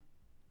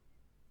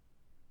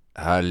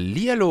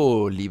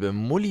Hallihallo, liebe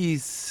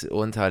Mullis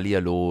und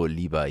hallihallo,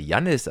 lieber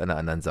Jannis an der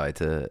anderen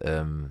Seite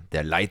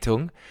der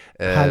Leitung.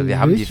 Wir haben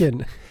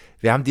Hallöchen.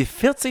 wir haben die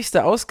 40.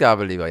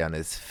 Ausgabe, lieber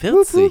Jannis. Wup,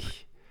 wup.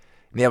 40.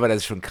 Nee, aber das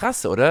ist schon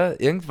krass,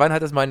 oder? Irgendwann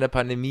hat es mal in der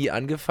Pandemie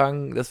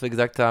angefangen, dass wir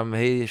gesagt haben,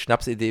 hey,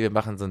 Schnapsidee, wir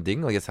machen so ein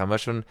Ding. Und jetzt haben wir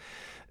schon,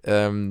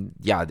 wir haben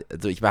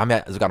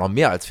ja sogar noch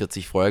mehr als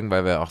 40 Folgen,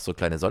 weil wir auch so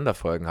kleine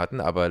Sonderfolgen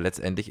hatten. Aber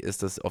letztendlich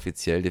ist das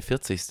offiziell die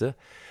 40.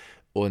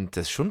 Und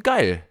das ist schon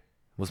geil.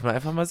 Muss man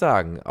einfach mal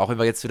sagen. Auch wenn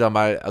wir jetzt wieder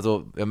mal,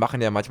 also wir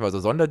machen ja manchmal so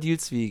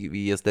Sonderdeals,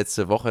 wie jetzt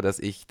letzte Woche, dass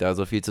ich da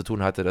so viel zu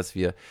tun hatte, dass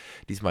wir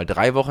diesmal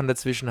 3 Wochen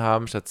dazwischen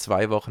haben, statt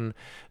 2 Wochen.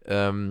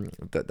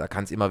 Da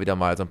kann es immer wieder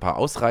mal so ein paar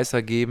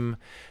Ausreißer geben.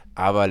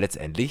 Aber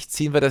letztendlich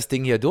ziehen wir das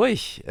Ding hier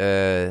durch.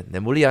 Der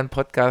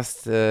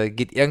Mulligan-Podcast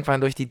geht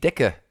irgendwann durch die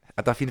Decke.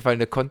 Hat auf jeden Fall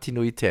eine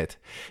Kontinuität.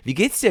 Wie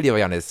geht's dir, lieber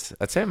Janis?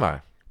 Erzähl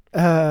mal.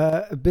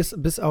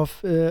 Bis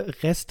auf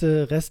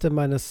Reste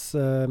meines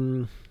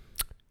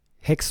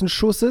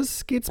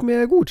Hexenschusses geht's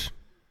mir gut.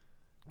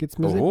 Geht's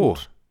mir sehr Oh.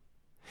 gut.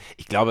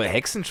 Ich glaube,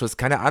 Hexenschuss,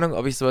 keine Ahnung,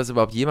 ob ich sowas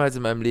überhaupt jemals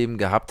in meinem Leben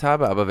gehabt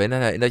habe, aber wenn,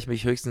 dann erinnere ich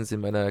mich höchstens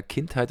in meiner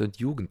Kindheit und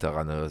Jugend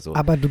daran oder so.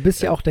 Aber du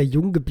bist ja Äh, auch der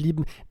Jung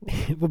geblieben.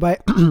 Wobei,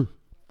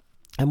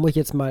 da muss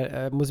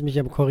ich mich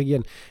ja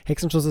korrigieren.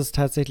 Hexenschuss ist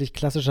tatsächlich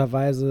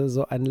klassischerweise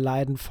so ein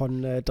Leiden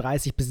von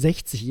 30- bis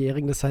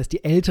 60-Jährigen. Das heißt,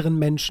 die älteren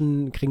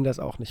Menschen kriegen das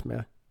auch nicht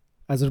mehr.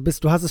 Also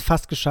du hast es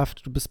fast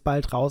geschafft. Du bist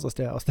bald raus aus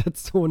der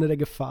Zone der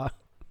Gefahr.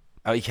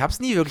 aber ich habe es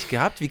nie wirklich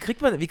gehabt. Wie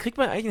kriegt man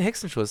eigentlich einen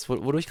Hexenschuss?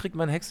 Wodurch kriegt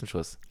man einen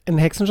Hexenschuss? Ein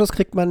Hexenschuss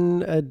kriegt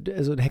man,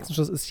 also ein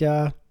Hexenschuss ist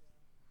ja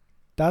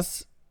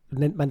das,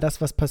 nennt man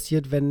das, was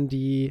passiert, wenn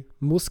die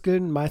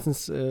Muskeln,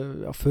 meistens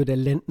auf Höhe der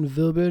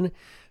Lendenwirbeln,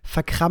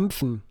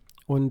 verkrampfen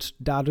und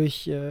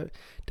dadurch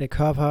der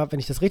Körper, wenn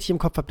ich das richtig im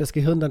Kopf habe, das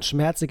Gehirn dann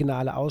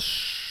Schmerzsignale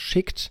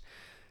ausschickt,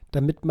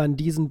 damit man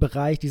diesen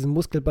Bereich, diesen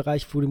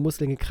Muskelbereich, wo die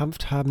Muskeln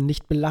gekrampft haben,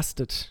 nicht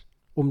belastet,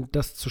 um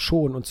das zu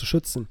schonen und zu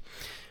schützen.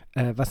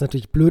 Was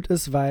natürlich blöd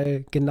ist,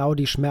 weil genau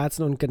die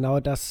Schmerzen und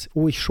genau das,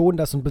 oh, ich schone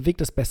das und bewege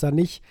das besser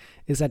nicht,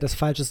 ist halt das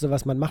Falscheste,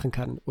 was man machen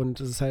kann.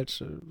 Und es ist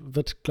halt,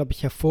 wird, glaube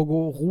ich,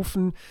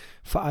 hervorgerufen,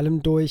 vor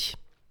allem durch,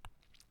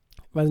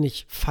 weiß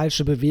nicht,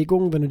 falsche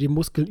Bewegungen, wenn du die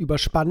Muskeln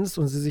überspannst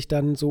und sie sich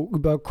dann so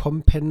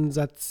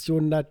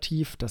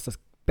überkompensationativ, das ist das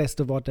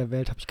beste Wort der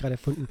Welt, habe ich gerade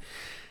erfunden.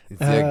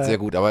 Sehr, Äh, sehr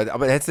gut. Aber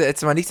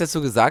hättest du mal nichts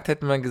dazu gesagt,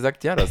 hätten wir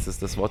gesagt, ja,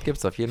 das Wort gibt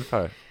es auf jeden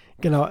Fall.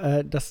 Genau,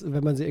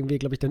 wenn man sie irgendwie,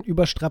 glaube ich, dann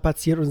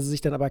überstrapaziert und sie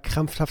sich dann aber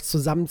krampfhaft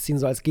zusammenziehen,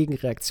 so als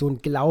Gegenreaktion,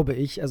 glaube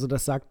ich. Also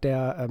das sagt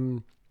der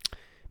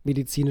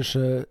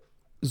medizinische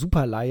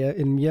Superlaie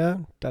in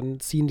mir.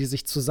 Dann ziehen die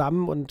sich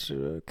zusammen und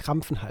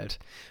krampfen halt.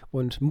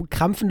 Und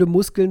krampfende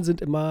Muskeln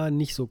sind immer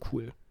nicht so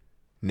cool.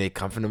 Nee,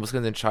 krampfende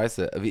Muskeln sind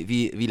scheiße.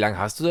 Wie lange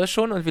hast du das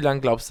schon und wie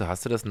lange glaubst du,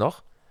 hast du das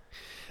noch?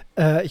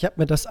 Ich habe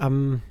mir das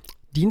am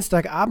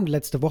Dienstagabend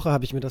letzte Woche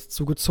habe ich mir das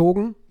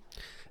zugezogen.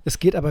 Es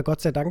geht aber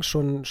Gott sei Dank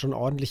schon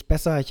ordentlich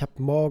besser.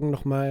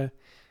 Kriege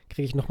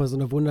ich nochmal so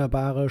eine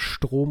wunderbare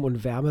Strom-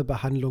 und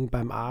Wärmebehandlung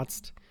beim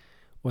Arzt.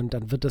 Und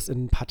dann wird das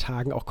in ein paar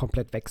Tagen auch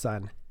komplett weg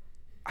sein.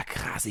 Ah,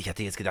 krass, ich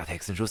hatte jetzt gedacht,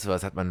 Hexenschuss,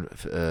 was hat man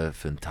für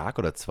einen Tag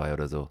oder zwei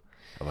oder so.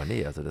 Aber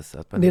nee, also das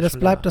hat man Nee, ja schon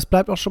länger. das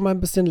bleibt auch schon mal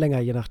ein bisschen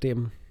länger, je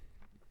nachdem.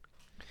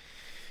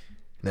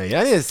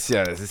 Naja, das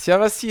ist ja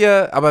was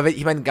hier. Aber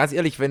ich meine, ganz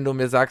ehrlich, wenn du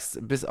mir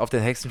sagst, bis auf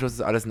den Hexenschuss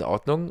ist alles in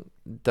Ordnung,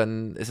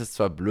 dann ist es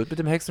zwar blöd mit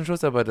dem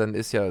Hexenschuss, aber dann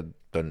ist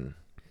dein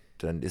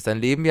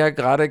Leben ja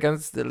gerade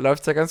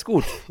läuft's ja ganz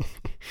gut.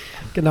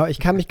 Genau, ich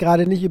kann mich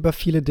gerade nicht über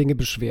viele Dinge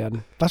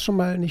beschweren, was schon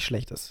mal nicht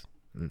schlecht ist.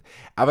 Hm.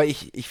 Aber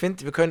ich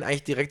finde, wir können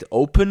eigentlich direkt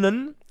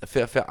openen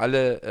für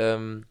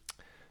alle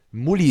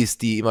Mullis,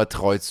 die immer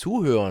treu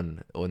zuhören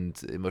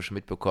und immer schon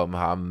mitbekommen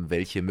haben,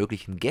 welche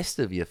möglichen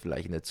Gäste wir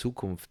vielleicht in der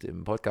Zukunft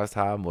im Podcast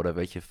haben oder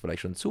welche vielleicht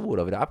schon zu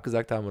oder wieder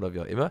abgesagt haben oder wie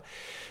auch immer,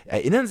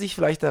 erinnern sich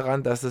vielleicht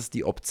daran, dass es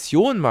die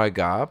Option mal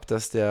gab,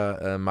 dass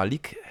der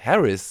Malik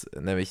Harris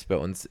nämlich bei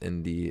uns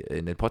in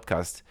den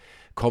Podcast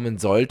kommen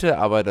sollte,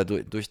 aber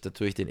dadurch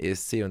den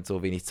ESC und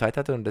so wenig Zeit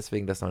hatte und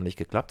deswegen das noch nicht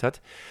geklappt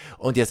hat.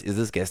 Und jetzt ist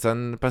es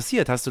gestern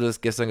passiert. Hast du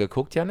das gestern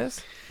geguckt,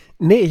 Janis?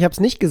 Nee, ich habe es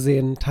nicht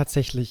gesehen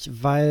tatsächlich,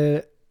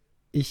 weil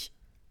ich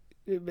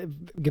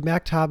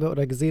gemerkt habe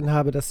oder gesehen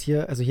habe, dass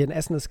hier in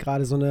Essen ist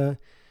gerade so eine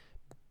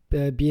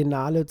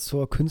Biennale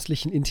zum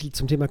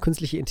Thema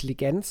künstliche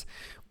Intelligenz.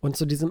 Und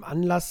zu diesem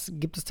Anlass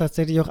gibt es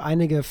tatsächlich auch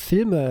einige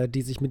Filme,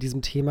 die sich mit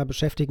diesem Thema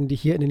beschäftigen, die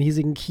hier in den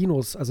hiesigen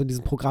Kinos, also in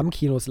diesen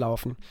Programmkinos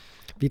laufen.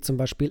 Wie zum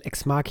Beispiel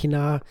Ex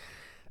Machina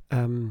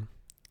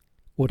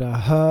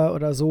oder Her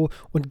oder so.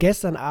 Und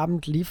gestern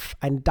Abend lief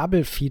ein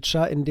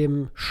Double-Feature in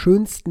dem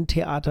schönsten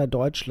Theater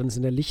Deutschlands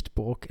in der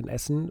Lichtburg in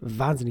Essen.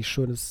 Wahnsinnig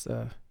schönes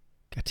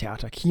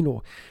Theater,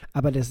 Kino.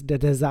 Aber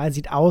der Saal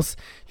sieht aus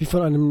wie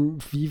von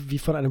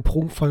einem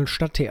prunkvollen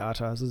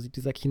Stadttheater. So sieht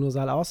dieser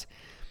Kinosaal aus.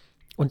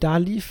 Und da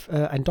lief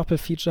ein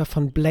Doppelfeature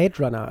von Blade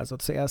Runner. Also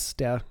zuerst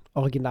der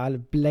originale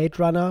Blade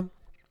Runner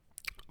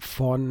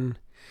von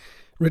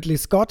Ridley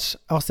Scott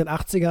aus den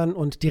 80ern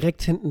und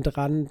direkt hinten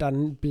dran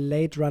dann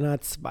Blade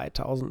Runner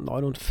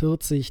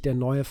 2049, der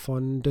neue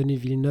von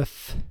Denis Villeneuve.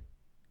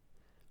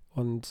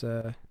 Und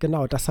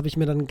genau, das habe ich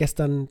mir dann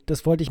gestern,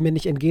 das wollte ich mir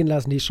nicht entgehen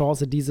lassen, die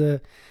Chance,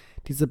 diese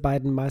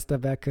beiden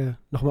Meisterwerke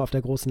nochmal auf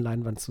der großen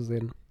Leinwand zu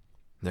sehen.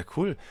 Ja,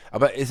 cool.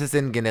 Aber ist es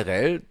denn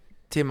generell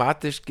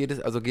thematisch, gibt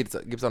es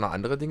auch noch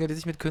andere Dinge, die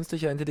sich mit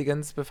künstlicher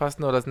Intelligenz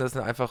befassen, oder sind das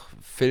dann einfach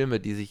Filme,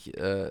 die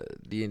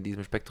in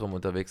diesem Spektrum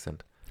unterwegs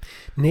sind?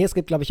 Nee, es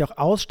gibt, glaube ich, auch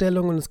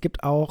Ausstellungen und es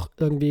gibt auch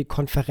irgendwie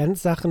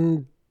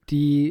Konferenzsachen,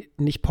 die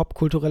nicht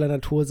popkultureller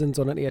Natur sind,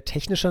 sondern eher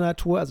technischer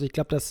Natur. Also ich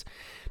glaube, das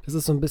ist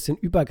so ein bisschen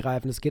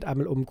übergreifend. Es geht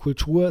einmal um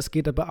Kultur, es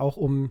geht aber auch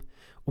um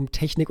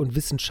Technik und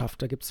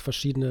Wissenschaft. Da gibt es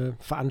verschiedene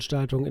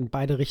Veranstaltungen in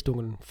beide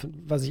Richtungen,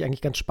 was ich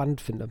eigentlich ganz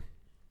spannend finde.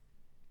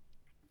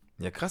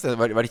 Ja, krass,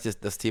 weil ich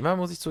das Thema,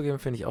 muss ich zugeben,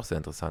 finde ich auch sehr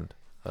interessant.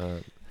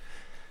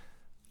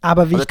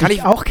 Aber wie Also ich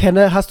dich auch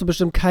kenne, hast du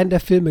bestimmt keinen der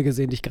Filme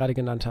gesehen, die ich gerade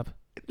genannt habe.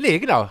 Nee,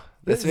 genau.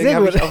 Deswegen Sehr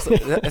habe gut. ich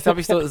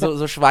auch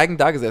so schweigend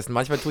da gesessen.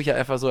 Manchmal tue ich ja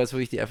einfach so, als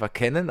würde ich die einfach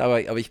kennen, aber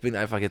ich bin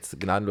einfach jetzt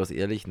gnadenlos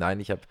ehrlich. Nein,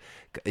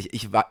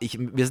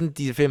 mir sind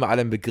diese Filme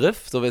alle im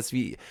Begriff, sowas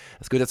wie,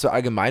 es gehört ja zur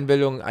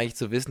Allgemeinbildung eigentlich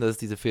zu wissen, dass es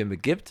diese Filme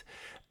gibt.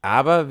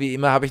 Aber wie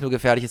immer habe ich nur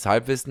gefährliches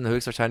Halbwissen,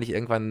 höchstwahrscheinlich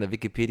irgendwann eine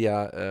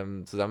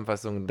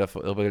Wikipedia-Zusammenfassung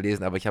darüber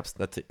gelesen, aber ich habe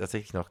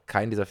tatsächlich noch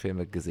keinen dieser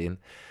Filme gesehen.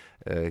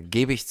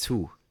 Gebe ich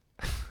zu.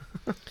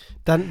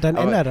 Dann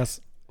Aber- änder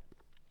das.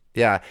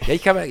 Ja,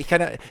 ich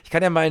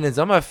kann ja mal in den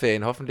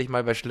Sommerferien, hoffentlich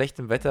mal bei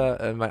schlechtem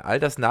Wetter, mal all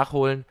das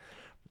nachholen,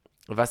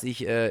 was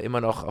ich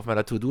immer noch auf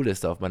meiner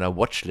To-Do-Liste, auf meiner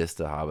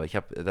Watchliste habe. Ich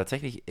habe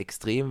tatsächlich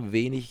extrem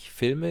wenig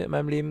Filme in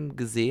meinem Leben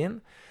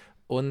gesehen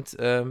und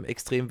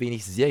extrem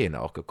wenig Serien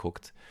auch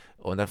geguckt.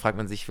 Und dann fragt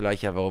man sich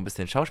vielleicht, ja, warum bist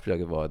du denn Schauspieler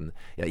geworden?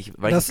 Ja,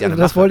 weil ich es gerne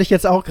Das mache. wollte ich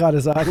jetzt auch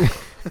gerade sagen.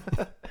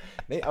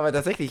 Nee, aber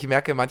tatsächlich, ich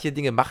merke, manche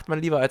Dinge macht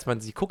man lieber, als man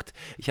sie guckt.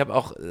 Ich habe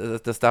auch,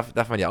 das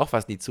darf man ja auch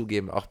fast nie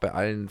zugeben, auch bei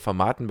allen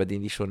Formaten, bei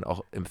denen ich schon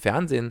auch im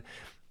Fernsehen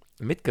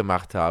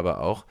mitgemacht habe,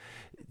 auch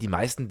die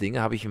meisten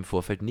Dinge habe ich im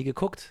Vorfeld nie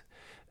geguckt.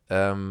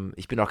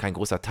 Ich bin auch kein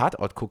großer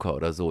Tatort-Gucker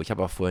oder so. Ich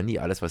habe auch vorher nie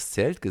alles, was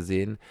zählt,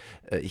 gesehen.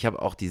 Ich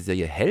habe auch die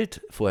Serie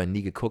Held vorher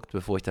nie geguckt,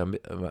 bevor ich da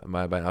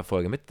mal bei einer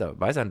Folge mit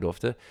dabei sein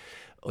durfte.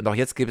 Und auch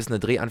jetzt gibt es eine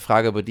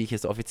Drehanfrage, über die ich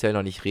jetzt offiziell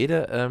noch nicht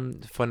rede,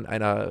 von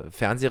einer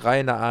Fernsehreihe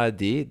in der ARD,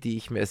 die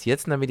ich mir erst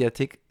jetzt in der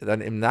Mediathek dann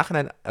im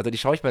Nachhinein, also die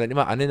schaue ich mir dann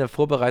immer an in der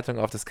Vorbereitung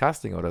auf das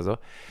Casting oder so,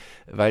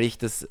 weil ich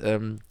das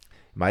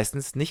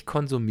meistens nicht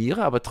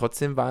konsumiere, aber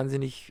trotzdem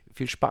wahnsinnig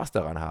viel Spaß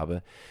daran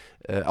habe.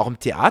 Auch im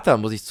Theater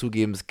muss ich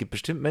zugeben, es gibt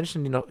bestimmt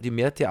Menschen, die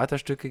mehr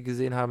Theaterstücke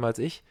gesehen haben als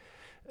ich.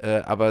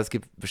 Aber es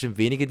gibt bestimmt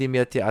wenige, die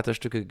mehr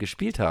Theaterstücke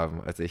gespielt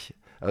haben als ich.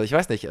 Also ich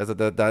weiß nicht, also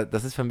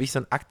das ist für mich so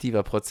ein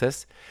aktiver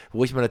Prozess,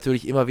 wo ich mir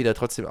natürlich immer wieder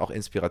trotzdem auch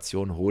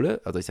Inspiration hole.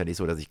 Also ist ja nicht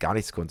so, dass ich gar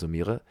nichts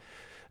konsumiere.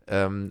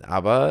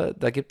 Aber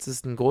da gibt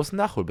es einen großen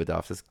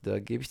Nachholbedarf, da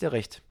gebe ich dir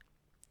recht.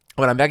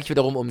 Aber dann merke ich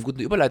wiederum, um eine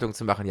gute Überleitung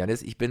zu machen,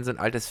 Janis, ich bin so ein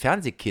altes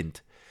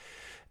Fernsehkind.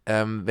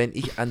 Wenn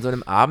ich an so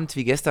einem Abend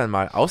wie gestern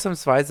mal,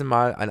 ausnahmsweise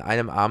mal an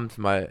einem Abend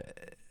mal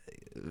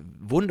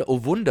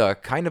oh Wunder,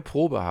 keine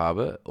Probe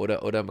habe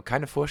oder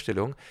keine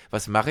Vorstellung,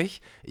 was mache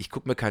ich? Ich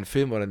gucke mir keinen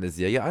Film oder eine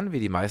Serie an, wie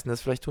die meisten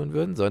das vielleicht tun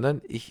würden,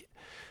 sondern ich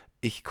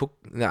gucke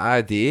eine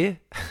ARD,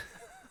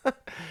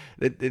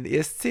 den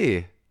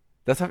ESC.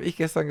 Das habe ich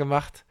gestern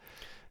gemacht.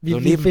 So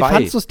Wie nebenbei.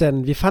 fandst du es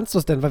denn? Wie fandst du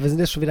es denn? Weil wir sind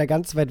jetzt schon wieder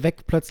ganz weit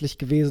weg plötzlich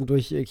gewesen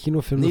durch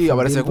Kinofilme. Nee, von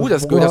aber das ist ja dem, gut,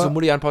 das wo- gehört ja zum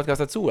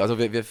Mulian-Podcast dazu. Also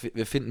wir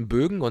finden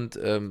Bögen und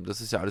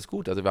das ist ja alles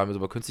gut. Also wir haben jetzt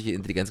über künstliche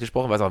Intelligenz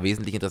gesprochen, was auch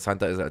wesentlich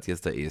interessanter ist als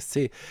jetzt der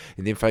ESC.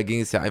 In dem Fall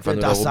ging es ja einfach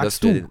nur Das darum, dass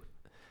sagst wir du.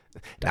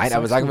 Nein,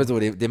 aber sagst sagen wir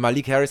du. so, den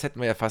Malik Harris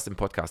hätten wir ja fast im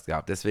Podcast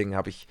gehabt. Deswegen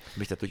habe ich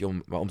mich natürlich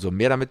umso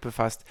mehr damit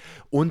befasst.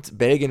 Und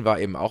Belgien war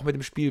eben auch mit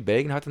dem Spiel.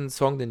 Belgien hatte einen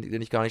Song,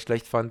 den ich gar nicht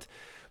schlecht fand.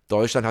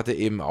 Deutschland hatte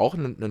eben auch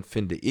einen,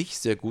 finde ich,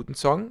 sehr guten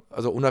Song.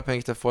 Also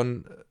unabhängig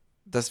davon,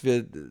 dass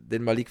wir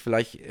den Malik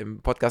vielleicht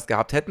im Podcast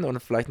gehabt hätten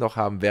und vielleicht noch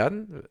haben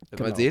werden.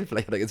 Genau. Mal sehen,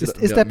 vielleicht hat er jetzt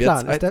Ist wieder der mehr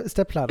Plan, Zeit. ist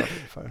der Plan auf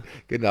jeden Fall.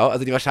 Genau,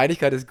 also die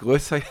Wahrscheinlichkeit ist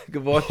größer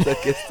geworden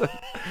seit gestern,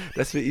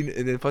 dass wir ihn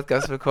in den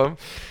Podcast bekommen.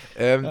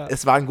 Ja.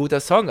 Es war ein guter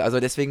Song,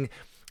 also deswegen,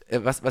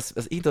 was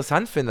ich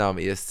interessant finde am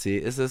ESC,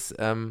 ist es,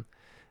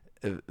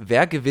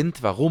 wer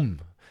gewinnt warum?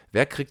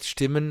 Wer kriegt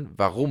Stimmen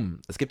warum?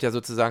 Es gibt ja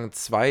sozusagen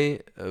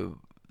zwei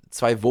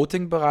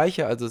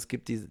Voting-Bereiche, also es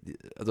gibt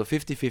also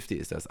 50-50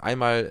 ist das.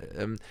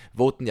 Einmal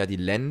voten ja die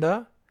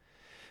Länder,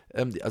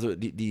 also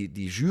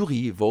die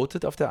Jury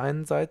votet auf der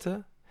einen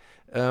Seite,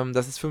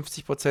 das ist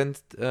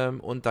 50%,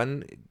 und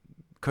dann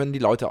können die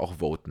Leute auch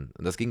voten.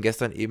 Und das ging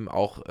gestern eben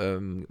auch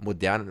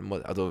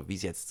modern, also wie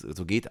es jetzt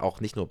so geht, auch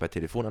nicht nur per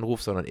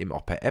Telefonanruf, sondern eben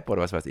auch per App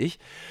oder was weiß ich.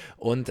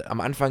 Und am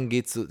Anfang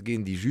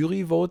gehen die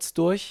Jury-Votes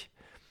durch.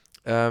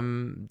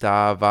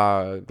 Da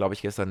war, glaube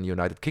ich, gestern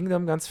United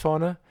Kingdom ganz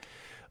vorne.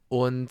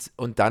 Und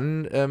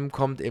dann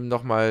kommen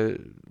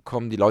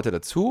die Leute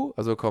dazu,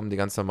 also kommen die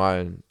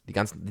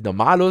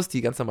Normalos,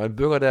 die ganz normalen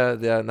Bürger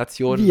der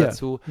Nation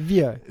dazu.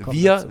 Wir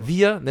kommen dazu.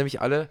 Wir, nämlich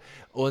alle.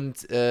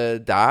 Und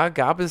da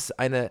gab es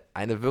eine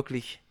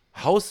wirklich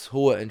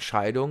haushohe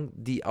Entscheidung,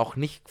 die auch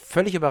nicht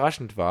völlig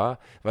überraschend war,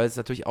 weil es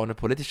natürlich auch eine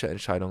politische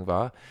Entscheidung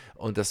war.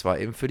 Und das war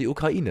eben für die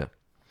Ukraine.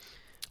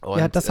 Und,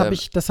 Ja, das habe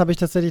ich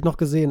tatsächlich noch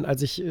gesehen,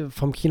 als ich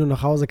vom Kino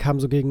nach Hause kam,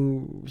 so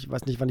gegen, ich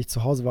weiß nicht, wann ich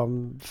zu Hause war,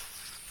 um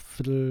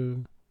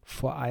Viertel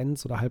vor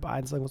 1 oder halb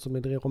 1, irgendwas um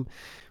den Dreh rum.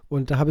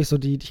 Und da habe ich so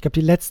ich glaube,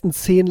 die letzten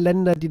 10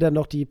 Länder, die dann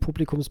noch die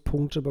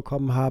Publikumspunkte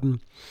bekommen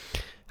haben,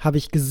 habe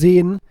ich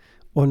gesehen.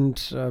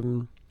 Und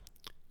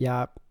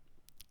ja,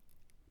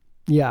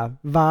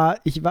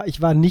 ich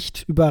war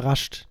nicht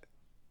überrascht.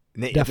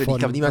 Nee, davon, ich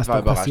glaube, niemand was war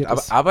da überrascht. passiert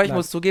ist. Aber ich Nein.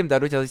 muss zugeben,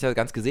 dadurch, dass ich das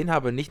ganz gesehen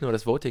habe, nicht nur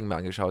das Voting mir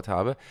angeschaut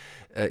habe,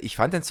 ich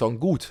fand den Song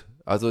gut.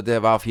 Also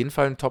der war auf jeden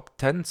Fall ein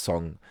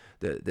Top-10-Song.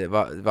 Der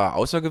war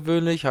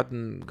außergewöhnlich, hat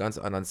einen ganz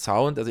anderen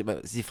Sound. Also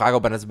ist die Frage,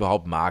 ob man das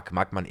überhaupt mag.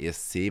 Mag man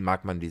ESC?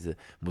 Mag man diese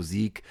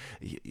Musik?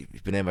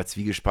 Ich bin ja immer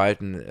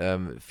zwiegespalten.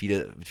 Mit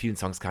vielen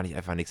Songs kann ich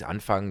einfach nichts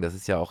anfangen. Das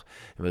ist ja auch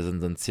immer so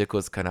ein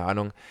Zirkus, keine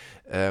Ahnung.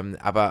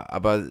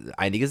 Aber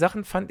einige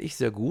Sachen fand ich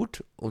sehr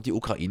gut. Und die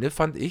Ukraine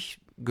fand ich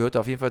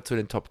gehörte auf jeden Fall zu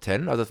den Top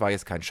 10. Also es war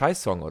jetzt kein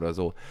Scheiß-Song oder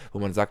so, wo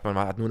man sagt, man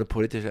hat nur eine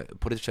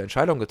politische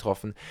Entscheidung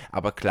getroffen.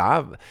 Aber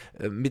klar,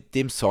 mit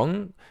dem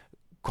Song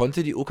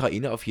konnte die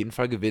Ukraine auf jeden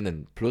Fall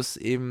gewinnen. Plus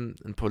eben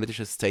ein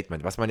politisches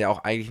Statement, was man ja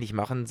auch eigentlich nicht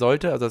machen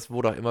sollte. Also es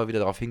wurde auch immer wieder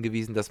darauf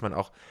hingewiesen, dass man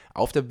auch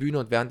auf der Bühne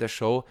und während der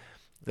Show,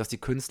 dass die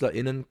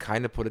KünstlerInnen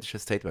keine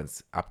politischen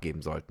Statements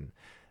abgeben sollten.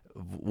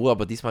 Wo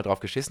aber diesmal drauf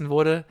geschissen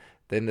wurde,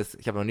 denn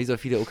ich habe noch nie so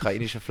viele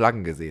ukrainische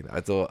Flaggen gesehen.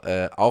 Also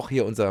auch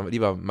hier unser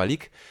lieber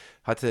Malik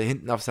hatte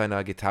hinten auf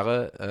seiner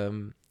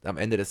Gitarre, am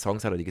Ende des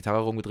Songs hat er die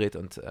Gitarre rumgedreht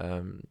und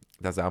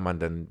da sah man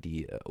dann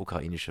die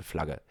ukrainische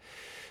Flagge.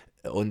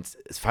 Und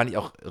es fand ich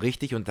auch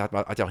richtig und da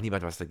hat ja auch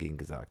niemand was dagegen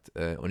gesagt.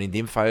 Und in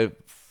dem Fall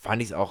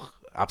fand ich es auch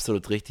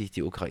absolut richtig,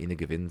 die Ukraine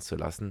gewinnen zu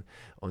lassen.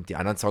 Und die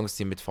anderen Songs,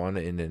 die mit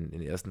vorne in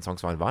den ersten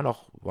Songs waren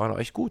auch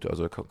echt gut.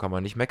 Also kann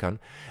man nicht meckern.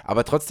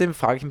 Aber trotzdem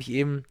frage ich mich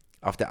eben,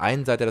 auf der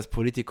einen Seite das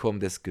Politikum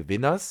des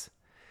Gewinners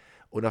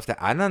und auf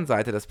der anderen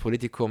Seite das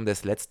Politikum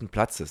des letzten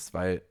Platzes.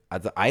 Weil,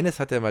 also eines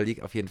hat der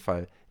Malik auf jeden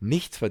Fall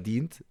nicht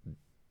verdient,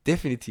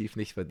 definitiv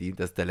nicht verdient,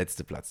 das ist der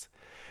letzte Platz.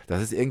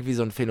 Das ist irgendwie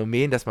so ein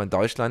Phänomen, dass man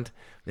Deutschland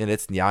in den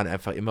letzten Jahren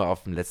einfach immer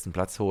auf den letzten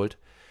Platz holt.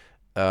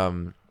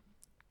 Keine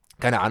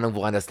Ahnung,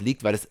 woran das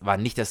liegt, weil das war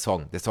nicht der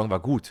Song. Der Song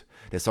war gut.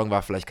 Der Song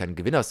war vielleicht kein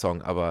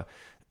Gewinnersong, aber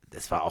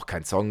das war auch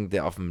kein Song,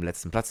 der auf dem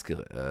letzten Platz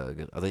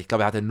also ich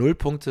glaube, er hatte 0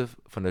 Punkte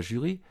von der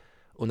Jury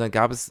und dann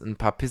gab es ein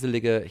paar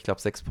pisselige, ich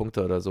glaube 6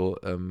 Punkte oder so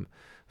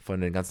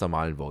von den ganz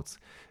normalen Votes.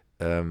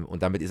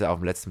 Und damit ist er auf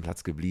dem letzten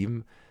Platz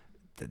geblieben.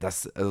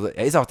 Also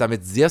er ist auch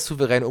damit sehr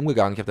souverän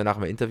umgegangen. Ich habe danach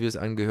mal Interviews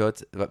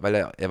angehört, weil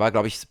er war,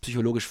 glaube ich,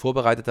 psychologisch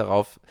vorbereitet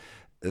darauf,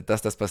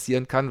 dass das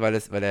passieren kann, weil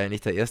er ja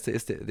nicht der Erste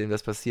ist, dem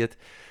das passiert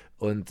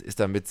und ist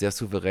damit sehr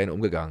souverän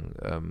umgegangen.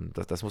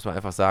 Das muss man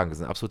einfach sagen. Das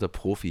ist ein absoluter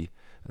Profi,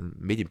 ein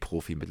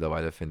Medienprofi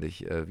mittlerweile, finde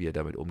ich, wie er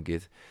damit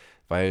umgeht,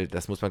 weil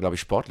das muss man, glaube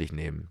ich, sportlich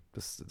nehmen.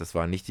 Das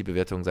war nicht die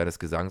Bewertung seines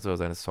Gesangs oder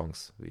seines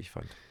Songs, wie ich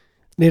fand.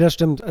 Nee, das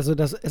stimmt. Also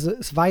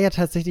es war ja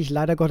tatsächlich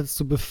leider Gottes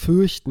zu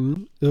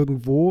befürchten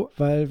irgendwo,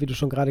 weil, wie du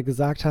schon gerade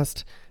gesagt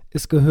hast,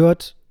 es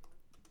gehört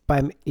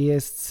beim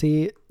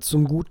ESC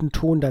zum guten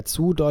Ton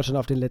dazu, Deutschland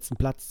auf den letzten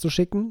Platz zu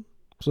schicken.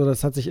 So,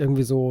 das hat sich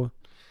irgendwie so,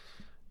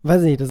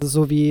 weiß ich nicht, das ist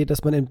so wie,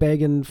 dass man in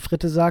Belgien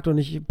Fritte sagt und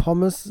nicht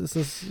Pommes. Ist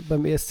es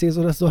beim ESC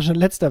so, dass Deutschland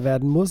letzter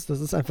werden muss.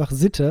 Das ist einfach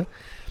Sitte.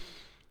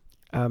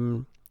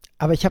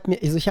 Aber ich habe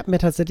mir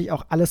tatsächlich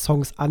auch alle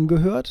Songs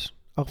angehört,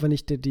 auch wenn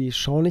ich die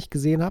Show nicht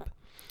gesehen habe.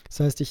 Das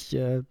heißt, ich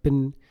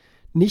bin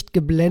nicht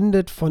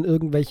geblendet von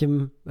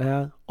irgendwelchem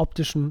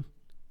optischen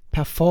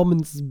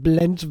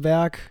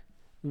Performance-Blendwerk,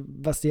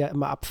 was die ja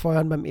immer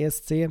abfeuern beim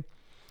ESC.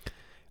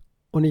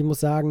 Und ich muss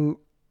sagen,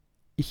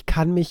 ich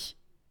kann mich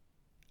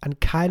an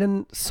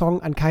keinen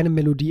Song, an keine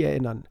Melodie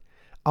erinnern.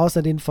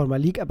 Außer den von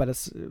Malik, aber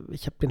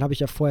den habe ich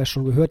ja vorher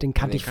schon gehört, den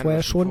kannte ich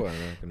vorher schon. Genau.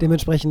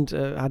 Dementsprechend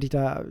hatte ich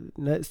da,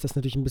 ist das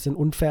natürlich ein bisschen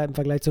unfair im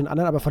Vergleich zu den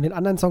anderen. Aber von den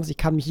anderen Songs, ich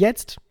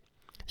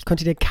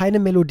konnte dir keine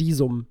Melodie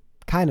summen.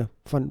 Keine.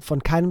 Von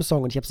keinem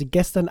Song. Und ich habe sie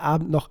gestern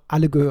Abend noch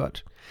alle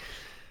gehört.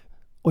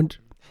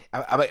 Und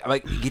aber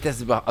geht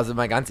das überhaupt, also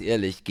mal ganz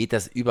ehrlich, geht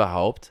das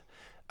überhaupt?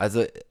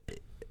 Also,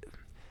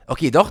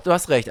 okay, doch, du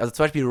hast recht. Also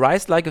zum Beispiel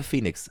Rise Like a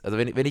Phoenix. Also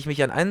wenn ich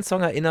mich an einen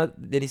Song erinnere,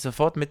 den ich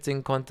sofort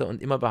mitsingen konnte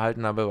und immer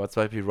behalten habe, war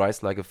zum Beispiel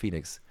Rise Like a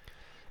Phoenix.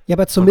 Ja,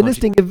 aber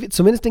zumindest den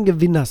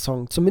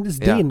Gewinnersong,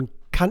 zumindest den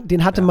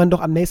hatte man doch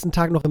am nächsten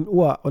Tag noch im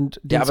Ohr.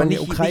 Und den Song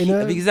der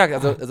Ukraine. Nicht, wie gesagt,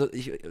 also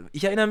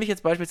ich erinnere mich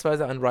jetzt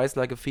beispielsweise an Rise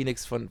Like a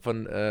Phoenix von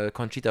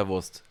Conchita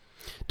Wurst.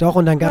 Doch,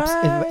 und dann gab es,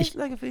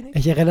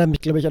 ich erinnere mich,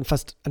 glaube ich, an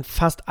fast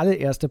alle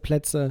erste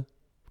Plätze,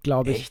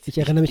 glaube ich. Echt? Ich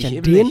erinnere mich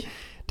an den. Nicht.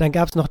 Dann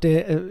gab es noch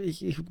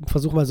ich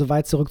versuche mal so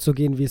weit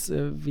zurückzugehen, wie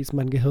es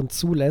mein Gehirn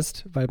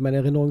zulässt, weil mein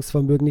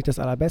Erinnerungsvermögen nicht das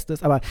allerbeste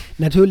ist. Aber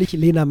natürlich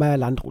Lena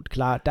Meyer-Landrut,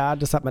 klar,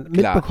 das hat man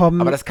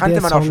mitbekommen. Aber das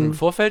kannte man auch schon im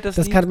Vorfeld, das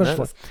Lied, kannte man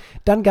schon.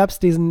 Dann gab es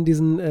diesen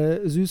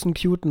süßen,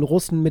 cuten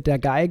Russen mit der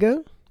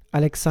Geige,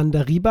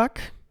 Alexander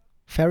Rybak,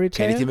 Fairy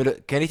Tale.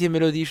 Kenn ich die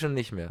Melodie schon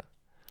nicht mehr.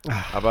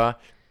 Ach. Aber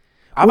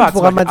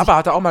ABBA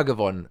hat er auch mal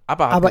gewonnen.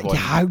 Aber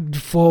ja,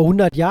 vor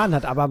 100 Jahren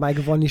hat ABBA mal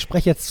gewonnen. Ich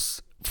spreche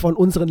jetzt von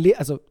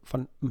also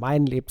von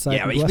meinen Lebzeiten.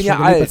 Ja, aber ich bin ja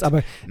alt.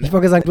 Aber ich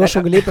wollte sagen, du hast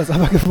schon gelebt, als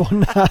ABBA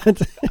gewonnen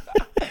hat.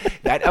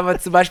 Nein, aber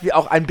zum Beispiel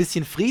auch ein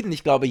bisschen Frieden.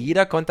 Ich glaube,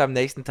 jeder konnte am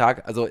nächsten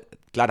Tag, also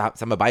klar,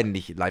 das haben wir beide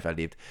nicht live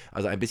erlebt.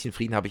 Also ein bisschen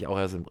Frieden habe ich auch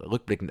erst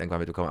rückblickend irgendwann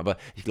mitbekommen. Aber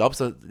ich glaube,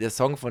 so der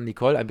Song von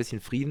Nicole, ein bisschen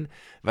Frieden,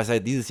 was ja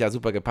dieses Jahr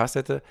super gepasst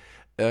hätte,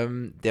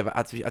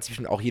 hat sich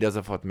schon auch jeder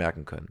sofort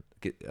merken können.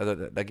 Also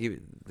da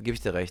gebe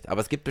ich dir recht.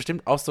 Aber es gibt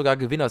bestimmt auch sogar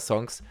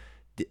Gewinnersongs,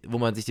 wo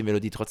man sich die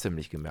Melodie trotzdem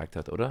nicht gemerkt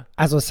hat, oder?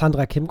 Also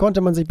Sandra Kim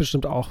konnte man sich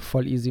bestimmt auch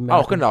voll easy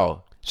merken. Auch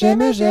genau.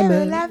 J'aime,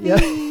 j'aime, la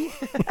vie.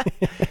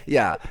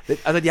 Ja,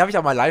 also die habe ich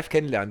auch mal live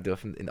kennenlernen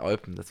dürfen in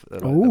Olpen.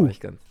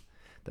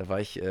 Da war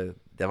ich ein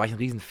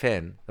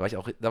Riesenfan. Da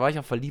war ich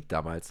auch verliebt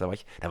damals. Da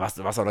warst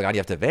du auch noch gar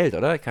nicht auf der Welt,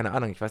 oder? Keine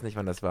Ahnung, ich weiß nicht,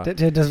 wann das war.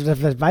 Das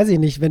weiß ich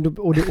nicht. Wenn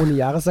du ohne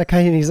Jahrestag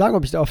kann ich nicht sagen,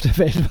 ob ich da auf der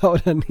Welt war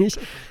oder nicht.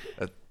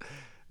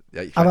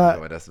 Ja, ich weiß nicht,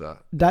 aber das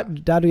war. Da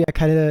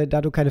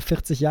du keine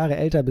 40 Jahre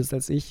älter bist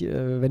als ich,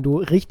 wenn du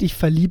richtig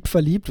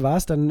verliebt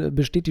warst, dann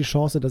besteht die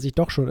Chance, dass ich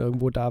doch schon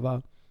irgendwo da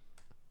war.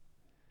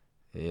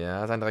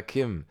 Ja, Sandra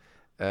Kim.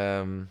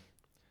 Wann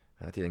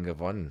hat die denn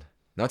gewonnen?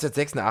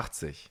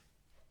 1986.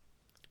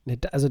 Ne,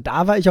 also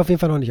da war ich auf jeden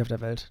Fall noch nicht auf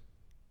der Welt.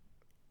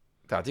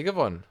 Da hat die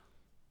gewonnen.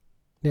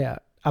 Ja,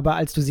 aber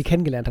als du sie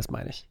kennengelernt hast,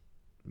 meine ich.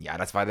 Ja,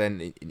 das war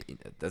dann,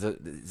 also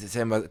es ist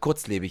ja immer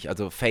kurzlebig,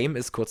 also Fame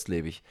ist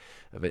kurzlebig.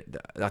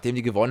 Nachdem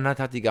die gewonnen hat,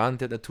 hat die gar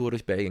nicht eine Tour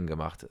durch Belgien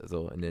gemacht,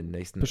 also in den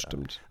nächsten.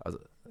 Bestimmt. Also,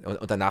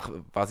 und danach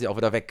war sie auch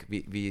wieder weg,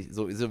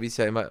 so wie es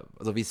ja immer,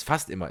 also wie es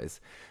fast immer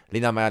ist.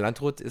 Lena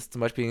Meyer-Landrut ist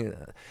zum Beispiel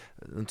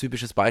ein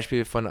typisches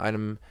Beispiel von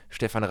einem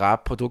Stefan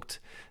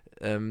Raab-Produkt,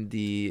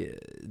 die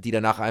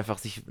danach einfach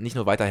sich nicht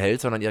nur weiter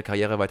hält, sondern ihre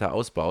Karriere weiter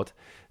ausbaut.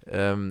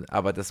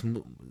 Aber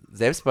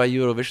selbst bei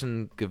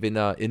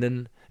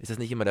Eurovision-GewinnerInnen ist das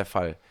nicht immer der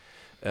Fall.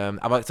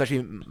 Aber zum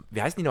Beispiel,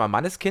 wie heißen die nochmal?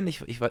 Manneskin? Ich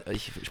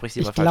spreche sie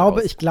immer falsch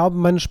aus. Ich glaube,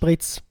 man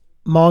spricht's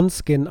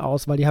Måneskin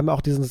aus, weil die haben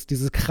auch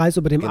dieses Kreis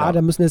über dem Genau. A,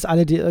 da müssen jetzt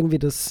alle, die irgendwie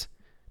des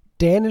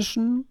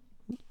Dänischen,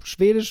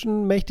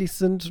 Schwedischen mächtig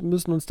sind,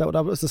 müssen uns da,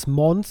 oder ist es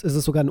Måns, ist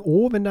es sogar ein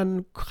O, wenn dann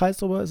ein Kreis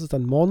drüber ist, ist es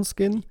dann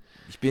Måneskin?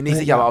 Ich bin nicht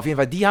sicher, aber auf jeden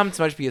Fall, die haben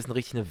zum Beispiel jetzt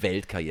eine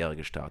Weltkarriere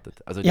gestartet.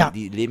 Also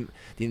die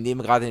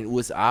nehmen gerade in den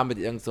USA mit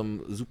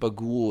irgendeinem super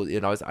Guru ihr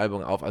neues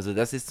Album auf. Also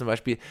das ist zum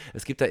Beispiel,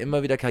 es gibt da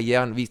immer wieder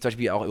Karrieren, wie zum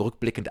Beispiel auch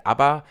rückblickend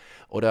ABBA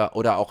oder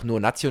auch nur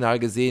national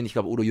gesehen. Ich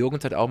glaube, Udo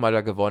Jürgens hat auch mal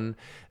da gewonnen.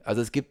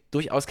 Also es gibt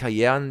durchaus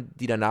Karrieren,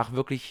 die danach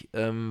wirklich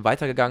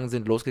weitergegangen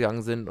sind,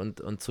 losgegangen sind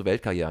und zu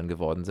Weltkarrieren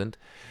geworden sind.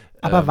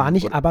 Aber war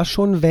nicht ABBA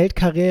schon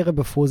Weltkarriere,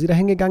 bevor sie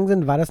dahin gegangen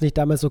sind? War das nicht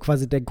damals so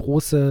quasi der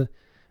große,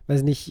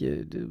 weiß nicht,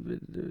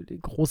 die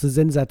große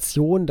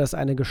Sensation, dass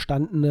eine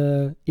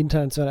gestandene,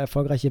 international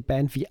erfolgreiche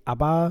Band wie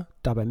ABBA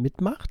dabei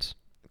mitmacht?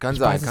 Kann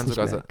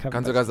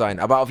sogar sein.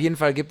 Aber auf jeden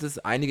Fall gibt es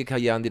einige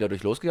Karrieren, die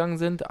dadurch losgegangen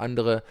sind,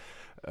 andere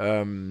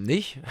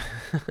nicht.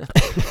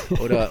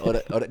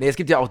 Nee, es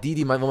gibt ja auch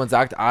wo man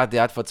sagt,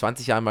 der hat vor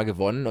 20 Jahren mal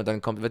gewonnen und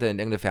dann wird er in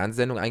irgendeine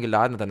Fernsehsendung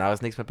eingeladen und danach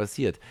ist nichts mehr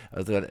passiert.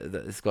 Also da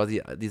ist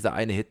quasi dieser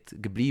eine Hit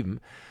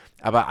geblieben.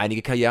 Aber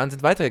einige Karrieren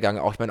sind weitergegangen.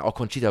 Auch, ich meine, auch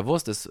Conchita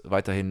Wurst ist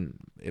weiterhin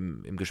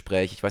im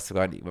Gespräch. Ich weiß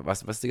sogar nicht,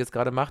 was sie jetzt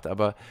gerade macht,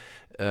 aber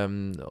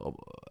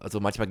also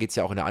manchmal geht es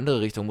ja auch in eine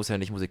andere Richtung, muss ja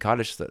nicht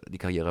musikalisch die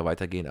Karriere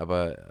weitergehen,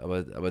 aber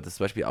das ist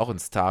zum Beispiel auch ein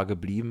Star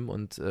geblieben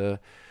und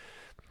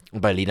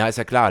bei Lena ist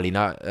ja klar,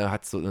 Lena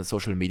hat so eine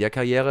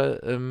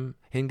Social-Media-Karriere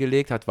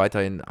hingelegt, hat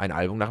weiterhin ein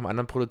Album nach dem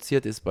anderen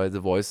produziert, ist bei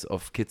The Voice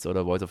of Kids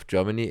oder Voice of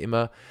Germany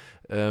immer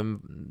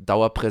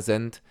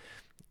dauerpräsent.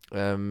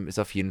 Ist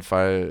auf jeden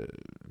Fall,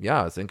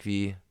 ja, ist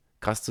irgendwie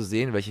krass zu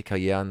sehen, welche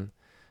Karrieren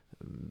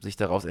sich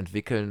daraus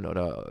entwickeln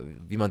oder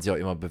wie man sie auch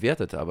immer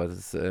bewertet. Aber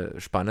es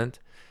ist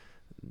spannend,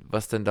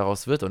 was denn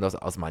daraus wird. Und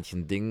aus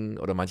manchen Dingen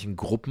oder manchen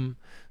Gruppen,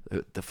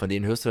 von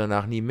denen hörst du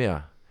danach nie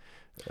mehr.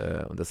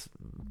 Und das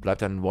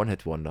bleibt dann ein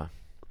One-Hit-Wonder.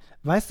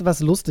 Weißt du, was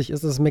lustig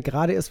ist? Das ist mir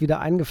gerade erst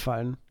wieder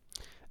eingefallen.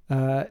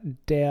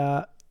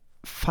 Der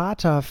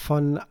Vater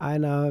von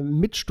einer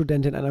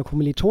Mitstudentin, einer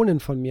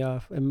Kommilitonin von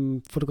mir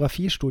im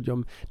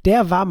Fotografiestudium,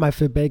 der war mal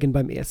für Belgien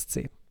beim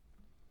ESC.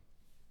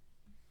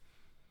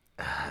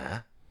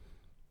 Aha.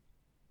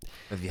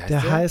 Und wie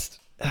heißt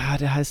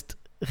Der heißt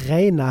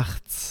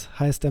Reynaerts,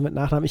 heißt der mit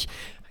Nachnamen.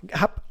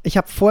 Ich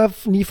hab vorher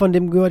nie von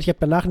dem gehört, ich habe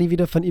danach nie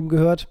wieder von ihm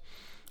gehört.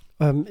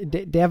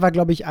 Der war,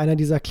 glaube ich, einer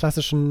dieser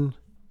klassischen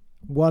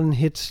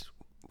One-Hit,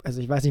 also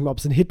ich weiß nicht mal, ob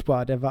es ein Hit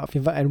war, der war auf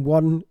jeden Fall ein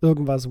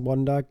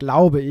One-Irgendwas-Wonder,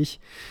 glaube ich.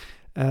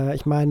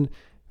 Ich meine,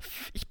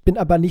 ich bin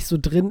aber nicht so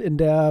drin in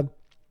der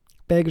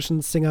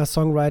belgischen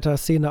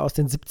Singer-Songwriter-Szene aus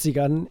den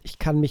 70ern. Ich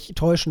kann mich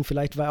täuschen,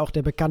 vielleicht war er auch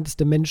der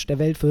bekannteste Mensch der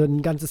Welt für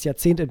ein ganzes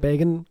Jahrzehnt in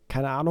Belgien,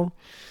 keine Ahnung.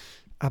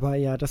 Aber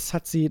ja, das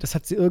hat sie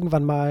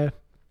irgendwann mal,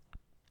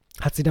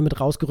 hat sie damit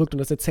rausgerückt und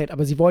das erzählt.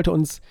 Aber sie wollte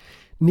uns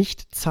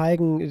nicht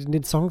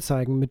den Song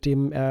zeigen, mit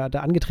dem er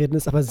da angetreten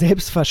ist, aber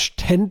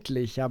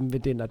selbstverständlich haben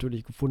wir den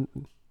natürlich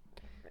gefunden.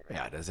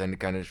 Ja, das ist ja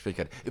keine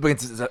Schwierigkeit.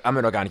 Übrigens, das haben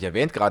wir noch gar nicht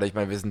erwähnt gerade. Ich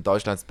meine, wir sind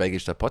Deutschlands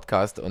belgischer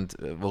Podcast und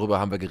worüber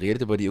haben wir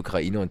geredet? Über die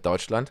Ukraine und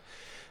Deutschland.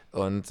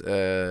 Und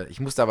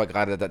ich musste aber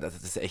gerade,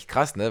 das ist echt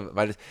krass, ne?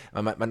 Weil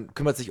man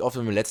kümmert sich oft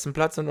um den letzten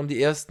Platz und um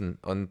die ersten.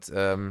 Und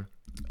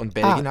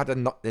Belgien hat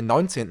den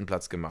 19.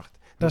 Platz gemacht.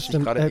 Das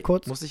stimmt.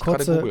 Muss ich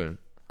gerade googeln.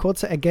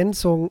 kurze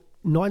Ergänzung,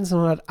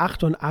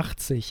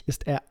 1988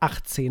 ist er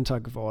 18.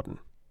 geworden.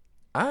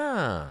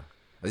 Ah.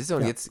 Siehst du,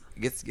 und Ja.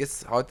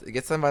 jetzt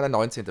dann war der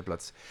 19.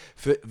 Platz.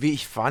 Für, wie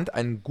ich fand,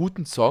 einen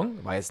guten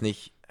Song, war jetzt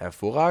nicht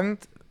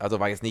hervorragend, also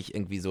war jetzt nicht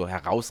irgendwie so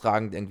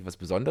herausragend, irgendwie was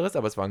Besonderes,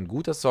 aber es war ein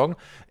guter Song,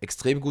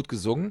 extrem gut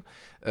gesungen,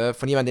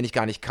 von jemandem, den ich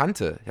gar nicht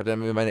kannte. Ich habe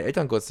dann mit meinen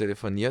Eltern kurz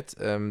telefoniert,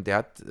 der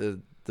hat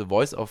The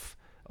Voice of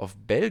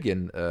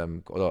Belgien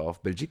oder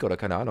auf Belgique oder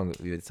keine Ahnung,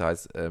 wie das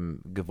heißt,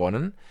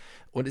 gewonnen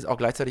und ist auch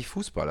gleichzeitig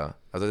Fußballer.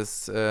 Also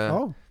das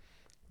Oh.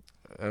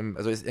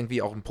 also ist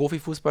irgendwie auch ein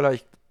Profifußballer,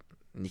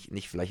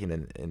 nicht vielleicht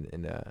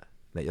in der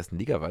ersten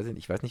Liga,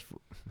 ich weiß nicht, wo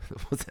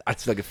es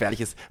alles wieder gefährlich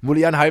ist.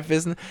 Mulian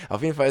Halbwissen.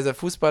 Auf jeden Fall ist er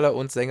Fußballer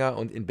und Sänger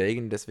und in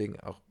Belgien deswegen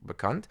auch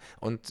bekannt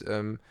und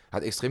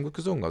hat extrem gut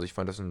gesungen. Also ich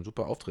fand das ein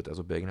super Auftritt.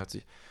 Also Belgien hat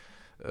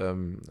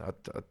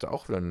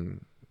auch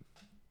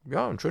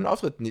wieder einen schönen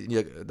Auftritt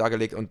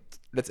dargelegt und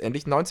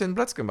letztendlich 19.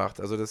 Platz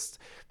gemacht. Also das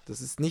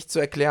ist nicht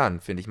zu erklären,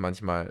 finde ich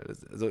manchmal.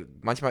 Also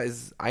manchmal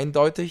ist es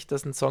eindeutig,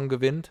 dass ein Song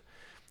gewinnt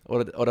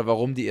oder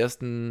warum die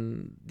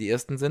Ersten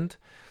sind.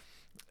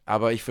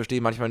 Aber ich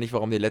verstehe manchmal nicht,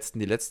 warum die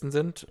Letzten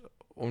sind.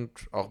 Und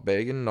auch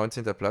Belgien,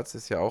 19. Platz,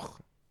 ist ja auch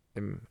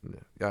im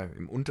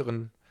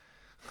unteren,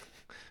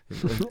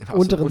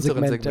 Unteren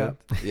Segment, ja.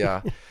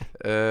 Ja,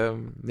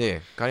 nee,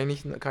 kann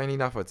ich nicht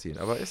nachvollziehen.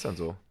 Aber ist dann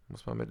so,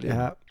 muss man mit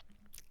leben.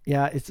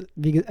 Ja,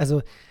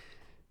 also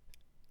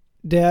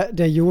der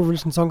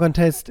Eurovision Song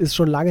Contest ist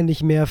schon lange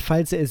nicht mehr,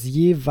 falls er es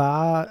je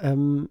war,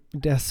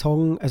 der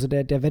Song, also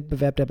der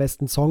Wettbewerb der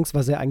besten Songs,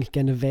 was er eigentlich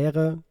gerne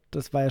wäre.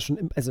 Das war ja schon,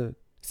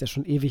 ist ja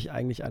schon ewig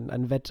eigentlich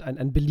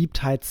ein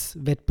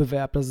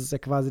Beliebtheitswettbewerb. Das ist ja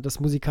quasi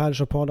das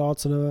musikalische Pendant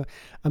zu einer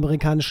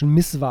amerikanischen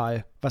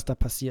Misswahl, was da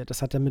passiert.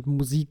 Das hat ja mit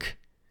Musik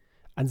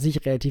an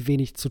sich relativ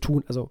wenig zu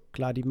tun. Also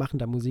klar, die machen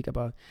da Musik,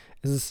 aber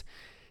es ist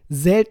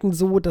selten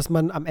so, dass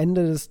man am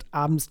Ende des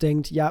Abends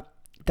denkt, ja,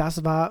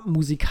 das war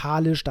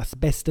musikalisch das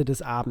Beste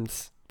des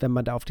Abends, wenn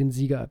man da auf den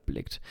Sieger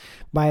blickt.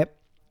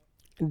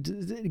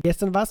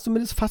 Gestern war es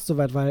zumindest fast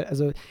soweit, weil,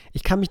 also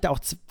ich kann mich da auch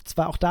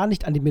zwar auch da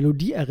nicht an die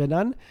Melodie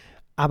erinnern,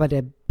 aber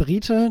der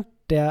Brite,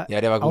 der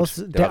war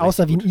gut. der war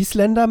aussah wie ein richtig gut.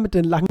 Isländer mit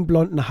den langen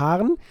blonden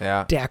Haaren,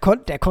 Ja. der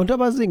konnte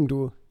aber singen,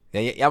 du.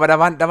 Ja, aber da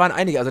waren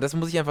einige, also das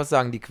muss ich einfach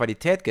sagen, die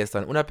Qualität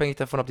gestern, unabhängig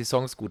davon, ob die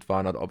Songs gut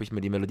waren oder ob ich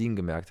mir die Melodien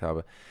gemerkt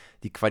habe,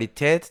 die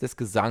Qualität des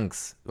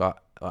Gesangs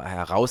war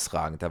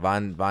herausragend. Da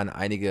waren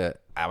einige,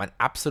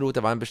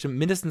 da waren bestimmt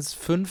mindestens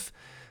 5,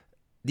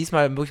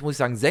 diesmal muss ich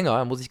sagen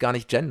Sänger, muss ich gar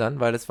nicht gendern,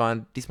 weil es war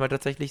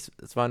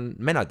ein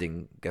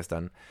Männerding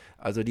gestern.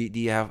 Also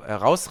die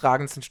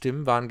herausragendsten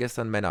Stimmen waren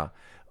gestern Männer.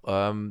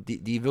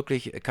 Die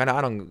wirklich, keine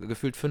Ahnung,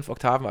 gefühlt 5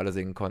 Oktaven alle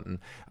singen konnten.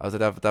 Also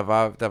da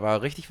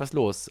war richtig was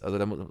los.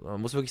 Also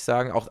man muss wirklich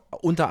sagen, auch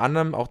unter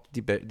anderem auch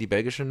die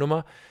belgische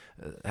Nummer,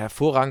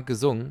 hervorragend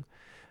gesungen.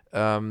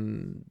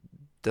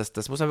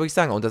 Das muss man wirklich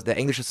sagen. Und der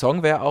englische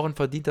Song wäre auch ein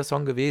verdienter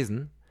Song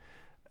gewesen.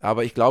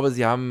 Aber ich glaube,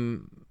 sie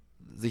haben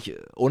sich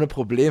ohne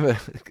Probleme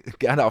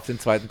gerne auf den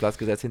 2. Platz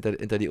gesetzt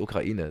hinter die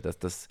Ukraine.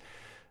 Das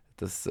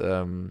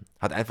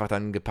hat einfach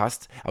dann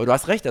gepasst. Aber du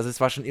hast recht, also es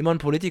war schon immer ein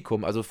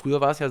Politikum. Also früher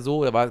war es ja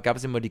so, gab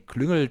es immer die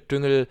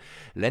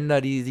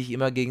Klüngel-Tüngel-Länder, die sich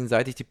immer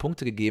gegenseitig die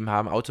Punkte gegeben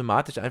haben,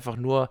 automatisch einfach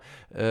nur,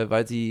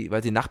 weil sie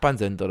Nachbarn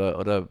sind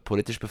oder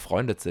politisch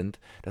befreundet sind,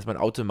 dass man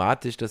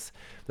automatisch, dass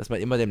man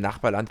immer dem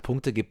Nachbarland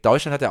Punkte gibt.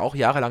 Deutschland hat ja auch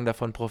jahrelang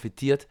davon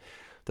profitiert,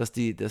 dass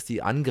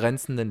die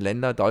angrenzenden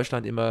Länder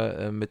Deutschland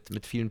immer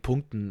mit vielen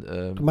Punkten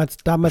Du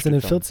meinst damals in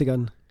den bestückt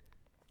haben. 40ern?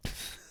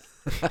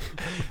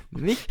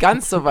 Nicht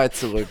ganz so weit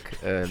zurück,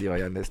 lieber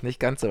Janis,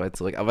 nicht ganz so weit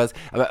zurück. Aber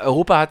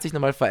Europa hat sich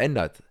nochmal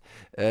verändert.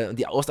 Und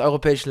die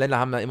osteuropäischen Länder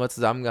haben da immer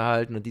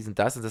zusammengehalten und dies und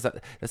das. Und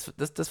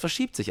das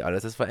verschiebt sich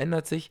alles, das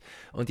verändert sich.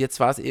 Und jetzt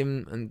war es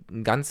eben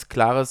ein ganz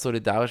klares,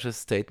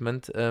 solidarisches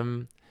Statement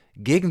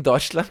gegen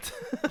Deutschland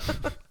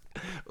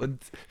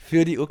und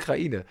für die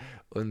Ukraine.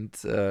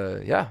 Und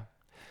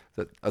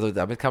also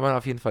damit kann man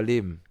auf jeden Fall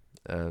leben,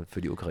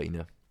 für die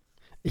Ukraine.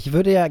 Ich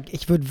würde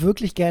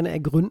wirklich gerne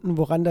ergründen,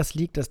 woran das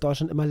liegt, dass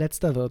Deutschland immer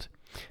Letzter wird.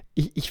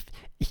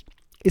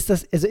 Ist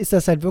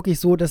das halt wirklich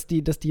so, dass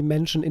die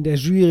Menschen in der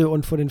Jury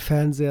und vor den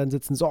Fernsehern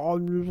sitzen, so, oh,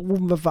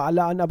 rufen wir für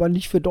alle an, aber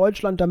nicht für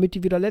Deutschland, damit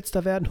die wieder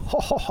Letzter werden?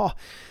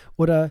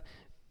 Oder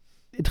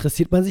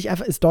interessiert man sich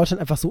einfach, ist Deutschland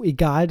einfach so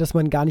egal, dass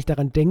man gar nicht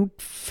daran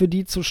denkt, für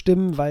die zu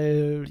stimmen,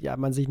 weil ja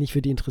man sich nicht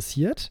für die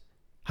interessiert?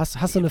 Hast du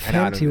eine Keine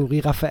Ahnung. Fantheorie,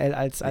 Raphael,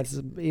 als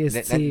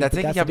ESC?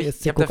 Tatsächlich habe ich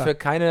ESC-Gucker? dafür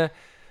keine,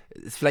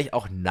 ist vielleicht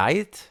auch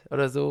Neid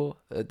oder so.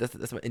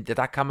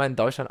 Da kann man in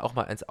Deutschland auch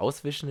mal eins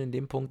auswischen in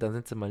dem Punkt, dann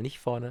sind sie mal nicht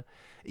vorne.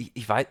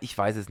 Ich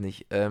weiß es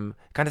nicht. Kann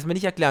es mir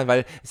nicht erklären,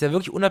 weil es ja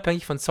wirklich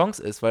unabhängig von Songs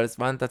ist, weil es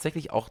waren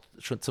tatsächlich auch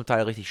schon zum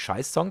Teil richtig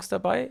scheiß Songs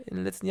dabei in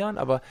den letzten Jahren,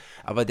 aber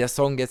der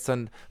Song jetzt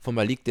dann von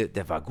Malik,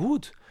 der war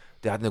gut.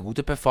 Der hat eine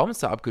gute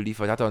Performance da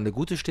abgeliefert, hat auch eine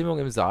gute Stimmung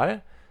im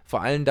Saal.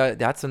 Vor allem, der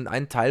hat so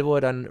einen Teil, wo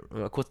er dann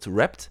kurz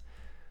rappt.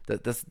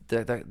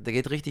 Der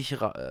geht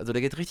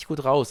richtig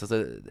gut raus. Also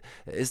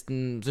er ist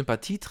ein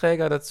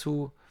Sympathieträger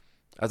dazu.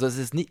 Also es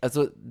ist nicht,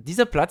 also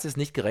dieser Platz ist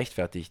nicht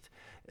gerechtfertigt.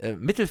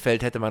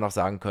 Mittelfeld hätte man noch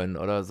sagen können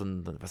oder so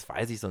ein, was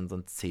weiß ich, so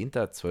ein 10.,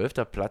 12.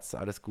 Platz,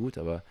 alles gut,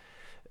 aber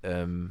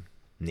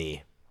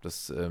nee,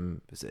 das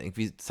ist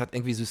irgendwie, das hat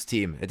irgendwie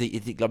System. Hätte,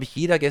 glaube ich,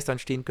 jeder gestern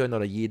stehen können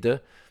oder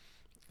jede.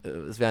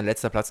 Es wäre ein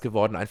letzter Platz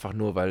geworden, einfach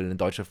nur, weil eine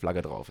deutsche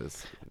Flagge drauf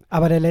ist.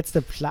 Aber der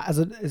letzte Platz,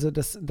 also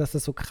dass das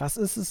so krass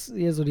ist, ist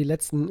eher so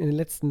in den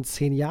letzten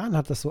 10 Jahren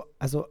hat das so,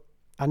 also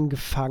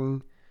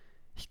angefangen.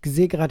 Ich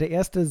sehe gerade, der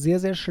erste sehr,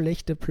 sehr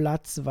schlechte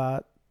Platz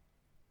war,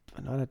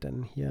 wann war das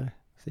denn hier?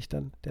 Sich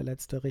dann der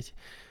letzte richtig.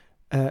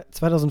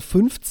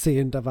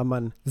 2015, da war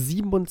man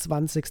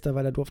 27.,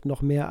 weil da durften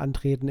noch mehr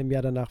antreten. Im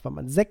Jahr danach war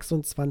man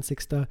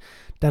 26.,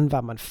 dann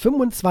war man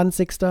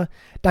 25.,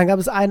 dann gab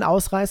es einen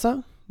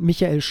Ausreißer,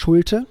 Michael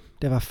Schulte,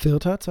 der war 4.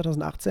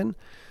 2018.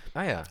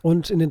 Ah ja.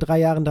 Und in den 3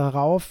 Jahren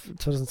darauf,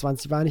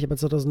 2020 war nicht, aber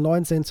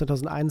 2019,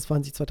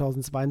 2021,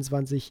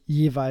 2022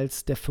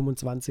 jeweils der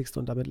 25.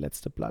 und damit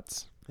letzte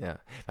Platz. Ja.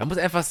 Man muss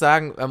einfach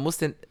sagen, man muss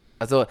den,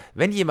 also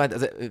wenn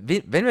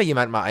wir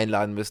jemanden mal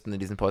einladen müssten in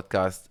diesen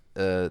Podcast,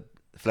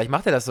 vielleicht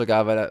macht er das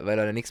sogar, weil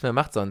er nichts mehr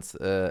macht sonst,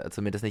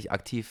 zumindest nicht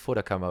aktiv vor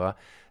der Kamera,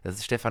 das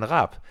ist Stefan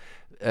Raab.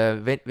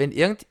 Wenn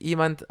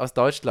irgendjemand aus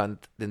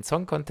Deutschland den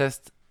Song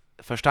Contest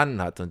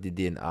verstanden hat und die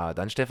DNA,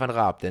 dann Stefan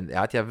Raab, denn er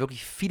hat ja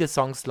wirklich viele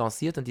Songs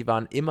lanciert und die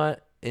waren immer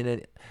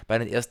bei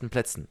den ersten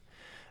Plätzen.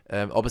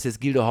 Ob es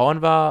jetzt Gildo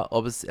Horn war,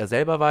 ob es er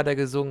selber war, der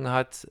gesungen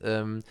hat,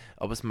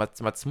 ob es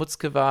Mats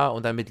Mutzke war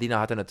und dann mit Lina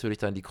hat er natürlich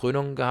dann die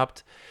Krönung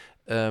gehabt.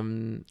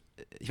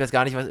 Ich weiß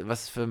gar nicht,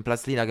 was für einen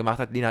Platz Lina gemacht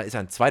hat. Lina ist ja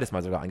ein zweites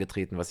Mal sogar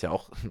angetreten, was ja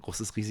auch ein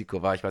großes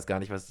Risiko war. Ich weiß gar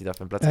nicht, was sie da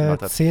für einen Platz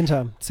gemacht hat. 10.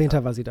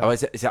 war sie da. Aber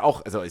ist ja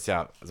auch, ist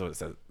ja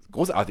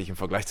großartig im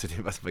Vergleich zu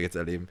dem, was wir jetzt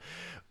erleben.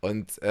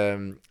 Und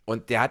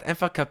der hat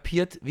einfach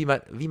kapiert, wie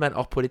man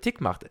auch Politik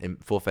macht im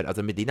Vorfeld.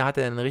 Also mit Lina hat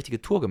er eine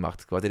richtige Tour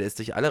gemacht, quasi. Der ist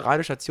durch alle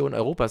Radiostationen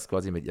Europas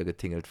quasi mit ihr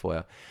getingelt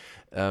vorher.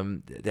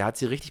 Der hat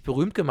sie richtig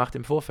berühmt gemacht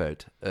im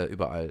Vorfeld,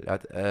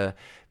 überall.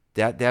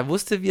 Der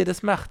wusste, wie er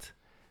das macht.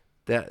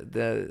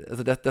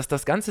 Also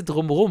das Ganze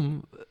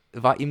drumherum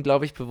war ihm,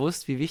 glaube ich,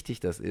 bewusst, wie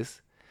wichtig das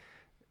ist.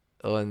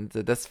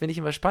 Und das finde ich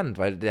immer spannend,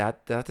 weil der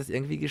hat das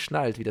irgendwie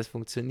geschnallt, wie das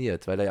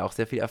funktioniert, weil er ja auch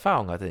sehr viel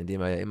Erfahrung hatte,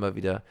 indem er ja immer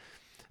wieder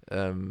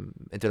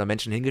entweder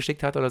Menschen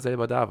hingeschickt hat oder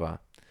selber da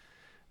war.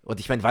 Und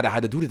ich meine, war der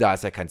Hadedude da,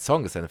 ist ja kein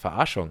Song, ist ja eine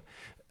Verarschung.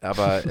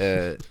 Aber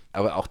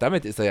auch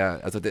damit ist er ja,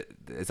 also der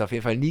ist auf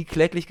jeden Fall nie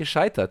kläglich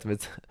gescheitert.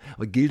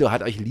 Und Gildo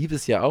hat euch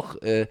Liebes ja auch,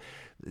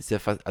 ist ja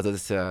fast, also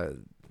das ist ja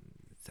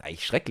ist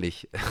eigentlich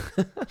schrecklich.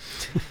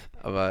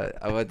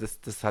 aber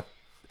das hat,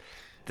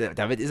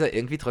 damit ist er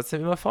irgendwie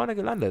trotzdem immer vorne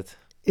gelandet.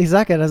 Ich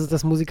sag ja, das ist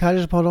das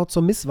musikalische Pendant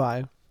zur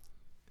Misswahl.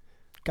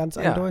 Ganz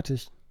Ja.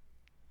 eindeutig.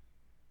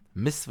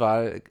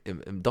 Misswahl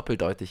im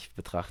doppeldeutig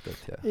betrachtet,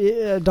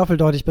 ja.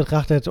 Doppeldeutig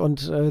betrachtet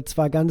und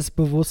zwar ganz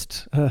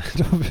bewusst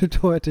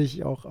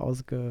doppeldeutig auch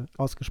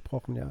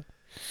ausgesprochen, ja.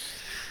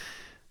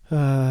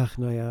 Ach,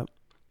 naja.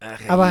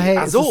 Aber hey,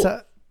 Ach so.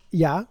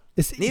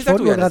 Ich Nee,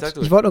 wollte nur sag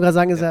du. gerade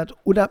sagen, es ist halt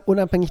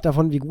unabhängig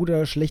davon, wie gut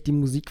oder schlecht die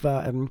Musik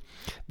war,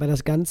 weil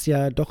das Ganze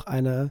ja doch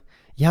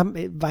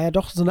war ja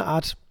doch so eine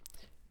Art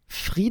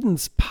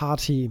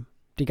Friedensparty,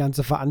 die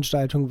ganze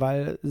Veranstaltung,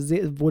 weil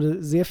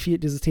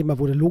dieses Thema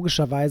wurde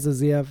logischerweise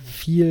sehr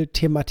viel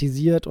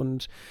thematisiert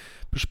und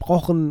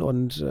besprochen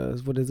und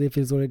es wurde sehr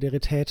viel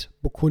Solidarität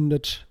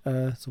bekundet,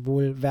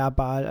 sowohl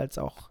verbal als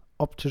auch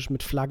optisch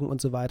mit Flaggen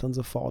und so weiter und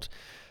so fort.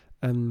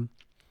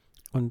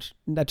 Und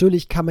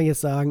natürlich kann man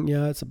jetzt sagen,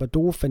 ja, ist aber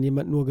doof, wenn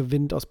jemand nur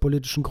gewinnt aus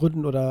politischen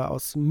Gründen oder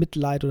aus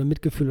Mitleid oder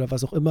Mitgefühl oder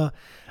was auch immer.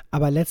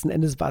 Aber letzten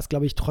Endes war es,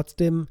 glaube ich,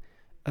 trotzdem,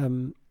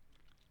 glaube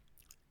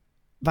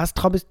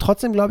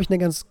ich, eine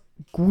ganz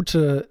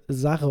gute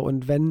Sache.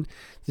 Und wenn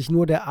sich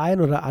nur der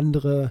ein oder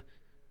andere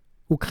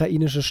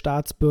ukrainische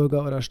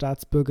Staatsbürger oder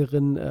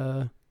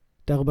Staatsbürgerin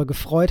darüber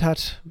gefreut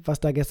hat, was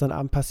da gestern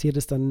Abend passiert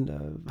ist,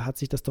 dann hat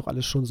sich das doch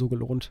alles schon so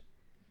gelohnt.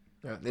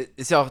 Ja,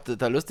 ist ja auch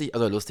da lustig,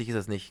 also lustig ist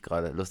das nicht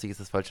gerade, lustig ist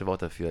das falsche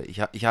Wort dafür. Ich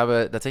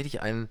habe tatsächlich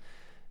ja,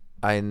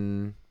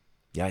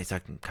 ich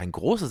sag kein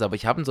großes, aber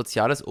ich habe ein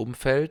soziales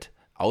Umfeld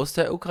aus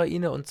der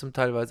Ukraine und zum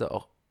Teilweise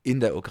auch in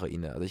der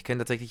Ukraine. Also ich kenne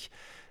tatsächlich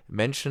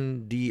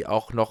Menschen, die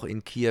auch noch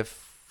in Kiew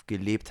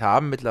gelebt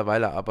haben,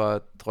 mittlerweile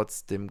aber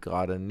trotzdem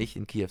gerade nicht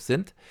in Kiew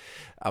sind,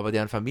 aber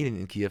deren Familien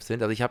in Kiew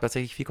sind. Also ich habe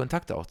tatsächlich viel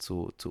Kontakt auch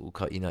zu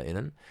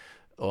UkrainerInnen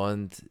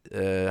und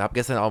habe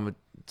gestern auch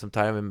zum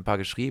Teil mit ein paar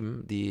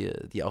geschrieben, die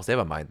auch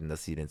selber meinten,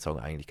 dass sie den Song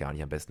eigentlich gar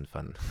nicht am besten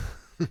fanden.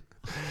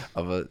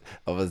 aber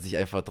sich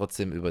einfach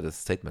trotzdem über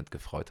das Statement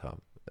gefreut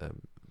haben.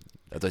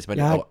 Also ich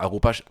meine, Ja.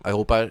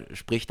 Europa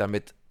spricht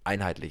damit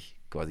einheitlich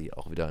quasi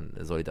auch wieder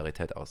eine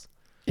Solidarität aus.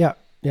 Ja,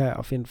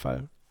 auf jeden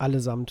Fall.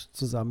 Allesamt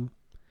zusammen.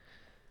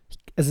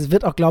 Es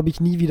wird auch, glaube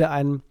ich, nie wieder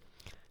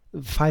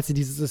falls sie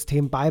dieses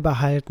System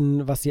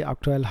beibehalten, was sie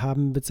aktuell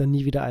haben, wird es ja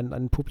nie wieder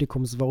ein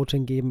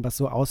Publikumsvoting geben, was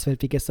so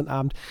ausfällt wie gestern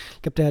Abend.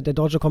 Ich glaube, der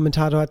deutsche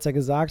Kommentator hat es ja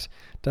gesagt,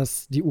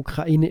 dass die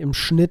Ukraine im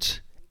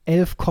Schnitt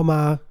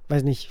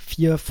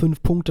 11,4,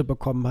 5 Punkte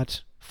bekommen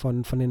hat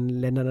von den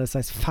Ländern. Das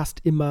heißt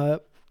fast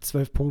immer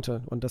 12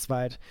 Punkte. Und das war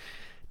halt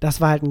das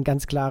war halt ein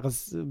ganz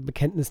klares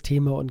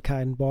Bekenntnisthema und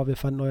kein, boah, wir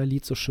fanden euer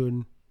Lied so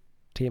schön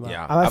Thema.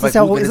 Ja, aber aber es ist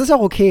ja gut, auch, es ist ja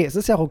auch okay, es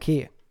ist ja auch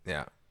okay.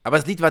 Ja. Aber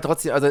das Lied war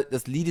trotzdem, also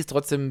das Lied ist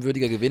trotzdem ein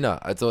würdiger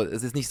Gewinner. Also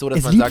es ist nicht so, dass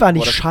Das man Lied sagt, war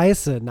nicht boah,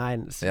 scheiße,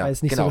 nein. Es Ja, war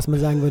jetzt nicht genau. so, dass man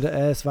sagen würde,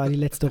 es war die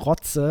letzte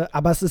Rotze.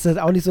 Aber es ist halt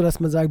auch nicht so, dass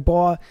man sagt,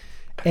 boah,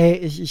 ey,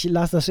 ich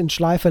lasse das in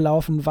Schleife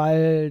laufen,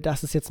 weil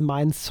das ist jetzt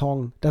mein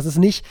Song. Das ist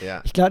nicht,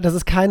 Ja. ich glaube, das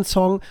ist kein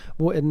Song,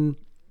 wo in,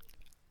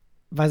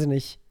 weiß ich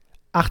nicht,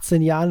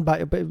 18 Jahren,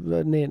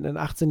 in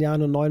 18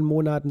 Jahren und 9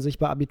 Monaten sich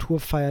bei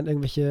Abiturfeiern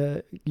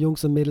irgendwelche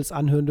Jungs und Mädels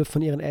anhören dürfen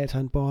von ihren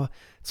Eltern, boah,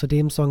 zu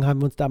dem Song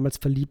haben wir uns damals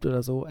verliebt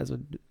oder so. Also,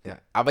 Ja.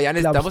 Aber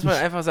Janis, glaub da ich muss man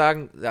nicht. einfach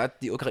sagen, da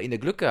hat die Ukraine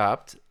Glück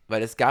gehabt,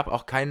 weil es gab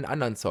auch keinen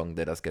anderen Song,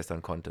 der das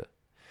gestern konnte.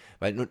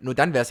 Weil nur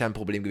dann wäre es ja ein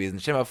Problem gewesen.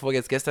 Stell dir mal vor,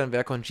 jetzt gestern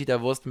wäre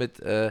Conchita Wurst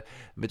mit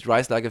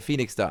Rise Like a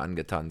Phoenix da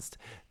angetanzt.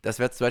 Das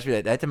wäre zum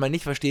Beispiel, da hätte man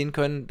nicht verstehen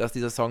können, dass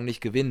dieser Song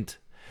nicht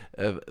gewinnt.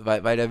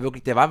 Weil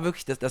der war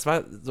wirklich, das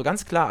war so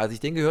ganz klar, als ich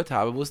den gehört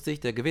habe, wusste ich,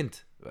 der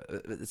gewinnt.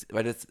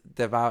 Weil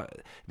der war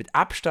mit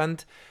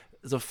Abstand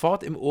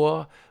sofort im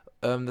Ohr.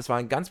 Das war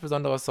ein ganz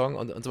besonderer Song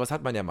und sowas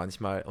hat man ja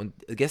manchmal. Und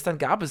gestern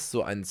gab es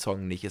so einen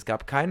Song nicht. Es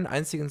gab keinen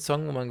einzigen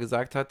Song, wo man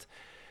gesagt hat,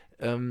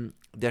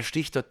 der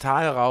sticht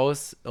total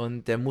raus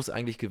und der muss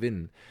eigentlich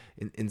gewinnen.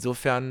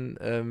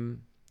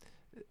 Insofern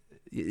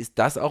ist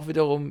das auch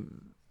wiederum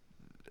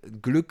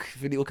Glück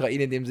für die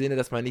Ukraine in dem Sinne,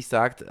 dass man nicht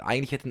sagt,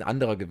 eigentlich hätte ein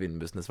anderer gewinnen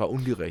müssen, das war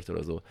ungerecht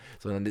oder so,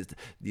 sondern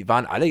die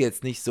waren alle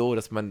jetzt nicht so,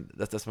 dass man,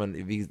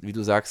 wie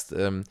du sagst,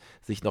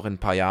 sich noch in ein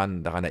paar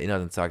Jahren daran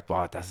erinnert und sagt,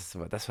 boah, das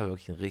war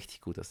wirklich ein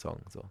richtig guter Song.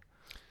 So.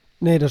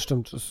 nee, das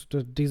stimmt.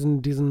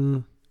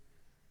 Diesen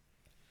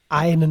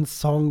einen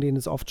Song, den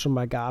es oft schon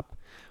mal gab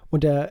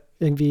und der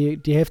irgendwie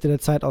die Hälfte der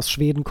Zeit aus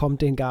Schweden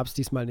kommt, den gab es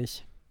diesmal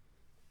nicht.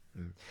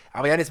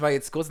 Aber Jan, jetzt mal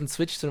kurz ein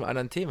Switch zu einem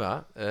anderen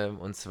Thema,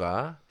 und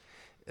zwar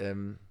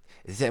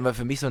es ist ja immer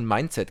für mich so ein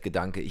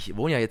Mindset-Gedanke. Ich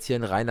wohne ja jetzt hier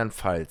in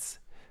Rheinland-Pfalz.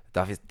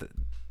 Darf jetzt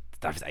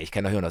eigentlich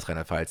keiner hören aus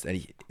Rheinland-Pfalz.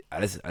 Eigentlich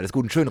alles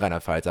gut und schön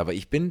Rheinland-Pfalz, aber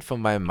ich bin von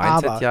meinem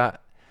Mindset Aber- ja,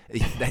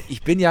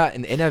 ich bin ja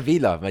ein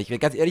NRWler, weil ich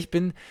ganz ehrlich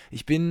bin,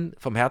 ich bin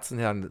vom Herzen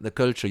her eine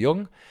Kölsche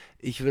Jung.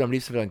 Ich würde am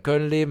liebsten wieder in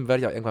Köln leben,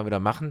 werde ich auch irgendwann wieder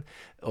machen.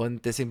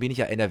 Und deswegen bin ich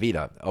ja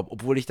NRWler.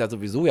 Obwohl ich da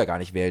sowieso ja gar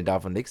nicht wählen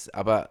darf und nichts.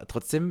 Aber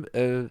trotzdem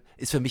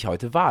ist für mich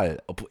heute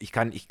Wahl. Ich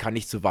kann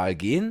nicht zur Wahl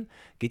gehen,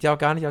 geht ja auch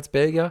gar nicht als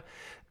Belgier.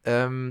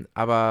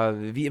 Aber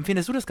wie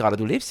empfindest du das gerade?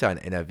 Du lebst ja in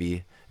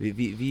NRW.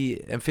 Wie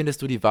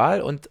empfindest du die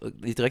Wahl? Und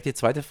direkt die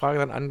zweite Frage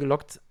dann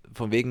angelockt,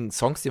 von wegen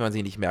Songs, die man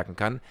sich nicht merken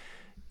kann.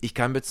 Ich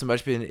kann mir zum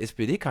Beispiel den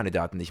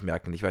SPD-Kandidaten nicht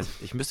merken.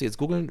 Ich müsste jetzt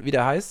googeln, wie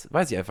der heißt,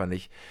 weiß ich einfach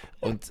nicht.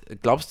 Und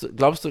glaubst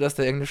du, dass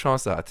der irgendeine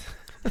Chance hat?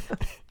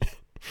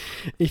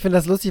 Ich finde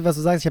das lustig, was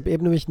du sagst. Ich habe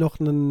eben nämlich noch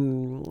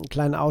einen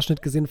kleinen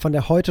Ausschnitt gesehen von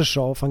der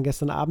Heute-Show von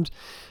gestern Abend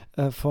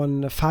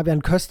von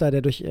Fabian Köster,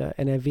 der durch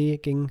NRW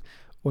ging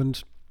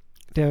und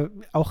der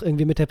auch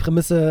irgendwie mit der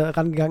Prämisse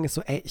rangegangen ist,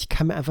 so, ey, ich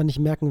kann mir einfach nicht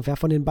merken, wer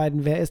von den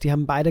beiden wer ist. Die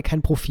haben beide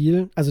kein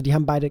Profil. Also die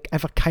haben beide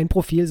einfach kein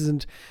Profil. Sie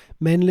sind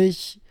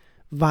männlich,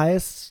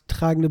 weiß,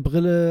 tragen eine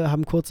Brille,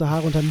 haben kurze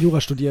Haare und haben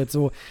Jura studiert.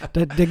 So,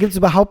 da gibt es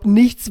überhaupt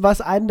nichts, was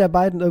einen der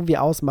beiden irgendwie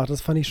ausmacht.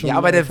 Das fand ich schon. Ja,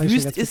 aber der fand ich schon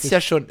Wüst ganz ist witzig.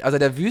 ja schon, also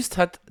der Wüst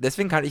hat,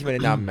 deswegen kann ich mir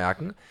den Namen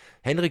merken.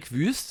 Henrik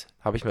Wüst,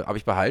 hab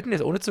ich behalten,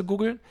 jetzt ohne zu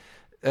googeln.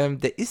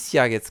 Der ist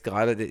ja jetzt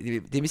gerade,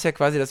 dem ist ja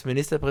quasi das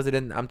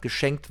Ministerpräsidentenamt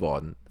geschenkt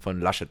worden von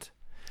Laschet.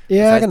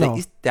 Ja, Das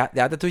heißt, genau.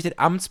 der hat natürlich den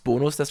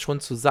Amtsbonus, das schon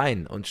zu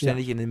sein und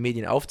ständig in den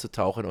Medien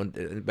aufzutauchen und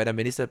bei der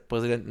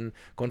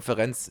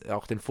Ministerpräsidentenkonferenz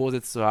auch den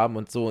Vorsitz zu haben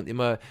und so und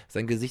immer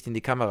sein Gesicht in die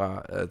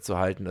Kamera zu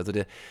halten. Also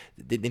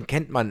den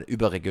kennt man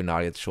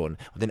überregional jetzt schon.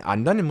 Und den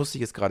anderen, den musste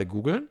ich jetzt gerade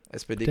googeln, Der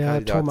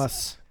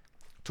SPD-Kandidat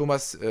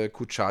Thomas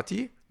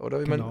Kutschaty, oder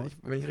wie Genau.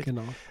 wenn ich richtig.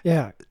 Genau.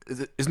 Ja,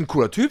 Ist ein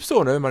cooler Typ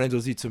so, ne? Wenn man den so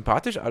sieht,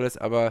 sympathisch alles,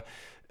 aber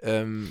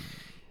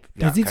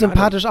der sieht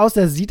sympathisch aus,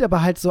 der sieht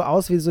aber halt so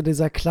aus wie so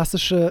dieser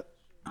klassische,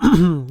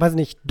 weiß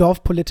nicht,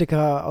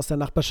 Dorfpolitiker aus der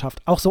Nachbarschaft.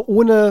 Auch so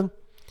ohne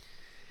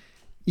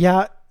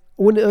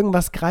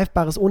irgendwas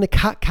Greifbares, ohne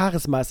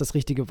Charisma ist das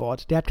richtige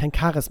Wort. Der hat kein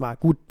Charisma.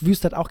 Gut,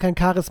 Wüst hat auch kein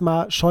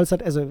Charisma, Scholz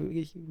hat, also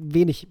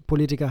wenig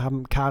Politiker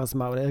haben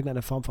Charisma oder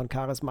irgendeine Form von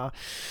Charisma.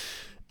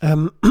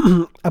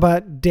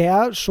 Aber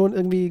der schon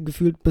irgendwie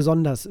gefühlt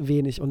besonders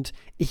wenig. Und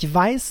ich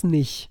weiß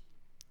nicht,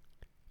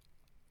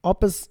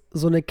 ob es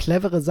so eine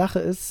clevere Sache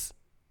ist,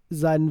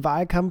 seinen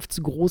Wahlkampf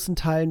zu großen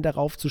Teilen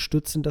darauf zu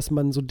stützen, dass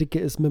man so dicke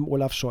ist mit dem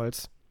Olaf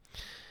Scholz.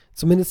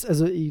 Zumindest,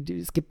 also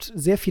es gibt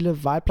sehr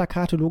viele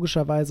Wahlplakate,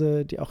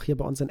 logischerweise, die auch hier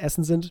bei uns in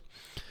Essen sind.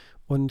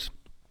 Und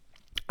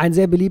ein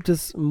sehr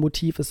beliebtes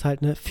Motiv ist halt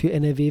für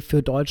NRW,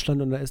 für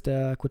Deutschland. Und da ist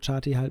der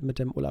Kutschaty halt mit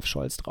dem Olaf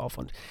Scholz drauf.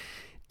 Und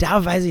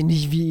da weiß ich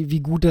nicht, wie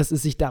gut das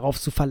ist, sich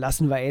darauf zu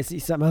verlassen, weil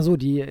ich sag mal so,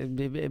 die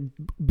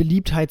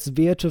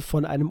Beliebtheitswerte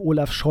von einem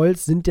Olaf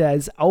Scholz sind ja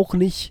jetzt auch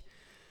nicht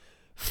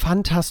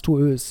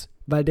fantastuös,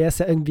 weil der ist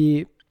ja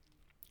irgendwie,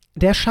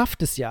 der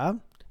schafft es ja.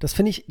 Das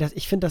finde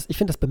ich finde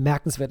das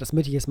bemerkenswert, das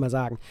möchte ich jetzt mal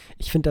sagen.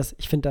 Ich finde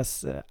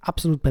das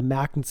absolut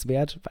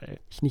bemerkenswert, weil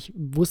ich nicht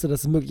wusste, dass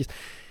es möglich ist.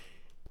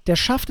 Der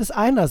schafft es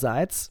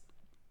einerseits,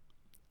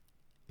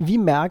 wie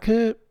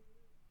Merkel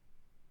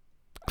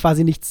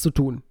quasi nichts zu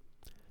tun.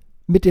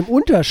 Mit dem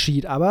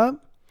Unterschied aber,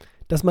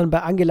 dass man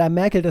bei Angela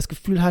Merkel das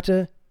Gefühl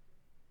hatte,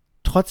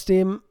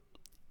 trotzdem,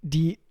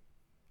 die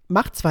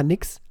macht zwar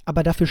nichts,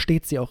 aber dafür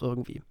steht sie auch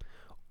irgendwie.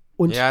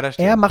 Und Ja, das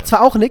stimmt, er macht ja.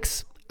 zwar auch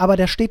nichts, aber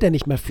da steht er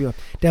nicht mehr für.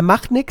 Der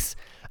macht nichts,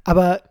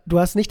 aber du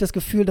hast nicht das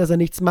Gefühl, dass er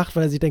nichts macht,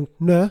 weil er sich denkt,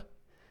 nö,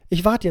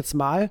 ich warte jetzt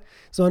mal,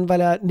 sondern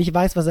weil er nicht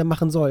weiß, was er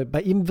machen soll.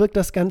 Bei ihm wirkt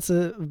das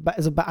Ganze,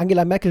 also bei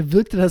Angela Merkel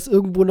wirkte das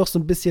irgendwo noch so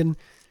ein bisschen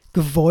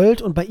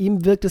gewollt und bei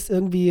ihm wirkt es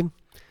irgendwie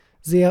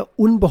sehr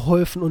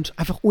unbeholfen und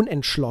einfach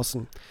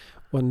unentschlossen.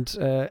 Und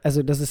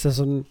also das ist ja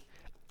so ein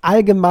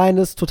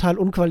allgemeines, total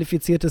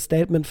unqualifiziertes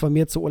Statement von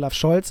mir zu Olaf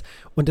Scholz.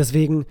 Und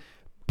deswegen,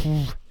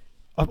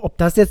 ob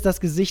das jetzt das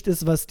Gesicht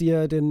ist, was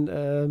dir den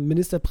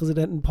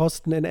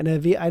Ministerpräsidentenposten in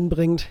NRW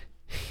einbringt,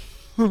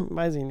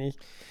 weiß ich nicht.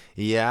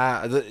 Ja,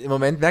 also im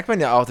Moment merkt man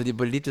ja auch, so die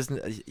beliebtesten,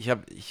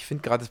 ich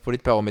finde gerade das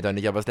Politbarometer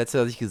nicht, aber das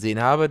letzte, was ich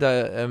gesehen habe,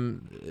 da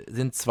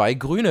sind 2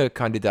 grüne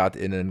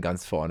KandidatInnen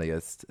ganz vorne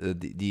jetzt,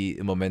 die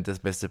im Moment das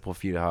beste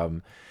Profil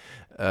haben.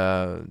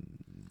 Äh,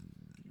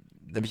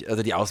 Nämlich,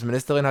 also die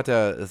Außenministerin hat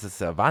ja, das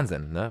ist ja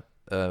Wahnsinn, ne?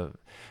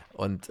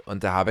 Und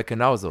der Habeck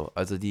genauso.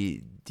 Also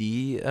die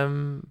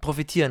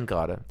profitieren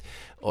gerade.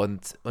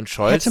 Und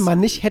Scholz.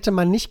 Hätte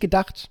man nicht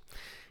gedacht,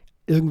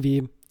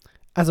 irgendwie,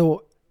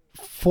 also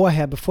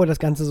vorher, bevor das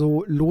Ganze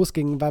so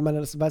losging, weil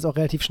es auch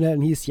relativ schnell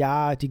hieß,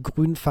 ja, die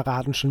Grünen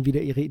verraten schon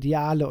wieder ihre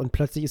Ideale und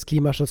plötzlich ist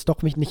Klimaschutz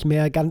doch nicht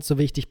mehr ganz so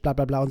wichtig, bla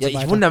bla bla und Ja, so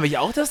weiter. ich wundere mich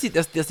auch, dass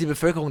die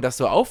Bevölkerung das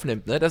so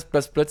aufnimmt, ne? Dass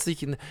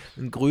plötzlich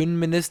ein grünen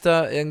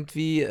Minister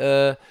irgendwie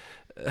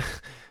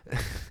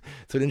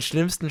zu den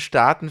schlimmsten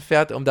Staaten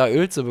fährt, um da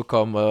Öl zu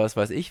bekommen oder was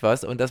weiß ich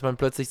was, und dass man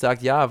plötzlich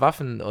sagt, ja,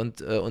 Waffen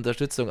und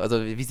Unterstützung,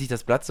 also wie sich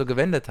das Blatt so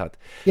gewendet hat.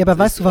 Ja, aber Das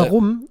weißt ist, du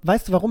warum?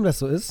 Weißt du, warum das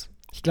so ist?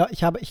 Ich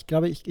glaube, ich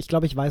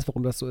weiß,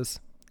 warum das so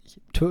ist. Ich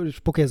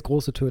spucke jetzt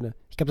große Töne.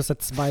 Ich glaube, das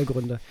hat 2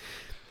 Gründe.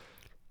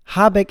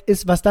 Habeck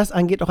ist, was das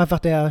angeht, auch einfach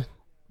der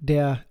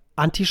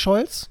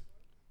Anti-Scholz.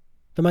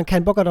 Wenn man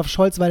keinen Bock hat auf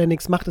Scholz, weil er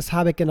nichts macht, ist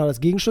Habeck genau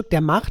das Gegenstück.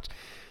 Der macht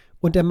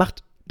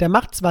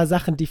zwar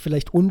Sachen, die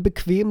vielleicht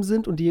unbequem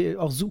sind und die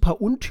auch super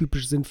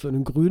untypisch sind für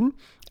einen Grünen,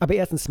 aber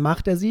erstens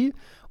macht er sie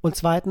und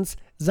zweitens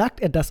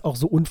sagt er das auch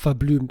so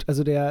unverblümt.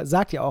 Also der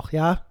sagt ja auch,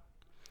 ja,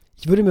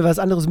 ich würde mir was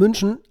anderes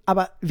wünschen,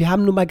 aber wir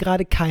haben nun mal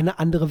gerade keine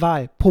andere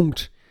Wahl.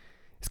 Punkt.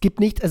 Es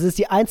gibt nichts, also es ist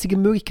die einzige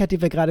Möglichkeit,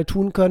 die wir gerade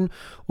tun können,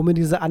 um in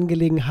dieser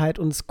Angelegenheit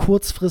uns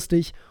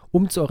kurzfristig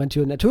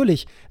umzuorientieren.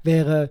 Natürlich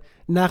wäre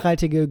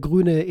nachhaltige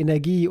grüne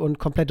Energie und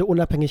komplette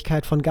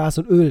Unabhängigkeit von Gas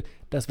und Öl,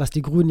 das, was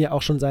die Grünen ja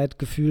auch schon seit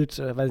gefühlt,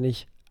 weiß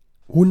nicht,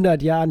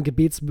 100 Jahren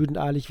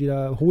gebetsmühlenartig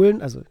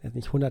wiederholen, also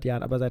nicht 100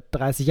 Jahren, aber seit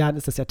 30 Jahren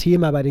ist das ja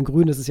Thema bei den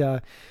Grünen, das ist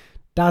ja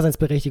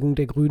Daseinsberechtigung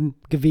der Grünen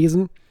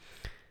gewesen.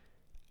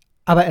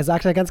 Aber er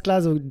sagt ja ganz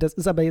klar, so, das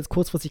ist aber jetzt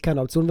kurzfristig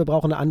keine Option, wir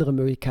brauchen eine andere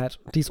Möglichkeit.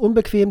 Die ist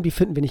unbequem, die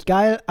finden wir nicht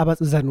geil, aber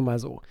es ist halt nun mal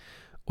so.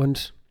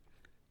 Und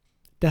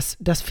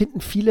das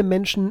finden viele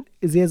Menschen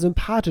sehr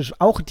sympathisch.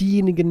 Auch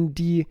diejenigen,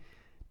 die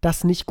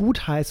das nicht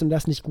gut heißen und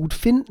das nicht gut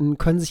finden,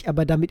 können sich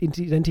aber damit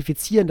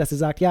identifizieren, dass sie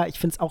sagt, ja, ich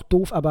finde es auch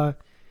doof, aber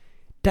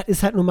das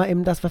ist halt nun mal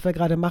eben das, was wir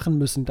gerade machen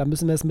müssen. Da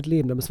müssen wir es mit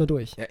leben, da müssen wir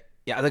durch.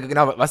 ja, also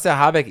genau, was der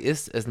Habeck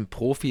ist ein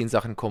Profi in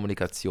Sachen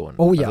Kommunikation.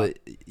 Oh ja. Also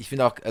ich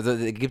finde auch, also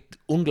er gibt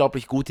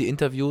unglaublich gute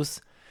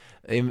Interviews,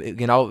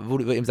 genau, wo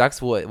du ihm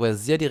sagst, wo er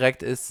sehr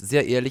direkt ist,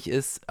 sehr ehrlich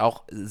ist,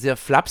 auch sehr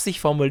flapsig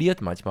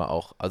formuliert manchmal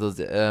auch. Also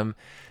Er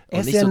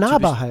ist nicht sehr so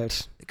nahbar typisch,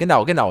 halt.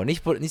 genau,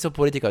 nicht so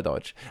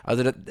Politikerdeutsch.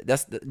 Also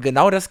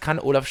genau das kann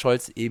Olaf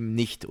Scholz eben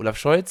nicht. Olaf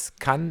Scholz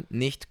kann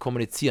nicht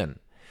kommunizieren.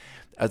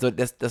 Also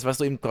das, was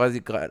du ihm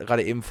quasi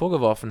gerade eben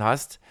vorgeworfen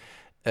hast,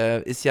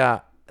 ist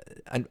ja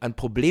ein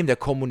Problem der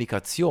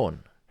Kommunikation.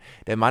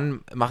 Der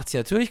Mann macht sich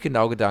natürlich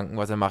genau Gedanken,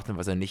 was er macht und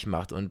was er nicht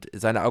macht. Und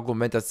seine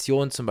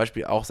Argumentation zum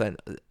Beispiel auch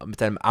mit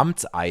seinem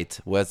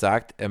Amtseid, wo er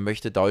sagt, er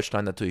möchte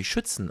Deutschland natürlich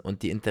schützen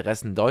und die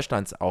Interessen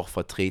Deutschlands auch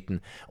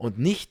vertreten und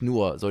nicht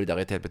nur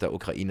Solidarität mit der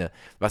Ukraine,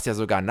 was ja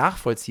sogar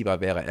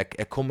nachvollziehbar wäre.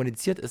 Er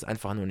kommuniziert es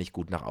einfach nur nicht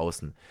gut nach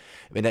außen.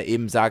 Wenn er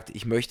eben sagt,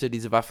 ich möchte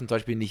diese Waffen zum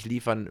Beispiel nicht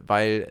liefern,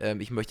 weil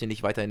ich möchte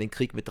nicht weiter in den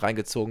Krieg mit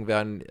reingezogen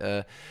werden,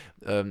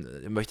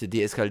 möchte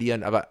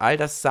deeskalieren, aber all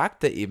das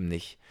sagt er eben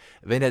nicht.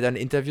 Wenn er dann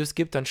Interviews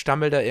gibt, dann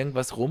stammelt er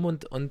irgendwas rum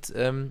und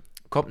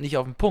kommt nicht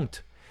auf den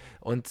Punkt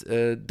und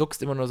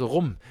duckst immer nur so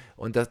rum.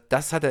 Und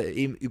das hat er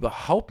eben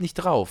überhaupt nicht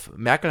drauf.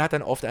 Merkel hat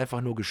dann oft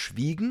einfach nur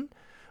geschwiegen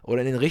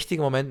oder in den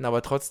richtigen Momenten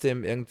aber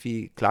trotzdem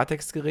irgendwie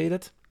Klartext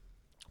geredet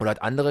oder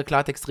hat andere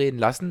Klartext reden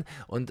lassen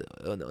und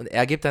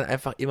er gibt dann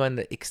einfach immer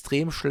eine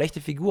extrem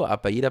schlechte Figur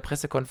ab bei jeder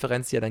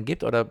Pressekonferenz, die er dann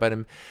gibt oder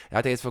er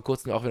hat ja jetzt vor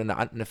kurzem auch wieder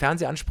eine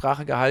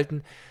Fernsehansprache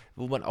gehalten,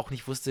 wo man auch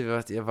nicht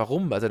wusste,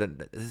 warum. Also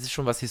es ist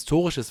schon was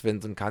Historisches,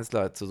 wenn so ein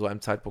Kanzler zu so einem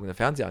Zeitpunkt eine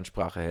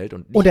Fernsehansprache hält.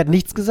 Und er hat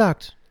nichts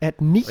gesagt. Er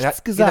hat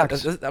nichts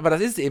gesagt. Genau, aber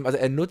das ist eben, also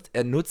er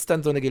nutzt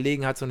dann so eine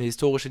Gelegenheit, so eine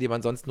historische, die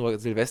man sonst nur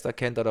Silvester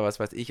kennt oder was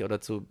weiß ich,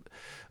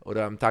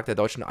 oder am Tag der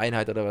deutschen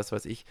Einheit oder was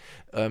weiß ich.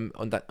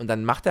 Und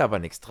dann macht er aber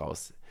nichts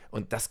draus.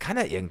 Und das kann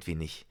er irgendwie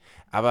nicht.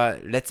 Aber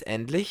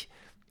letztendlich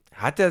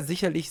hat er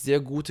sicherlich sehr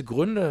gute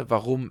Gründe,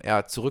 warum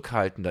er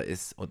zurückhaltender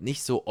ist und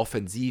nicht so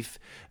offensiv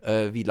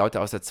wie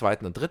Leute aus der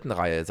zweiten und dritten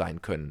Reihe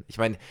sein können. Ich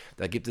meine,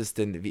 da gibt es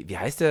den, wie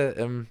heißt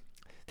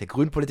der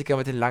Grünpolitiker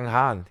mit den langen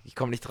Haaren? Ich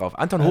komme nicht drauf.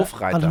 Anton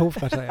Hofreiter. Anton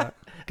Hofreiter, ja.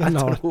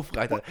 Genau. Anton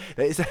Hofreiter.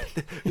 Da ist der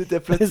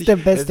Das plötzlich, ist der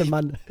beste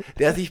Mann.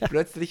 der sich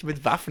plötzlich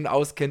mit Waffen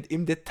auskennt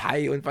im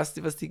Detail und was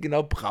die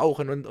genau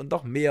brauchen und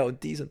noch mehr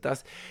und dies und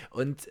das.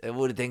 Und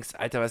wo du denkst,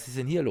 Alter, was ist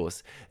denn hier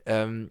los?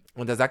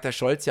 Und da sagt der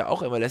Scholz ja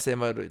auch immer, lässt er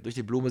immer durch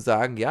die Blume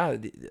sagen, ja,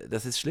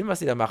 das ist schlimm, was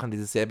die da machen,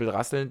 dieses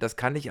Säbelrasseln, das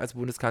kann ich als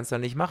Bundeskanzler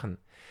nicht machen.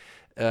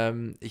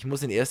 Ich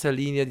muss in erster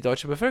Linie die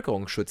deutsche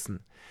Bevölkerung schützen.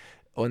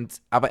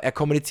 Aber er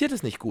kommuniziert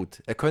es nicht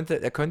gut. Er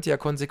könnte ja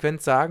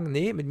konsequent sagen,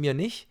 nee, mit mir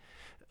nicht.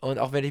 Und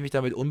auch wenn ich mich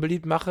damit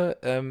unbeliebt mache,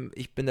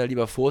 ich bin da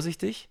lieber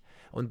vorsichtig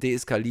und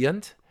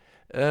deeskalierend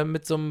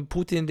mit so einem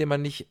Putin, den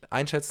man nicht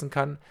einschätzen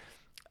kann.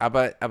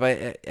 Aber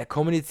er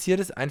kommuniziert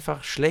es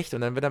einfach schlecht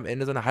und dann wird am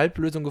Ende so eine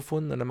Halblösung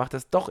gefunden und dann macht er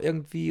es doch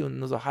irgendwie und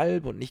nur so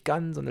halb und nicht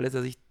ganz und dann lässt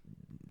er sich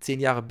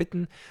 10 Jahre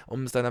bitten,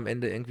 um es dann am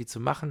Ende irgendwie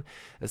zu machen.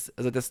 Das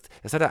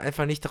hat er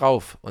einfach nicht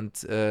drauf.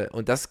 Und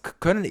das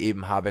können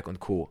eben Habeck und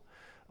Co.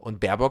 Und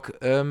Baerbock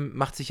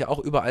macht sich ja auch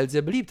überall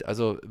sehr beliebt.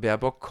 Also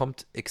Baerbock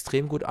kommt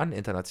extrem gut an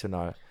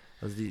international.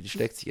 Also die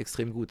schlägt sich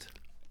extrem gut.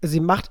 Sie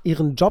macht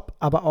ihren Job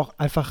aber auch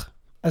einfach,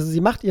 also sie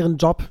macht ihren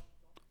Job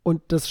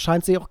und das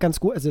scheint sie auch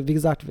ganz gut, also wie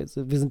gesagt,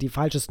 wir sind die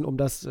Falschesten, um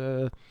das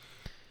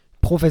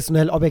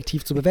professionell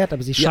objektiv zu bewerten,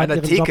 aber sie scheint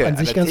ihren Job an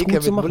sich ganz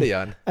gut zu machen.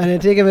 An der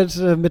Theke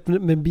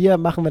mit Bier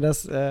machen wir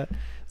das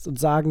und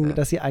sagen,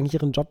 dass sie eigentlich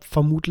ihren Job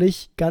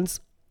vermutlich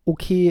ganz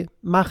okay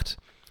macht.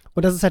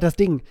 Und das ist halt das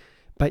Ding.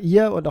 Bei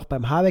ihr und auch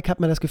beim Habeck hat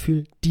man das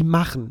Gefühl, die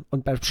machen.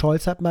 Und bei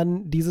Scholz hat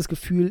man dieses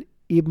Gefühl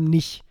eben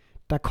nicht.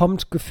 Da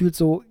kommt gefühlt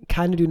so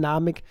keine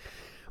Dynamik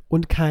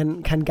und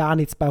kein gar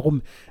nichts bei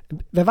rum.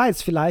 Wer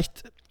weiß,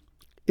 vielleicht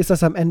ist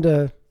das am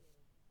Ende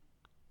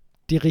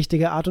die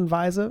richtige Art und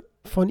Weise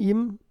von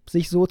ihm,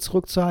 sich so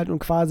zurückzuhalten und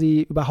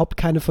quasi überhaupt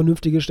keine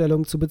vernünftige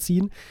Stellung zu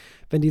beziehen,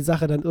 wenn die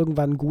Sache dann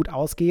irgendwann gut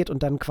ausgeht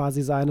und dann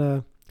quasi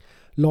seine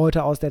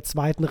Leute aus der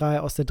zweiten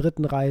Reihe, aus der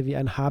dritten Reihe, wie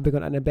ein Habeck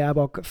und eine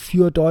Baerbock,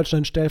 für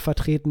Deutschland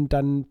stellvertretend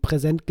dann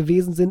präsent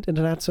gewesen sind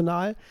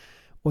international.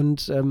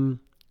 Und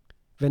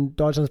wenn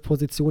Deutschlands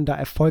Position da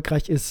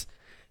erfolgreich ist,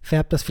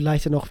 färbt das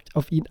vielleicht dann noch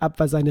auf ihn ab,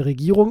 weil seine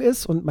Regierung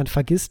ist und man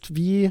vergisst,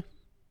 wie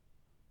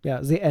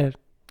sehr er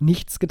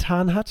nichts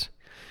getan hat.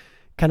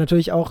 Kann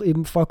natürlich auch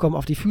eben vollkommen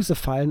auf die Füße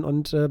fallen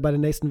und bei der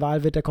nächsten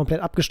Wahl wird er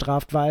komplett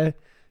abgestraft, weil,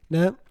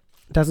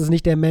 das ist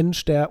nicht der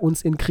Mensch, der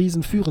uns in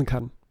Krisen führen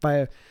kann.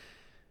 Weil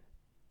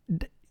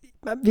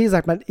wie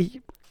gesagt,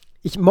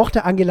 ich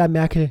mochte Angela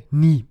Merkel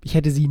nie. Ich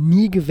hätte sie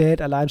nie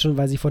gewählt, allein schon,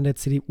 weil sie von der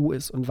CDU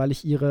ist und weil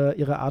ich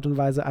ihre Art und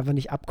Weise einfach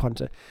nicht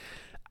abkonnte.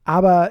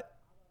 Aber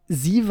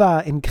sie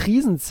war in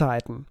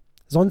Krisenzeiten,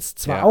 sonst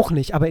zwar auch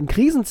nicht, aber in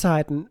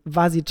Krisenzeiten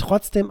war sie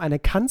trotzdem eine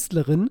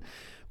Kanzlerin,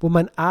 wo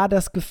man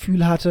das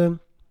Gefühl hatte,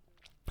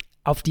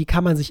 auf die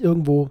kann man sich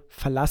irgendwo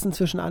verlassen,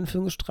 zwischen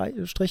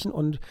Anführungsstrichen,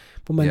 und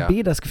wo man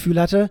das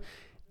Gefühl hatte,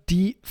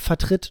 die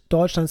vertritt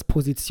Deutschlands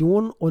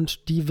Position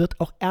und die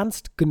wird auch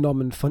ernst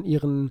genommen von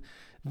ihren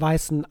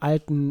weißen,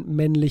 alten,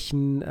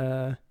 männlichen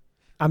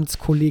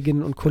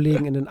Amtskolleginnen und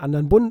Kollegen in den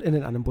anderen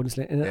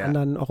Bundesländern, in den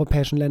anderen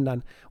europäischen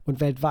Ländern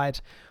und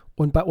weltweit.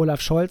 Und bei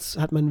Olaf Scholz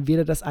hat man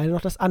weder das eine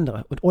noch das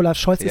andere. Und Olaf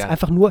Scholz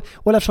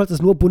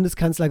ist nur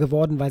Bundeskanzler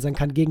geworden, weil sein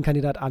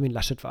Gegenkandidat Armin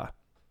Laschet war.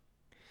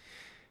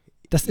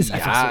 Das ist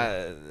einfach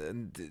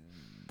so.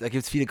 Da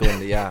gibt es viele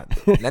Gründe, ja.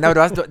 Nein,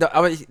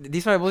 aber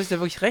diesmal muss ich dir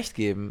wirklich recht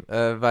geben,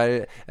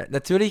 weil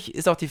natürlich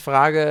ist auch die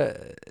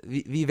Frage,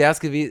 wie wäre es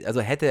gewesen, also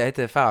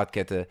hätte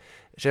Fahrradkette.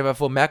 Stell dir mal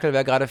vor, Merkel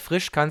wäre gerade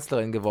frisch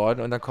Kanzlerin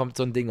geworden und dann kommt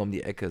so ein Ding um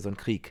die Ecke, so ein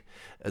Krieg.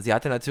 Sie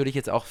hatte natürlich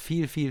jetzt auch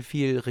viel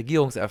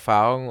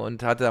Regierungserfahrung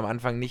und hatte am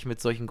Anfang nicht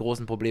mit solchen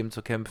großen Problemen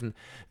zu kämpfen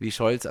wie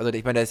Scholz. Also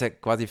ich meine, der ist ja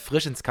quasi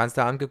frisch ins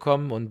Kanzleramt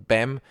gekommen und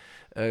bam,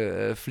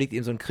 fliegt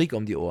ihm so ein Krieg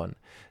um die Ohren.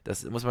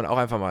 Das muss man auch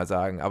einfach mal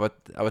sagen. Aber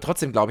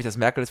trotzdem glaube ich, dass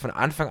Merkel es von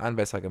Anfang an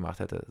besser gemacht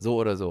hätte. So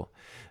oder so.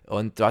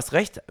 Und du hast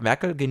recht,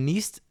 Merkel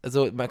genießt,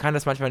 also man kann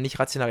das manchmal nicht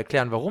rational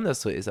erklären, warum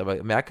das so ist,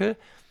 aber Merkel,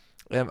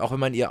 auch wenn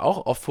man ihr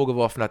auch oft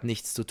vorgeworfen hat,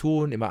 nichts zu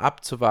tun, immer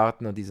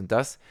abzuwarten und dies und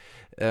das,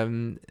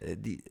 man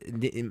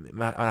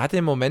hat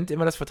im Moment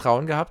immer das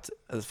Vertrauen gehabt,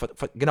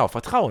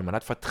 Vertrauen. Man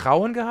hat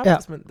Vertrauen gehabt,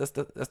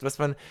 dass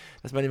man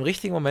im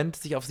richtigen Moment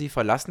sich auf sie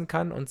verlassen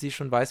kann und sie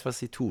schon weiß, was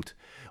sie tut.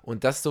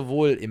 Und das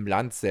sowohl im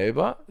Land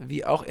selber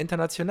wie auch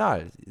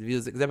international. Wie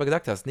du selber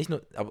gesagt hast, nicht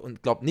nur,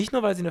 und glaub nicht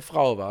nur, weil sie eine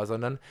Frau war,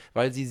 sondern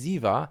weil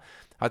sie war,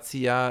 hat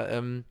sie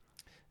ja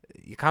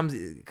kam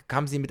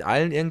sie mit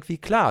allen irgendwie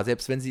klar,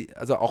 selbst wenn sie,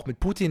 also auch mit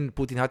Putin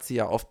hat sie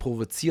ja oft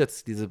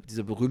provoziert,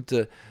 diese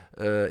berühmte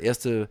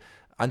erste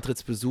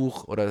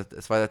Antrittsbesuch, oder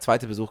es war der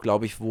zweite Besuch,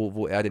 glaube ich,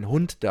 wo er den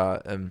Hund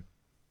da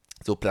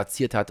so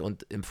platziert hat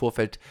und im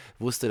Vorfeld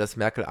wusste, dass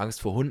Merkel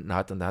Angst vor Hunden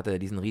hat und da hat er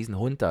diesen riesen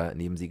Hund da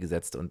neben sie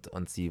gesetzt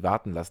und sie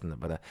warten lassen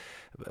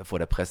vor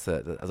der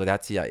Presse. Also der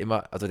hat sie ja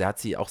immer, also der hat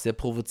sie auch sehr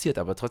provoziert,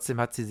 aber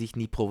trotzdem hat sie sich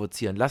nie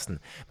provozieren lassen.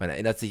 Man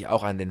erinnert sich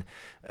auch an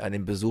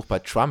den Besuch bei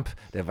Trump,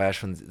 der war ja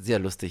schon sehr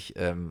lustig,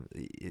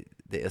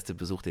 der erste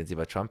Besuch, den sie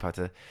bei Trump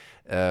hatte.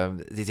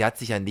 Sie hat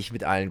sich ja nicht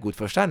mit allen gut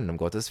verstanden, um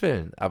Gottes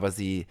Willen, aber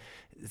sie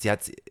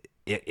hat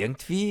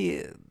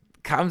irgendwie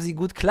kam sie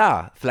gut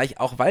klar. Vielleicht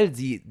auch, weil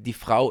sie die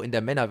Frau in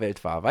der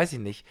Männerwelt war, weiß ich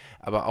nicht.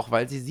 Aber auch,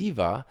 weil sie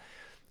war.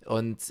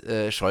 Und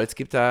Scholz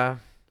gibt da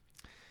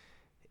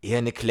eher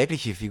eine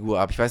klägliche Figur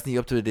ab. Ich weiß nicht,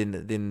 ob du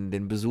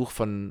den Besuch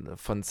von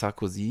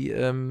Sarkozy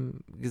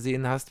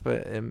gesehen hast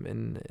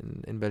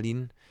in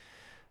Berlin.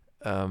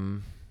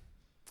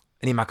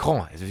 Nee,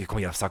 Macron. Also, wie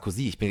komme ich auf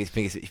Sarkozy? Ich bin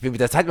mit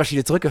der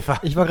Zeitmaschine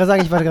zurückgefahren. Ich wollte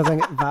gerade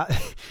sagen,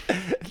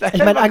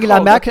 ich meine,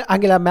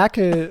 Angela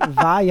Merkel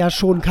war ja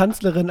schon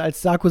Kanzlerin,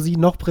 als Sarkozy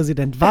noch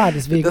Präsident war.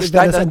 Deswegen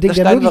wäre das ein Ding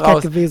der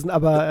Möglichkeit gewesen.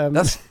 Aber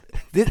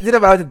seht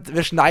aber, Leute,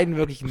 wir schneiden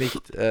wirklich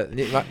nicht.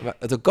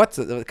 Also Gott,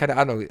 keine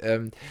Ahnung.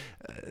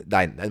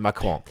 Nein,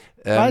 Macron.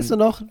 Weißt du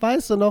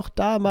noch,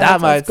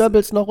 damals als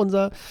Goebbels noch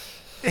unser...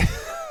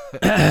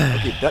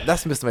 Okay,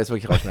 das müssten wir jetzt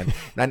wirklich rausschneiden.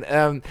 Nein,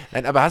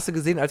 aber hast du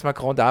gesehen, als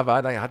Macron da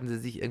war, da hatten sie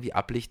sich irgendwie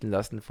ablichten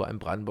lassen vor einem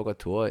Brandenburger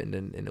Tor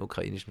in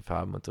ukrainischen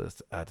Farben und so.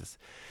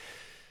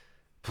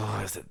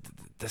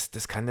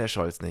 Das kann der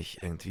Scholz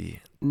nicht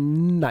irgendwie.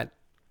 Nein.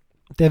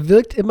 Der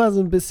wirkt immer so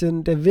ein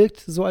bisschen,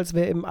 als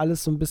wäre ihm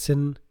alles so ein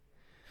bisschen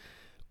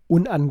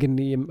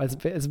unangenehm.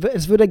 Als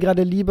würde er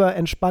gerade lieber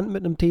entspannt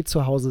mit einem Tee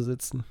zu Hause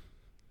sitzen.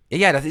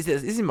 Ja, das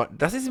ist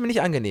ihm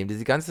nicht angenehm.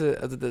 Diese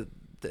ganze, also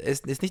er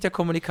ist nicht der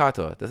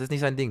Kommunikator, das ist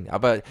nicht sein Ding.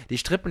 Aber die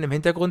Strippen im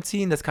Hintergrund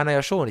ziehen, das kann er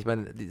ja schon. Ich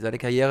meine, seine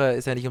Karriere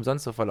ist ja nicht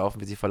umsonst so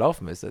verlaufen, wie sie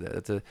verlaufen ist.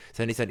 Das ist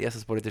ja nicht sein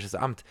erstes politisches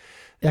Amt.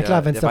 Ja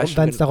klar, wenn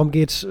es darum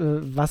geht,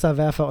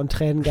 Wasserwerfer und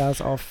Tränengas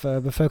auf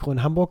Bevölkerung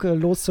in Hamburg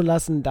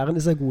loszulassen, darin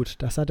ist er gut.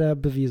 Das hat er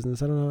bewiesen.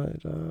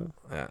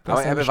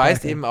 Aber er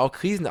beweist eben auch,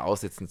 Krisen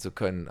aussitzen zu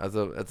können.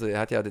 Also er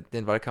hat ja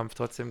den Wahlkampf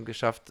trotzdem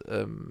geschafft,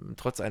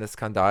 trotz eines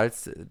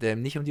Skandals, der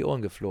ihm nicht um die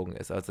Ohren geflogen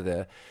ist. Also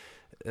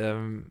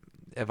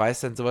er weiß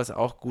dann sowas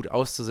auch gut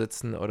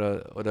auszusitzen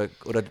oder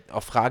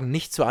auf Fragen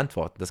nicht zu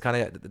antworten. Das kann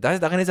er ja,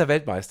 darin ist er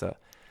Weltmeister.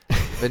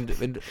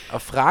 Wenn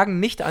auf Fragen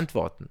nicht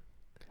antworten.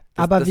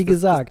 Wie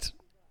gesagt,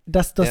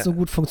 dass das so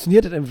gut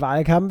funktioniert hat im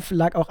Wahlkampf,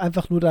 lag auch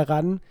einfach nur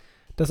daran,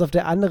 dass auf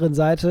der anderen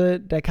Seite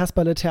der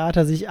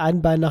Kasperle-Theater sich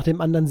ein Bein nach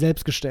dem anderen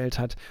selbst gestellt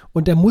hat.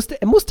 Und er musste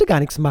gar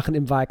nichts machen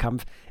im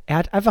Wahlkampf. Er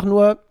hat einfach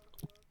nur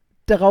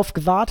darauf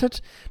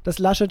gewartet, dass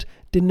Laschet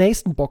den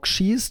nächsten Bock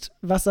schießt,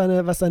 was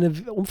seine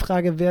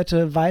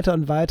Umfragewerte weiter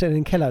und weiter in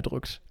den Keller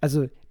drückt.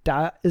 Also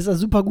da ist er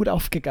super gut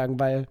aufgegangen,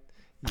 weil...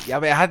 Ja,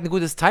 aber er hat ein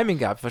gutes Timing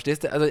gehabt,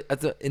 verstehst du?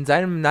 Also in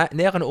seinem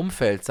näheren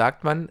Umfeld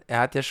sagt man, er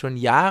hat ja schon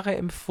Jahre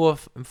im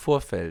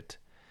Vorfeld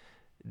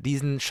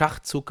diesen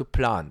Schachzug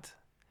geplant.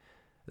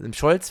 Also im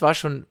Scholz war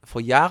schon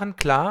vor Jahren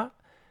klar,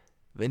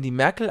 wenn die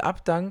Merkel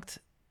abdankt,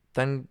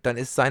 dann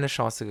ist seine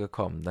Chance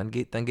gekommen. Dann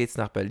geht's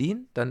nach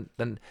Berlin, dann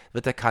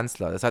wird er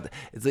Kanzler. Also,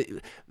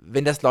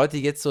 wenn das Leute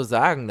jetzt so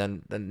sagen,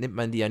 dann nimmt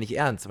man die ja nicht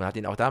ernst. Man hat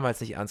ihn auch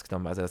damals nicht ernst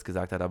genommen, als er das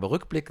gesagt hat. Aber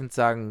rückblickend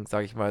sage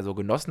ich mal, so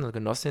Genossen und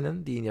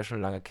Genossinnen, die ihn ja schon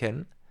lange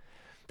kennen,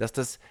 dass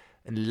das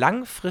ein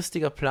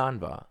langfristiger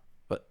Plan war,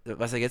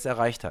 was er jetzt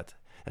erreicht hat.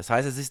 Das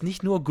heißt, es ist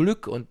nicht nur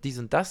Glück und dies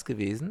und das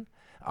gewesen,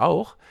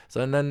 auch,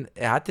 sondern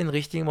er hat den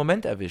richtigen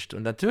Moment erwischt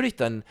und natürlich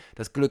dann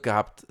das Glück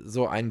gehabt,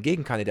 so einen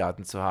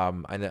Gegenkandidaten zu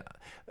haben, eine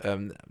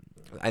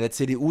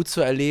CDU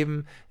zu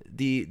erleben,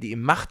 die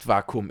im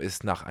Machtvakuum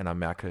ist nach einer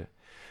Merkel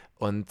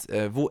und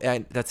wo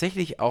er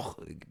tatsächlich auch,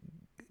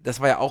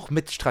 das war ja auch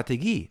mit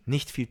Strategie,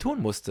 nicht viel tun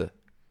musste,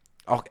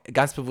 auch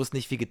ganz bewusst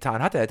nicht viel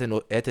getan hat, er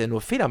hätte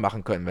nur Fehler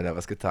machen können, wenn er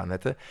was getan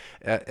hätte.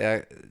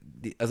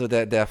 Also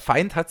der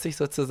Feind hat sich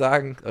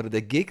sozusagen, oder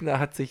der Gegner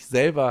hat sich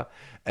selber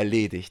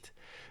erledigt.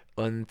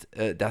 Und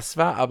das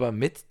war aber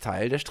mit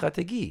Teil der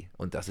Strategie.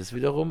 Und das ist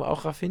wiederum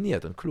auch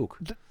raffiniert und klug.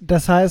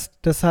 Das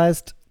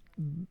heißt,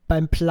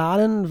 beim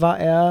Planen war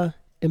er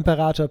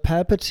Imperator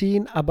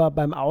Palpatine, aber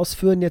beim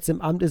Ausführen jetzt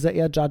im Amt ist er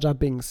eher Jar Jar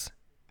Binks.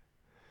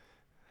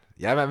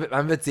 Ja,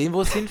 man wird sehen,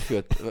 wo es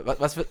hinführt.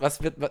 Was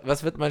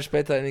wird man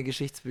später in den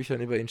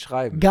Geschichtsbüchern über ihn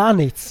schreiben? Gar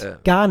nichts.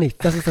 Gar nichts.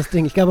 Das ist das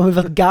Ding. Ich glaube, man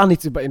wird gar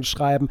nichts über ihn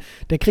schreiben.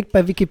 Der kriegt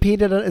bei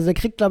Wikipedia,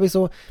 glaube ich,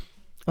 so...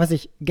 Weiß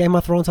ich, Game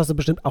of Thrones hast du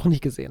bestimmt auch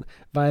nicht gesehen,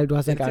 weil du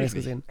hast ja gar nichts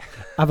gesehen.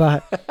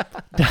 Aber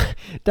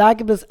da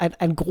gibt es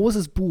ein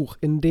großes Buch,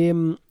 in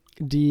dem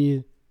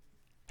die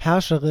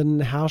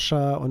Herrscherinnen,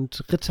 Herrscher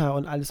und Ritter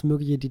und alles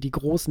Mögliche, die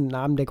großen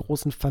Namen der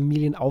großen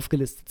Familien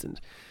aufgelistet sind.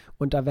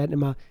 Und da werden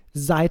immer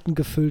Seiten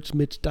gefüllt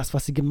mit das,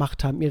 was sie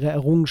gemacht haben, ihre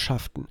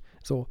Errungenschaften.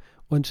 So.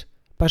 Und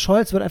bei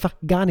Scholz würde einfach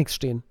gar nichts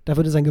stehen. Da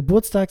würde sein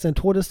Geburtstag, sein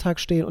Todestag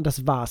stehen und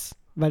das war's.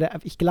 Weil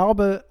ich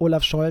glaube,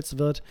 Olaf Scholz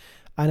wird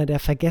einer der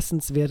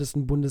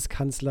vergessenswertesten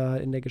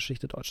Bundeskanzler in der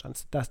Geschichte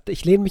Deutschlands.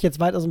 Ich lehne mich jetzt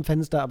weit aus dem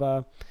Fenster,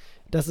 aber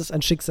das ist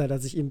ein Schicksal,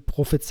 das ich ihm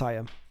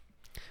prophezeie.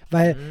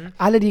 Weil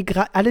alle,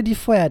 die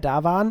vorher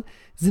da waren,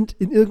 sind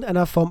in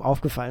irgendeiner Form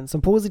aufgefallen.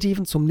 Zum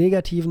Positiven, zum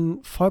Negativen,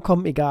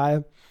 vollkommen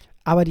egal.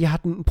 Aber die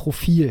hatten ein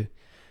Profil.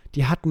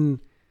 Die hatten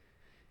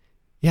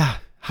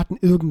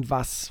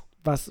irgendwas,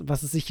 was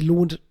es sich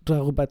lohnt,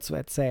 darüber zu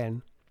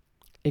erzählen.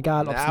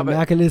 Egal, ob es eine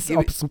Merkel ist,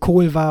 ob es ein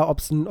Kohl war, ob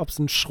es ein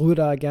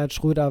Gerhard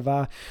Schröder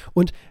war.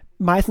 Und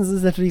meistens sind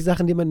es natürlich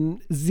Sachen, die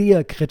man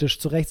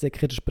zu Recht sehr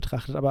kritisch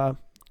betrachtet. Aber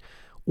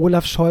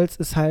Olaf Scholz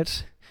ist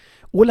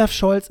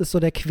so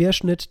der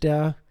Querschnitt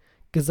der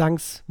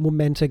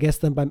Gesangsmomente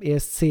gestern beim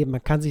ESC.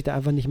 Man kann sich da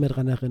einfach nicht mehr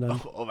dran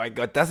erinnern. Oh mein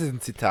Gott, das ist ein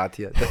Zitat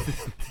hier.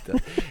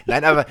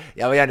 Nein, aber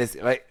Janis,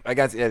 weil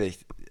ganz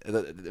ehrlich,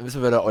 also,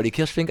 müssen wir da Olli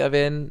Kirschfink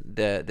erwähnen,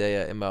 der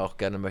ja immer auch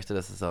gerne möchte,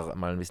 dass es auch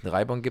mal ein bisschen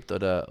Reibung gibt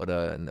oder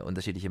eine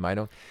unterschiedliche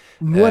Meinung.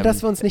 Nur,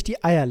 dass wir uns nicht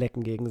die Eier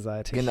lecken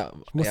gegenseitig. Genau.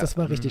 Ich muss das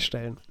mal richtig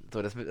stellen.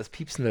 So, das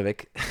piepsen wir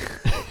weg.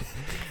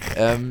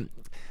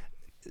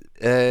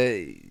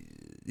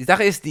 Die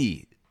Sache ist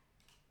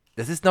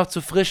das ist noch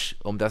zu frisch,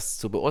 um das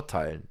zu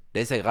beurteilen.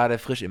 Der ist ja gerade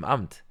frisch im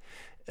Amt.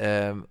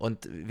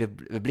 Und wir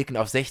blicken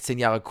auf 16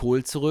 Jahre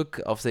Kohl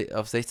zurück, auf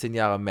 16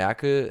 Jahre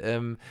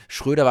Merkel.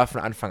 Schröder war von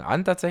Anfang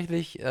an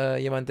tatsächlich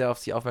jemand, der auf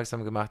sich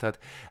aufmerksam gemacht hat.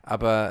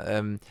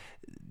 Aber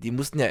die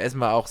mussten ja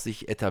erstmal auch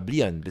sich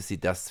etablieren, bis sie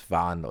das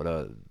waren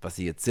oder was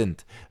sie jetzt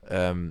sind,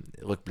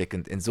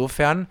 rückblickend.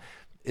 Insofern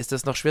ist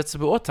das noch schwer zu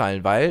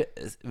beurteilen, weil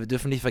wir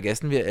dürfen nicht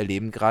vergessen, wir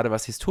erleben gerade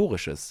was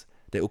Historisches.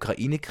 Der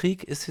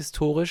Ukraine-Krieg ist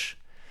historisch.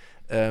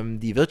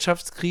 Die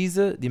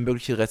Wirtschaftskrise, die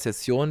mögliche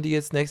Rezession, die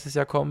jetzt nächstes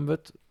Jahr kommen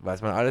wird,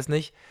 weiß man alles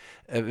nicht.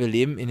 Wir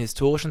leben in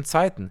historischen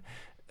Zeiten.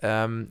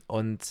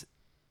 Und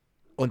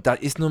da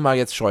ist nun mal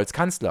jetzt Scholz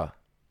Kanzler.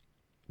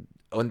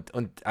 Und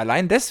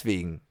allein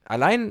deswegen,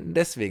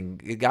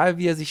 egal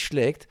wie er sich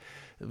schlägt,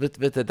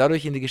 wird er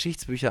dadurch in die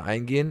Geschichtsbücher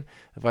eingehen,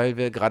 weil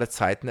wir gerade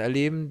Zeiten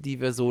erleben,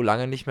 die wir so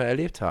lange nicht mehr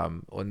erlebt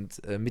haben. Und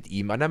mit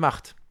ihm an der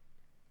Macht.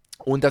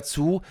 Und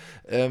dazu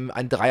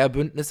ein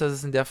Dreierbündnis, das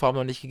es in der Form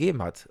noch nicht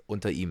gegeben hat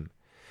unter ihm.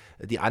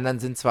 Die anderen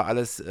sind zwar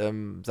alles,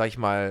 sag ich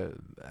mal,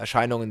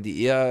 Erscheinungen,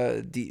 die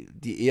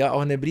eher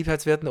auch in den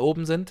Beliebtheitswerten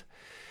oben sind.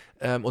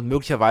 Und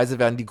möglicherweise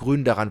werden die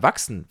Grünen daran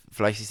wachsen.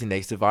 Vielleicht ist die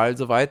nächste Wahl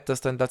soweit,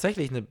 dass dann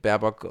tatsächlich eine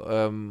Baerbock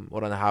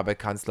oder eine Habeck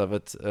Kanzler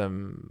wird, auf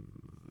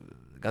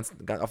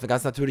eine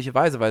ganz natürliche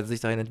Weise, weil sie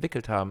sich dahin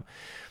entwickelt haben.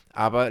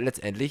 Aber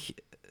letztendlich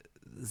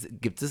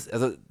gibt es,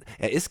 also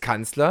er ist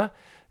Kanzler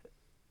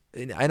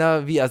in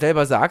einer, wie er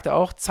selber sagt,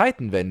 auch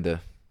Zeitenwende.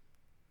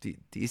 Die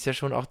ist ja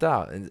schon auch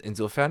da.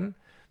 Insofern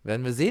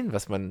werden wir sehen,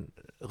 was man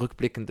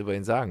rückblickend über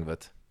ihn sagen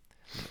wird.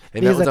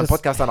 Wenn wir unseren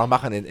Podcast dann auch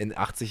machen in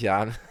 80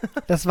 Jahren.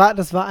 Das war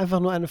einfach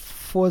nur eine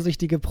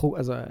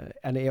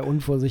eine eher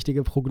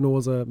unvorsichtige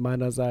Prognose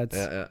meinerseits,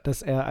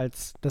 dass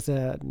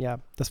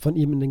dass von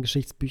ihm in den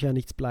Geschichtsbüchern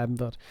nichts bleiben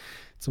wird.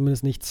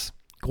 Zumindest nichts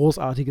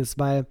Großartiges,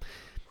 weil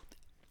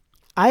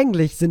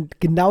eigentlich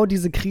sind genau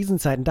diese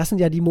Krisenzeiten, das sind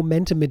ja die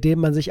Momente, mit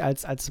denen man sich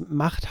als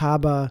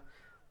Machthaber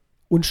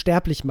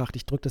unsterblich macht.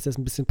 Ich drücke das jetzt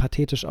ein bisschen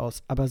pathetisch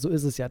aus, aber so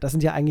ist es ja. Das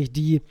sind ja eigentlich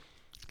die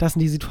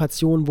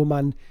Situationen, wo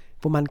man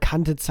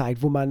Kante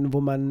zeigt, wo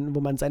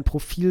man sein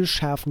Profil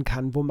schärfen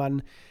kann, wo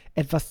man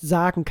etwas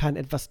sagen kann,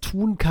 etwas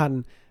tun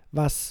kann,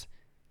 was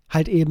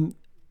halt eben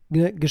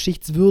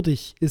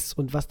geschichtswürdig ist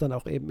und was dann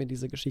auch eben in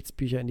diese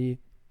Geschichtsbücher, in die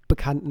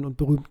bekannten und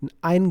berühmten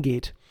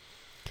eingeht.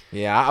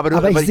 Ja,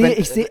 aber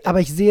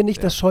ich sehe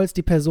nicht, dass Scholz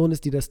die Person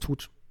ist, die das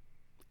tut.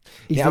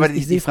 Die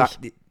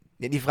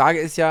Frage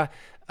ist ja,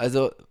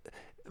 also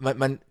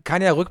man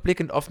kann ja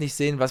rückblickend oft nicht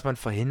sehen, was man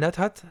verhindert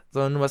hat,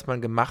 sondern nur, was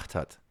man gemacht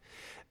hat.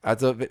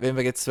 Also wenn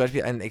wir jetzt zum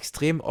Beispiel einen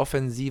extrem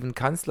offensiven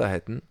Kanzler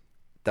hätten,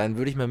 dann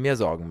würde ich mir mehr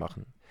Sorgen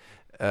machen.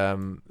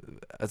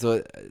 Also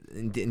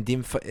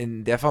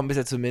in der Form ist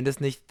er zumindest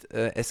nicht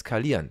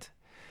eskalierend.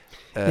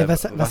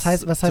 Was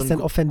heißt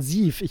denn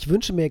offensiv? Ich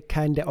wünsche mir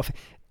keinen, der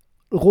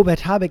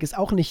Robert Habeck ist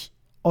auch nicht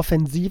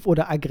offensiv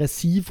oder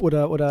aggressiv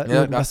oder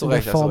irgendwas in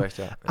der Form. Recht,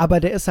 ja. Aber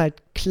der ist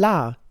halt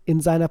klar in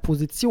seiner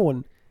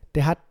Position.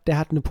 Der hat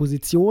eine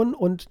Position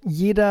und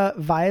jeder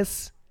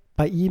weiß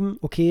bei ihm,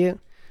 okay,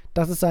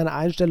 das ist seine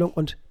Einstellung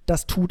und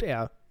das tut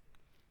er.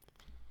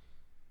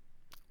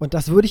 Und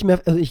das würde ich mir,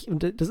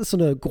 das ist so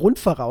eine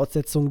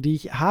Grundvoraussetzung, die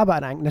ich habe.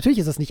 Natürlich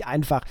ist das nicht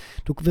einfach.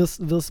 Du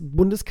wirst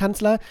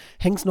Bundeskanzler,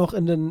 hängst noch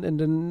in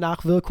den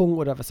Nachwirkungen,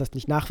 oder was heißt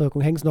nicht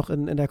Nachwirkungen, hängst noch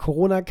in der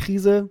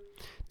Corona-Krise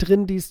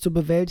drin, die es zu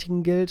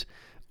bewältigen gilt.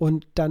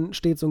 Und dann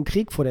steht so ein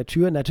Krieg vor der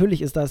Tür.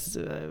 Natürlich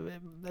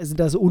sind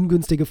das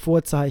ungünstige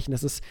Vorzeichen.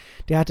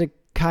 Der hatte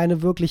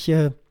keine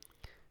wirkliche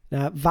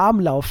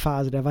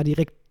Warmlaufphase. Der war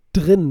direkt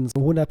drin,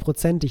 so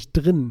 100%ig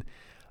drin.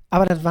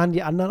 Aber das waren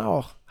die anderen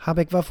auch.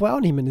 Habeck war vorher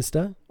auch nicht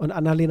Minister und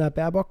Annalena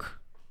Baerbock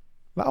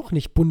war auch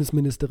nicht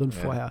Bundesministerin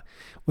vorher.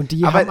 Und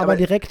die haben aber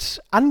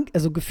direkt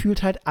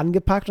gefühlt halt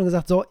angepackt und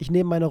gesagt, so, ich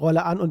nehme meine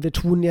Rolle an und wir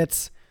tun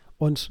jetzt.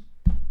 Und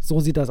so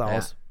sieht das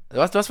aus. Du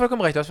hast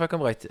vollkommen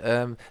recht.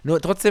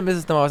 Nur trotzdem ist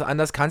es nochmal was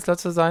anderes, Kanzler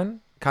zu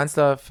sein.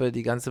 Kanzler für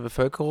die ganze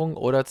Bevölkerung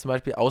oder zum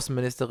Beispiel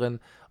Außenministerin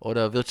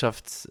oder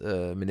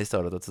Wirtschaftsminister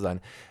oder so zu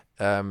sein.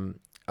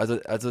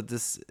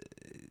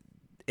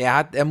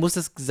 er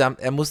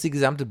muss die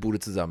gesamte Bude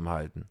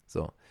zusammenhalten.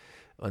 So.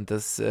 Und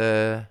das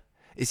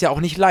ist ja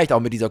auch nicht leicht, auch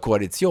mit dieser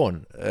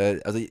Koalition.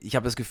 Also ich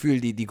habe das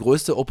Gefühl, die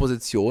größte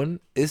Opposition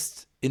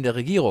ist in der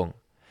Regierung.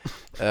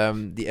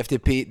 Die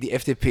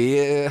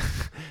FDP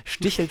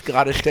stichelt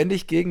gerade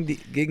ständig gegen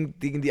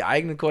die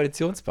eigenen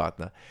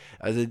Koalitionspartner.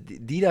 Also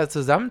die da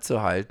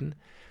zusammenzuhalten,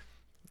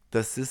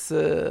 das ist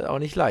auch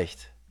nicht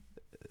leicht.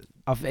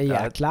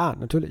 Ja, klar,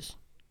 natürlich.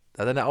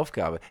 Das ist eine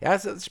Aufgabe. Ja,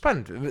 es ist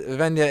spannend. Wir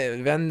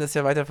werden das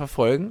ja weiter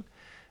verfolgen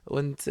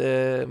und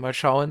mal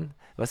schauen,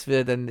 was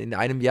wir dann in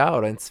einem Jahr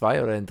oder in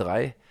 2 oder in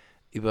 3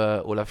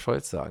 über Olaf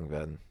Scholz sagen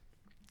werden.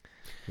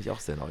 Bin ich auch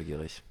sehr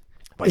neugierig.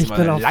 Aber ich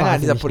bin auch lange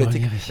an dieser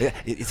Politik.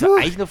 Neugierig. Ist doch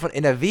eigentlich nur von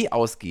NRW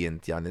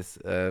ausgehend, Janis.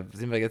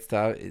 Sind wir jetzt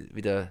da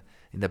wieder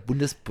in der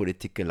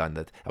Bundespolitik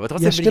gelandet. Aber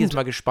trotzdem bin ich jetzt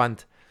mal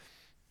gespannt.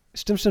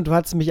 Stimmt. Du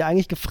hattest mich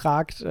eigentlich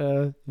gefragt,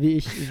 wie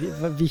ich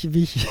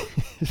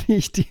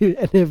die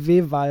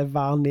NRW-Wahl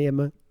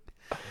wahrnehme.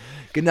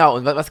 Genau,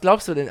 und was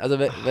glaubst du denn? Also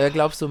wer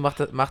glaubst du macht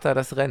da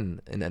das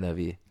Rennen in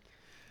NRW?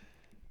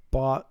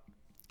 Boah,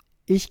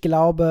 ich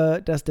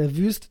glaube, dass der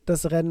Wüst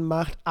das Rennen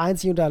macht,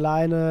 einzig und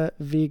alleine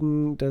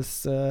wegen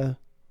des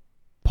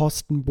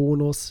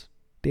Postenbonus,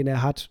 den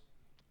er hat.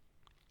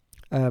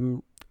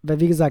 Weil,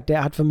 wie gesagt,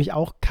 der hat für mich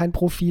auch kein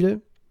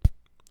Profil.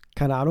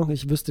 Keine Ahnung,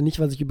 ich wüsste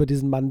nicht, was ich über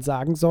diesen Mann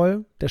sagen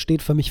soll. Der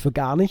steht für mich für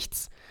gar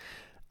nichts.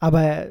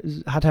 Aber er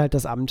hat halt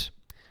das Amt.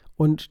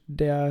 Und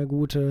der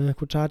gute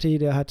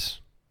Kuchati,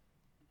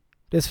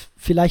 wirkt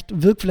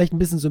vielleicht ein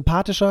bisschen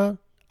sympathischer,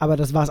 aber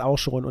das war es auch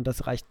schon. Und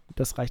das reicht,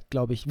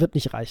 glaube ich, wird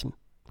nicht reichen.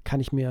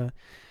 Kann ich mir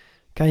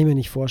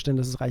nicht vorstellen,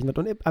 dass es reichen wird.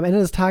 Und am Ende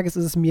des Tages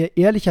ist es mir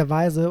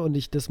ehrlicherweise,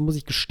 und das muss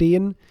ich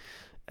gestehen,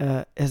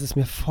 es ist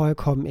mir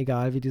vollkommen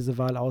egal, wie diese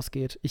Wahl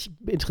ausgeht. Ich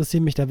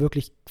interessiere mich da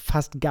wirklich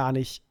fast gar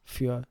nicht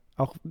für,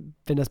 auch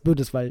wenn das blöd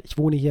ist, weil ich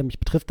wohne hier, mich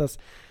betrifft das.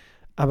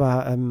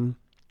 Aber, um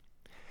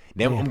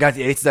ganz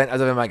ehrlich zu sein,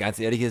 also wenn man ganz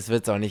ehrlich ist,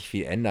 wird es auch nicht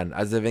viel ändern.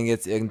 Also wenn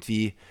jetzt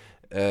irgendwie,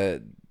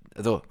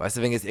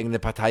 wenn jetzt irgendeine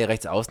Partei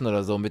rechts außen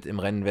oder so mit im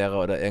Rennen wäre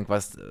oder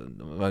irgendwas,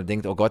 man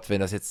denkt, oh Gott, wenn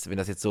das jetzt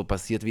so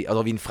passiert, wie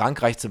in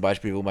Frankreich zum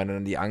Beispiel, wo man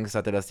dann die Angst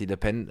hatte, dass die Le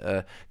Pen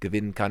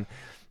gewinnen kann,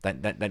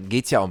 dann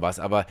geht es ja um was.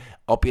 Aber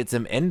ob jetzt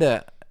am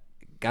Ende,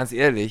 ganz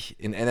ehrlich,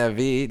 in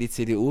NRW die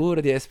CDU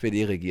oder die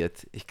SPD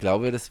regiert, ich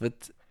glaube, das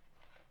wird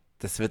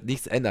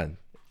nichts ändern.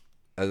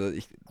 Also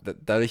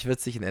dadurch wird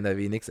sich in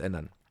NRW nichts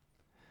ändern.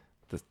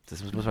 Das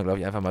muss man, glaube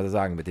ich, einfach mal so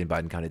sagen mit den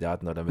beiden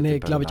Kandidaten oder mit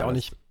den glaube ich auch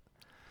nicht.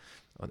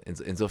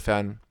 Und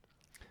insofern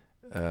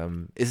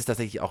ist es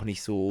tatsächlich auch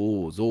nicht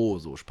so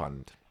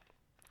spannend.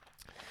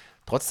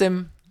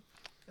 Trotzdem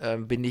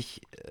bin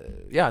ich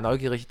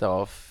neugierig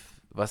darauf,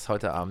 was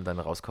heute Abend dann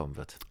rauskommen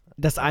wird.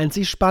 Das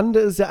einzig Spannende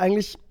ist ja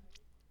eigentlich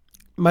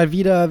mal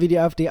wieder, wie die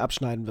AfD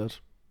abschneiden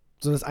wird.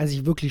 So das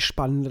einzig wirklich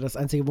Spannende, das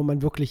Einzige, wo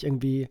man wirklich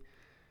irgendwie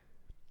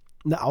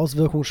eine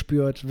Auswirkung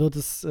spürt. Wird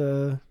es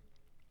so,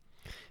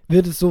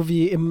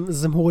 wie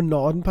es im hohen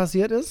Norden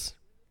passiert ist?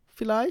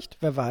 Vielleicht,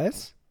 wer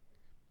weiß.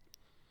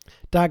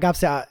 Da gab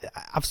es ja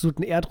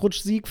absoluten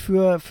Erdrutschsieg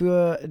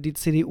für die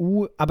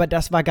CDU, aber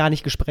das war gar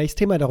nicht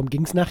Gesprächsthema, darum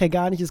ging es nachher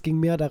gar nicht. Es ging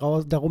mehr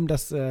darum,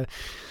 dass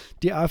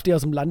die AfD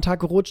aus dem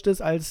Landtag gerutscht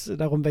ist, als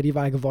darum, wer die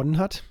Wahl gewonnen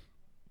hat.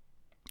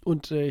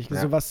 Und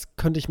sowas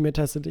könnte ich mir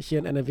tatsächlich hier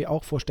in NRW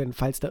auch vorstellen,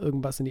 falls da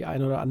irgendwas in die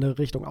eine oder andere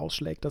Richtung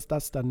ausschlägt, dass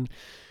das dann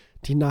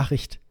die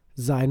Nachricht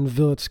sein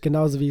wird.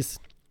 Genauso wie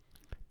es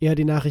eher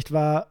die Nachricht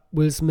war,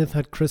 Will Smith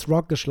hat Chris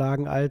Rock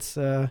geschlagen, als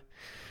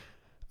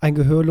ein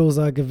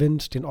Gehörloser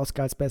gewinnt den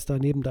Oscar als bester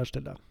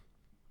Nebendarsteller.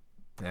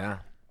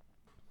 Ja.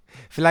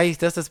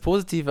 Vielleicht ist das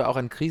Positive auch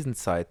in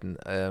Krisenzeiten,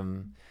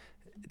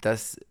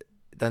 dass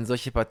dann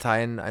solche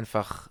Parteien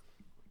einfach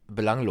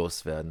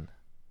belanglos werden.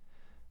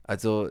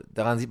 Also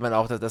daran sieht man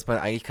auch, dass man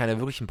eigentlich keine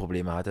wirklichen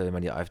Probleme hatte, wenn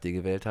man die AfD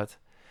gewählt hat.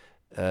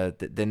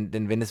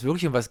 Denn wenn es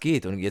wirklich um was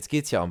geht, und jetzt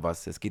geht es ja um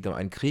was, es geht um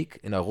einen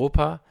Krieg in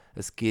Europa,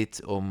 es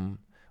geht um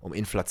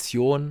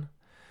Inflation,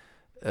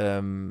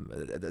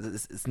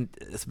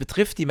 es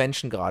betrifft die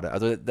Menschen gerade.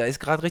 Also da ist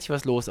gerade richtig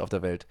was los auf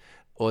der Welt.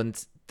 Und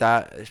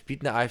da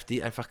spielt eine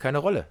AfD einfach keine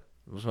Rolle.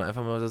 Muss man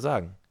einfach mal so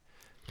sagen.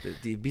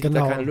 Die bietet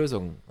da keine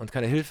Lösung und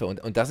keine Hilfe.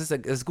 Und das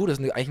ist gut, das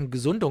ist eigentlich ein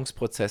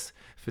Gesundungsprozess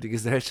für die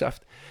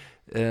Gesellschaft,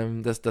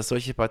 dass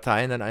solche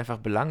Parteien dann einfach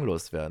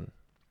belanglos werden.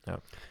 Ja.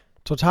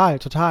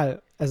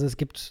 Total. Also es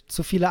gibt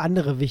zu viele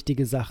andere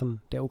wichtige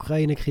Sachen. Der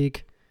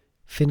Ukraine-Krieg,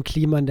 Finn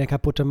Kliman, der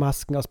kaputte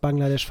Masken aus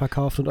Bangladesch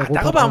verkauft und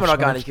Europa. Darüber haben wir noch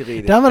gar nicht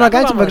geredet. Da haben wir noch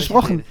gar nicht drüber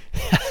gesprochen.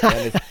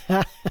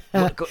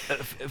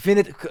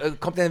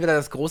 Kommt denn wieder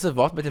das große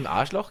Wort mit dem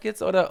Arschloch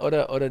jetzt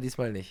oder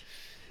diesmal nicht?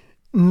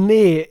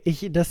 Nee,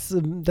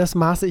 das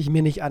maße ich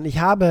mir nicht an. Ich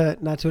habe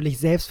natürlich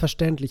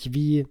selbstverständlich,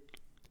 wie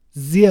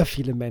sehr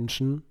viele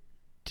Menschen,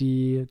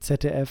 die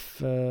ZDF,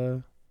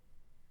 wer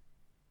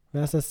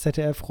ist das?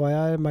 ZDF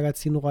Royal,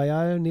 Magazin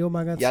Royal,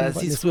 Neo-Magazin? Ja,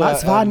 das hieß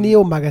es war ein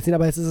Neo-Magazin,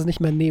 aber jetzt ist es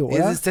nicht mehr Neo,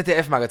 oder? Es ist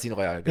ZDF-Magazin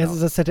Royal, genau. Jetzt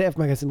ist das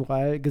ZDF-Magazin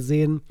Royal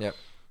gesehen, ja,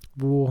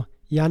 wo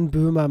Jan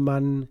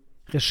Böhmermann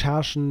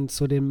Recherchen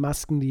zu den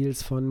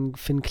Maskendeals von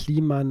Finn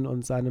Kliman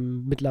und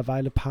seinem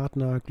mittlerweile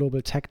Partner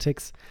Global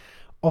Tactics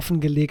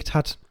offengelegt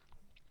hat.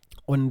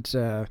 Und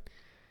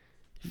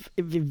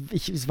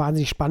ich es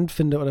wahnsinnig spannend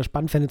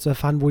fände zu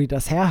erfahren, wo die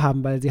das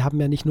herhaben, weil sie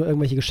haben ja nicht nur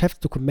irgendwelche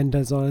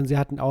Geschäftsdokumente, sondern sie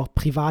hatten auch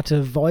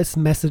private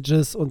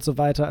Voice-Messages und so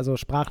weiter, also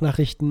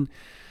Sprachnachrichten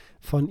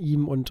von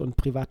ihm und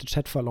private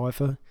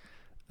Chatverläufe,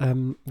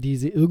 die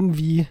sie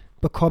irgendwie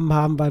bekommen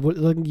haben, weil wohl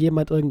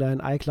irgendjemand irgendeinen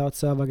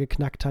iCloud-Server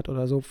geknackt hat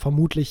oder so.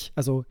 Vermutlich,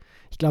 also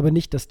ich glaube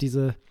nicht, dass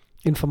diese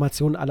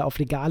Informationen alle auf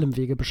legalem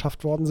Wege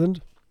beschafft worden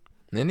sind.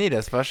 Nee,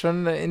 das war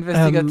schon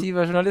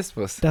investigativer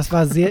Journalismus. Das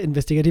war sehr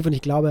investigativ und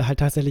ich glaube halt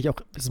tatsächlich auch,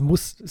 es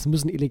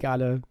müssen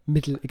illegale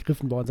Mittel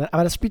ergriffen worden sein.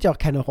 Aber das spielt ja auch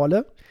keine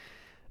Rolle.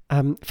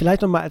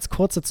 Vielleicht nochmal als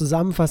kurze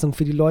Zusammenfassung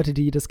für die Leute,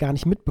 die das gar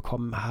nicht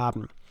mitbekommen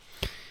haben.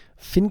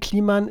 Finn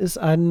Kliman ist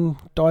ein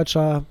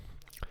deutscher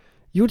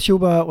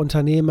YouTuber,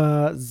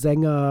 Unternehmer,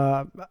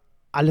 Sänger,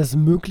 alles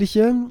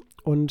Mögliche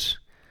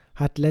und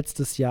hat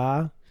letztes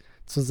Jahr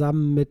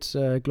zusammen mit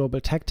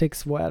Global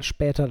Tactics, wo er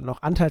später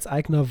noch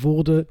Anteilseigner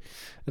wurde.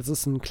 Das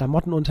ist ein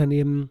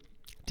Klamottenunternehmen,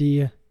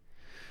 die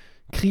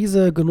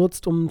Krise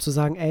genutzt, um zu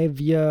sagen, ey,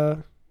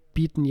 wir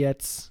bieten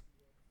jetzt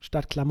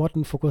statt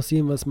Klamotten,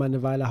 fokussieren wir uns mal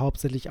eine Weile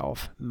hauptsächlich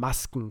auf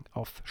Masken,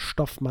 auf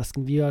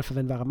Stoffmasken,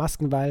 wiederverwendbare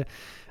Masken, weil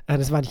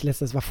das war nicht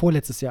das war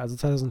vorletztes Jahr, also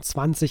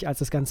 2020, als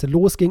das Ganze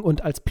losging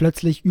und als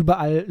plötzlich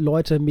überall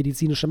Leute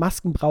medizinische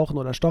Masken brauchen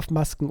oder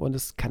Stoffmasken und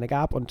es keine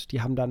gab und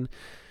die haben dann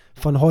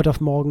von heute auf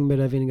morgen mehr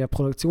oder weniger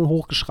Produktion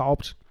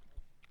hochgeschraubt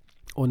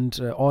und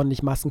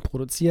ordentlich Masken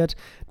produziert,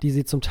 die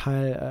sie zum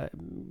Teil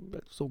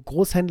so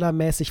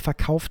großhändlermäßig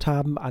verkauft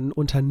haben an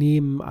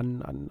Unternehmen,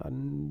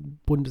 an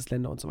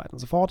Bundesländer und so weiter und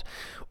so fort.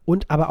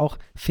 Und aber auch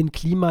Finn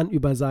Kliman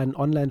über seinen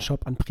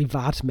Online-Shop an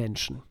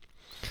Privatmenschen.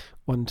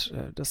 Und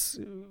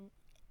das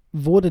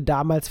wurde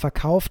damals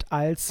verkauft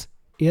als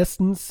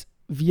erstens,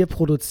 wir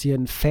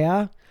produzieren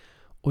fair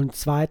und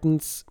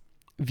zweitens,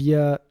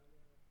 wir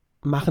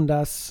machen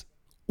das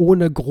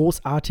ohne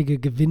großartige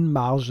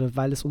Gewinnmarge,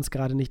 weil es uns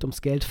gerade nicht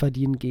ums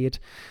Geldverdienen geht,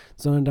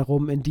 sondern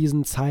darum, in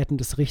diesen Zeiten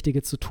das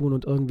Richtige zu tun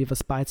und irgendwie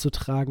was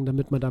beizutragen,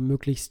 damit man da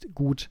möglichst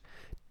gut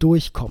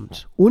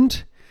durchkommt.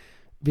 Und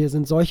wir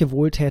sind solche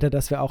Wohltäter,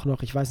 dass wir auch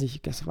noch, ich weiß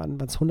nicht, waren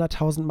es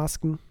 100.000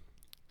 Masken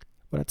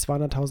oder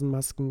 200.000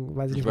 Masken,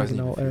 weiß ich nicht mehr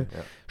genau,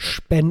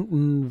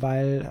 spenden,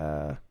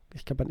 weil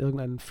ich glaube, an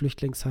irgendeinem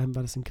Flüchtlingsheim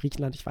war das in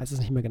Griechenland, ich weiß es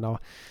nicht mehr genau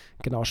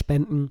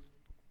spenden.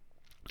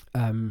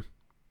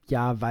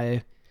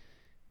 Weil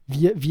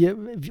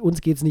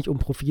uns geht es nicht um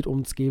Profit,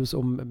 uns geht es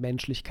um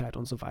Menschlichkeit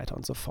und so weiter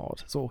und so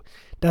fort. So,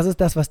 das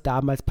ist das, was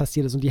damals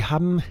passiert ist. Und die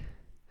haben,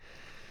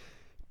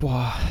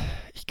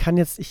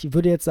 ich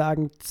würde jetzt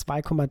sagen,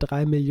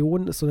 2,3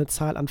 Millionen ist so eine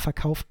Zahl an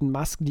verkauften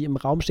Masken, die im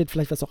Raum steht.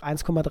 Vielleicht war es auch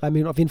 1,3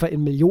 Millionen, auf jeden Fall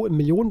im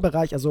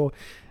Millionenbereich. Also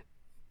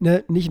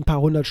nicht ein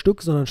paar hundert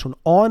Stück, sondern schon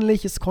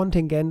ordentliches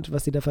Kontingent,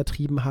 was sie da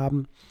vertrieben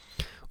haben.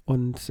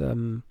 Und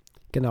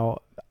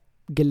genau,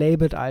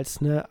 gelabelt als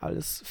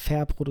alles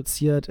fair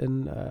produziert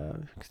in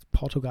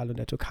Portugal und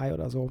der Türkei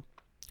oder so.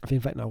 Auf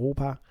jeden Fall in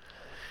Europa.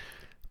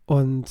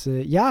 Und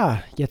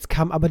jetzt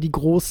kam aber die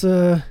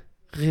große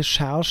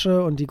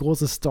Recherche und die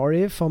große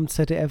Story vom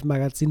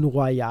ZDF-Magazin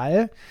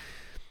Royal.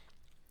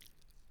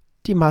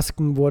 Die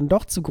Masken wurden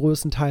doch zu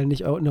größten Teilen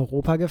nicht in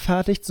Europa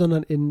gefertigt,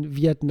 sondern in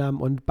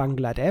Vietnam und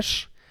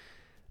Bangladesch.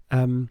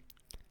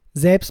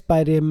 Selbst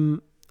bei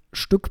dem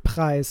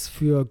Stückpreis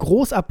für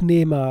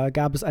Großabnehmer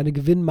gab es eine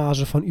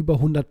Gewinnmarge von über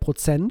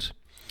 100%.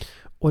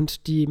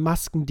 Und die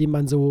Masken, die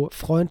man so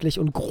freundlich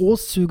und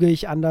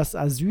großzügig an das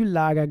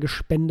Asyllager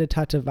gespendet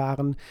hatte,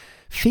 waren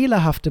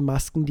fehlerhafte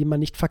Masken, die man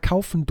nicht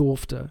verkaufen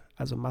durfte.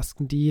 Also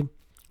Masken,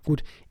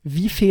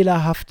 wie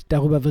fehlerhaft,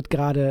 darüber wird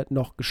gerade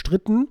noch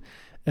gestritten.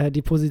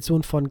 Die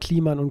Position von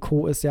Kliman und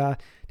Co. ist ja,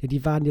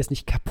 die waren jetzt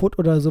nicht kaputt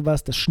oder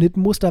sowas. Das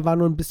Schnittmuster war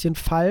nur ein bisschen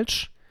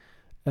falsch.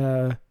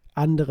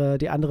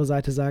 Die andere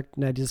Seite sagt,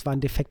 das waren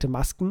defekte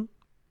Masken.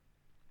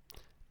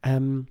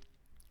 Und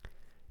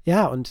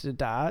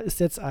da ist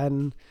jetzt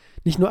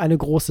nicht nur eine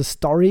große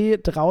Story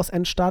draus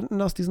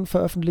entstanden aus diesen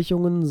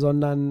Veröffentlichungen,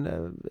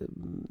 sondern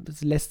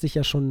es lässt sich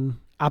ja schon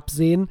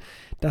absehen,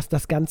 dass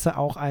das Ganze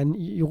auch ein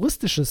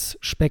juristisches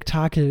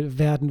Spektakel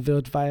werden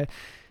wird, weil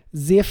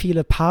sehr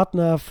viele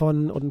Partner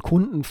und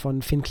Kunden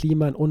von Finn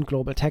Kliman und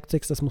Global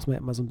Tactics, das muss man ja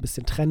immer so ein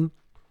bisschen trennen,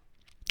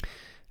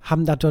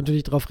 haben da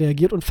natürlich darauf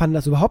reagiert und fanden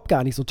das überhaupt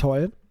gar nicht so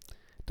toll,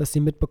 dass sie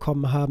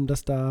mitbekommen haben,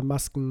 dass da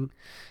Masken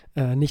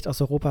nicht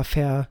aus Europa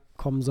fair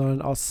kommen,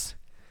 sondern aus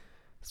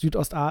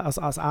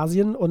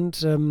Asien. Und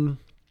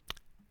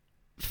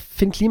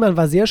Finn Kliman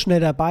war sehr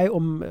schnell dabei,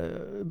 um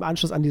im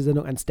Anschluss an die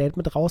Sendung ein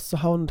Statement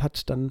rauszuhauen und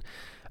hat dann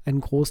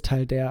einen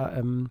Großteil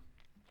der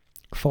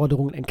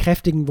Forderungen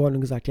entkräftigen wollen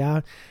und gesagt,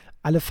 ja,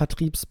 alle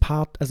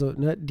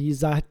die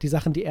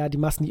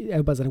Masken, die er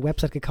über seine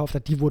Website gekauft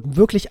hat, die wurden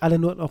wirklich alle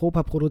nur in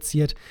Europa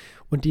produziert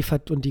und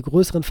die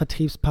größeren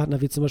Vertriebspartner,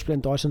 wie zum Beispiel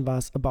in Deutschland war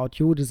es About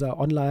You, dieser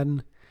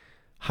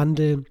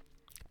Online-Handel,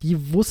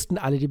 die wussten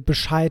alle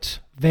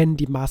Bescheid, wenn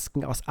die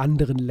Masken aus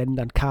anderen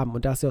Ländern kamen.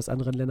 Und da sie aus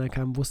anderen Ländern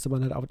kamen, wusste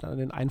man halt auch an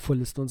den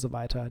Einfuhrlisten und so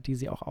weiter, die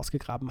sie auch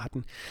ausgegraben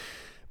hatten.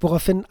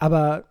 Woraufhin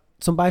aber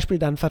zum Beispiel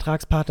dann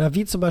Vertragspartner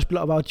wie zum Beispiel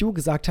About You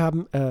gesagt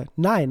haben,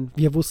 nein,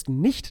 wir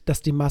wussten nicht,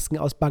 dass die Masken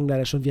aus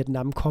Bangladesch und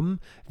Vietnam kommen.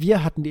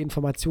 Wir hatten die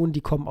Informationen,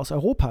 die kommen aus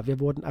Europa. Wir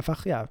wurden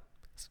einfach,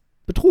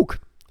 Betrug.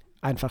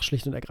 Einfach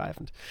schlicht und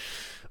ergreifend.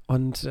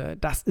 Und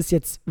das ist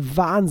jetzt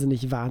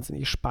wahnsinnig,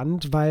 wahnsinnig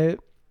spannend, weil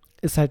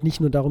es halt nicht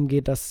nur darum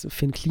geht, dass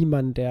Finn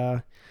Kliman,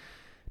 der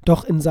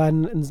doch so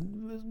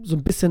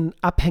ein bisschen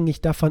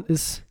abhängig davon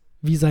ist,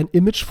 wie sein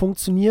Image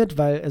funktioniert,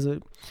 weil, also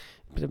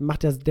der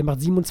macht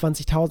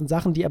 27.000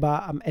 Sachen, die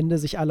aber am Ende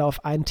sich alle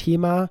auf ein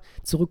Thema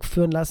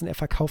zurückführen lassen. Er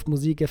verkauft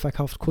Musik, er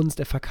verkauft Kunst,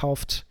 er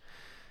verkauft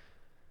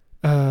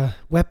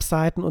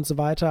Webseiten und so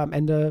weiter. Am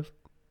Ende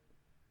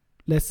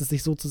lässt es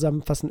sich so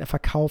zusammenfassen, er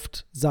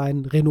verkauft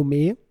sein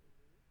Renommee.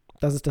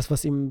 Das ist das,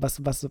 das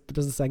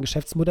ist sein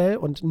Geschäftsmodell.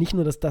 Und nicht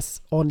nur, dass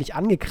das ordentlich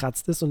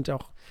angekratzt ist und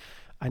auch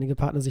einige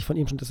Partner sich von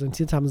ihm schon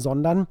distanziert haben,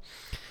 sondern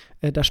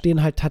da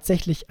stehen halt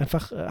tatsächlich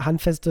einfach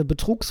handfeste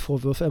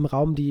Betrugsvorwürfe im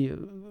Raum, die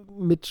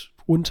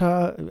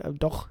mitunter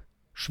doch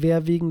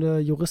schwerwiegende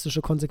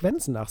juristische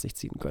Konsequenzen nach sich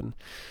ziehen können.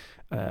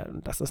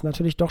 Das ist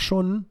natürlich doch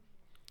schon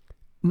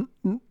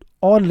ein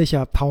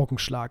ordentlicher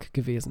Paukenschlag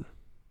gewesen.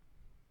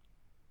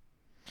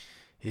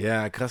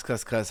 Ja, krass.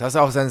 Hast du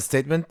auch sein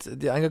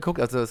Statement dir angeguckt?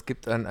 Also es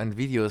gibt ein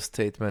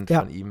Video-Statement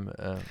von ihm.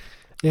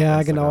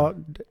 Ja, genau,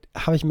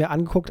 habe ich mir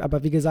angeguckt,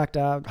 aber wie gesagt,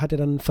 da hat er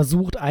dann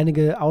versucht,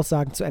 einige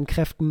Aussagen zu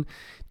entkräften,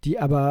 die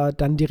aber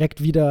dann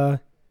direkt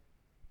wieder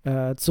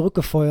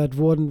zurückgefeuert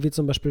wurden, wie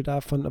zum Beispiel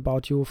da von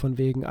About You, von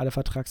wegen alle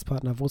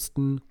Vertragspartner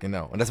wussten.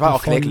 Genau, und das war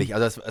auch kläglich,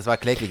 also es war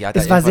kläglich.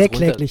 Es war sehr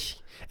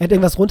kläglich. Er hat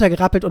irgendwas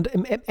runtergerappelt und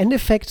im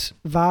Endeffekt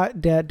war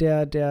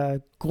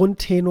der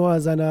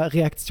Grundtenor seiner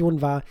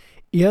Reaktion war,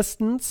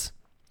 erstens,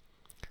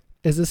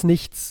 es ist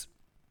nichts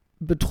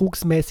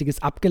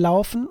Betrugsmäßiges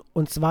abgelaufen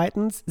und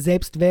zweitens,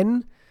 selbst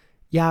wenn,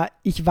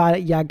 ich war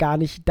ja gar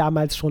nicht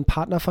damals schon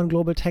Partner von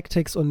Global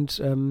Tactics und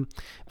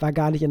war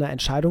gar nicht in einer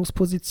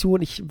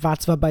Entscheidungsposition. Ich war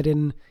zwar bei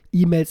den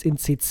E-Mails in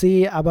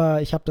CC,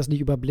 aber ich habe das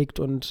nicht überblickt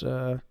und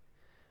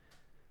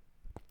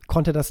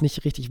konnte das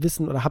nicht richtig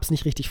wissen oder habe es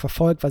nicht richtig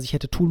verfolgt, was ich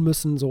hätte tun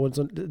müssen. So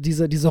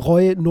diese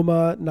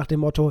Reue-Nummer nach dem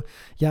Motto,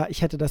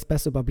 ich hätte das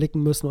besser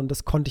überblicken müssen und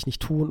das konnte ich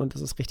nicht tun und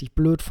das ist richtig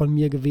blöd von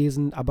mir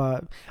gewesen,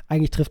 aber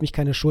eigentlich trifft mich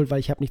keine Schuld, weil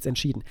ich habe nichts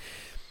entschieden.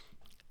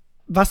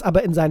 Was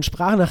aber in seinen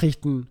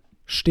Sprachnachrichten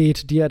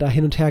steht, die er da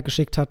hin und her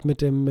geschickt hat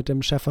mit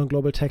dem Chef von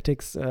Global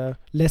Tactics,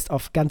 lässt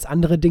auf ganz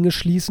andere Dinge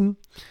schließen.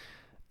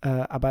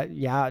 Aber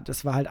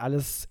das war halt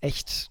alles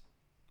echt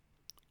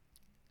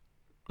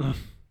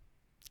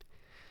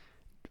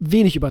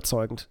wenig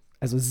überzeugend.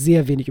 Also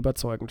sehr wenig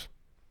überzeugend.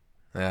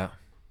 Ja.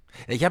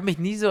 Ich habe mich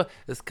nie so,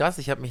 das ist krass,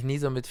 ich habe mich nie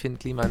so mit Finn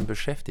Kliman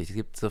beschäftigt. Es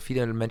gibt so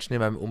viele Menschen in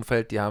meinem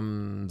Umfeld, die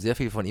haben sehr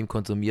viel von ihm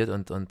konsumiert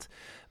und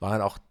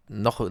waren auch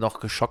noch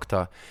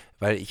geschockter,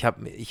 weil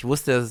ich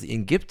wusste, dass es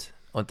ihn gibt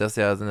und dass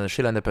er so eine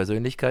schillernde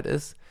Persönlichkeit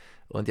ist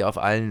und ja auf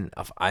allen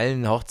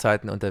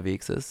Hochzeiten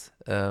unterwegs ist.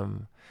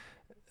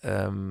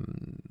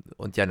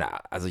 Und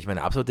also ich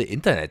meine, eine absolute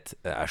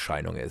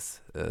Interneterscheinung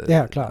ist.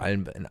 Ja, klar.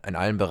 In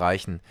allen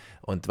Bereichen.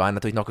 Und war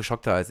natürlich noch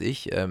geschockter als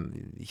ich.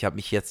 Ich habe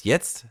mich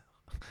jetzt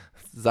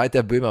seit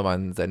der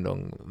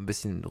Böhmermann-Sendung ein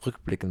bisschen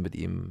rückblickend mit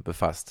ihm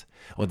befasst.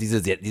 Und die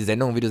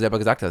Sendung, wie du selber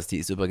gesagt hast, die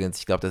ist übrigens,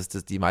 ich glaube, das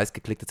ist die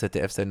meistgeklickte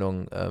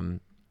ZDF-Sendung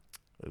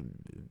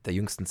der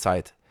jüngsten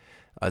Zeit.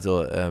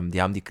 Also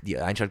die haben die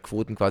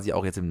Einschaltquoten quasi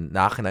auch jetzt im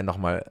Nachhinein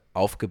nochmal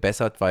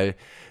aufgebessert, weil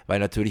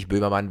natürlich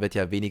Böhmermann wird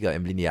ja weniger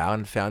im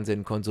linearen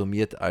Fernsehen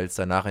konsumiert als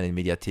danach in den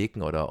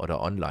Mediatheken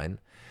oder online.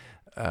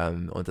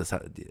 Und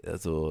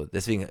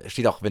deswegen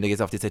steht auch, wenn du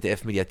jetzt auf die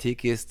ZDF-Mediathek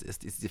gehst,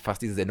 ist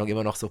fast diese Sendung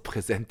immer noch so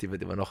präsent, die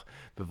wird immer noch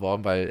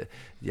beworben, weil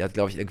die hat,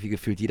 glaube ich, irgendwie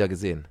gefühlt jeder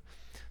gesehen.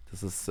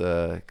 Das ist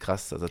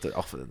krass, also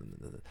auch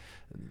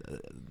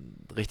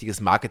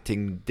richtiges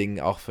Marketing-Ding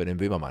auch für den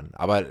Böhmermann.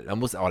 Aber man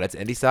muss auch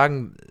letztendlich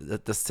sagen,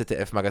 das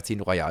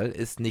ZDF-Magazin Royal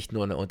ist nicht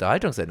nur eine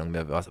Unterhaltungssendung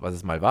mehr, was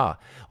es mal war,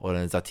 oder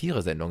eine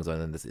Satire-Sendung,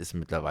 sondern das ist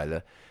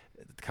mittlerweile,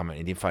 kann man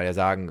in dem Fall ja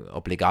sagen,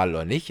 ob legal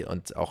oder nicht.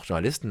 Und auch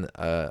Journalisten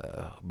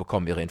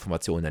bekommen ihre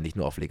Informationen ja nicht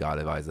nur auf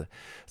legale Weise,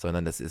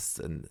 sondern das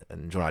ist ein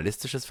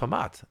journalistisches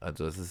Format.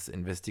 Also es ist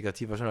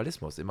investigativer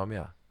Journalismus, immer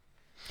mehr.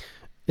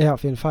 Ja,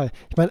 auf jeden Fall.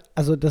 Ich meine,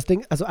 also das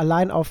Ding, also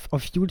allein auf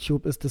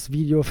YouTube ist das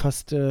Video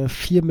fast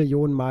 4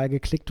 Millionen Mal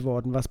geklickt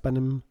worden, was bei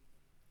einem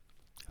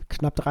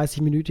knapp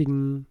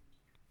 30-minütigen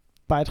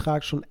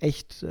Beitrag schon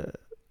echt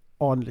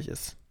ordentlich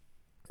ist.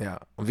 Ja,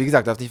 und wie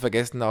gesagt, darf nicht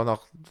vergessen auch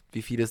noch,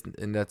 wie viele es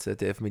in der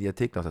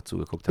ZDF-Mediathek noch dazu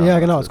geguckt haben. Ja,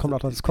 genau, also,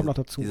 es kommt noch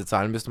dazu. Diese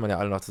Zahlen müsste man ja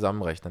alle noch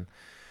zusammenrechnen.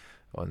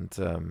 Und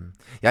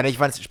ich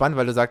fand es spannend,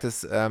 weil du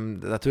sagtest,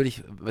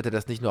 natürlich wird er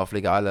das nicht nur auf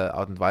legale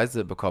Art und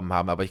Weise bekommen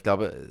haben, aber ich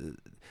glaube,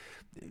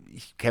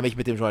 ich kenne mich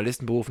mit dem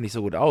Journalistenberuf nicht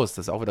so gut aus,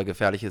 das ist auch wieder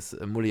gefährliches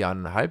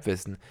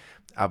Mullian-Halbwissen,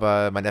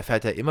 aber man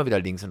erfährt ja immer wieder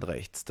links und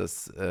rechts,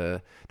 dass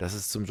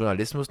es zum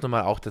Journalismus nun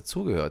mal auch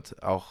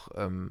dazugehört, auch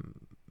an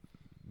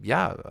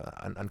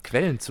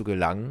Quellen zu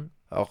gelangen.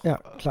 Auch, ja,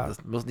 klar.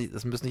 Das muss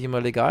nicht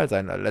immer legal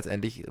sein,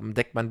 letztendlich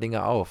deckt man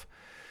Dinge auf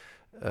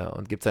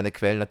und gibt seine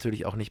Quellen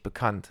natürlich auch nicht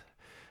bekannt.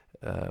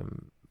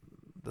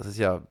 Das ist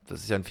ja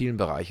in vielen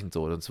Bereichen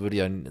so, sonst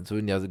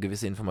würden ja so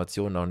gewisse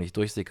Informationen auch nicht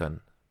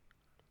durchsickern.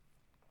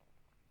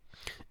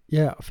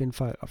 Ja, auf jeden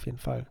Fall, auf jeden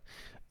Fall.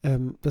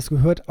 Das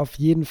gehört auf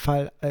jeden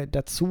Fall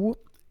dazu.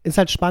 Ist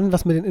halt spannend,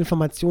 was mit den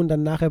Informationen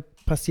dann nachher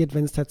passiert,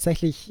 wenn es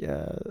tatsächlich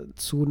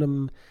zu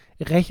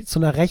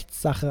einer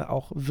Rechtssache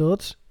auch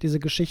wird, diese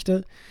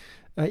Geschichte.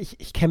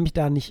 Ich kenne mich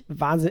da nicht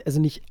wahnsinnig,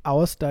 also nicht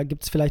aus. Da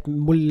gibt es vielleicht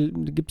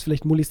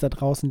Mullis da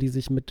draußen, die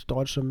sich mit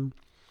deutschem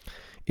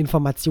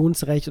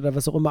Informationsrecht oder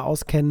was auch immer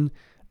auskennen.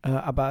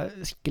 Aber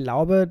ich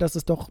glaube, dass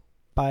es doch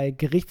bei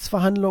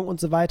Gerichtsverhandlungen und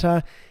so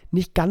weiter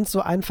nicht ganz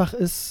so einfach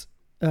ist,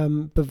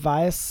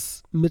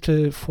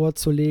 Beweismittel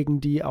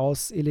vorzulegen, die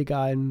aus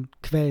illegalen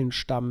Quellen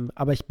stammen.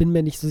 Aber ich bin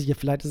mir nicht so sicher.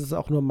 Vielleicht ist es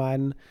auch nur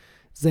mein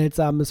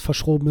seltsames,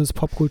 verschrobenes,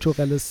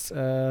 popkulturelles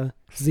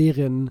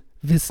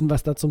Serienwissen,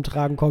 was da zum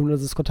Tragen kommt. Und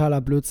das ist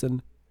totaler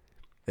Blödsinn.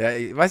 Ja,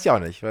 weiß ich auch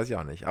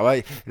nicht. Aber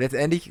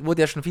letztendlich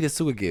wurde ja schon vieles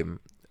zugegeben.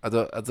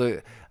 Also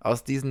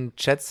aus diesen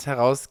Chats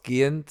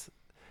herausgehend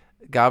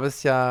gab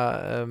es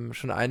ja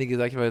schon einige,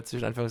 sag ich mal,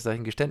 zwischen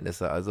Anführungszeichen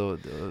Geständnisse. Also,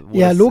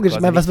 Ja, logisch. Ich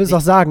quasi meine, was willst du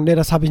auch sagen? Nee,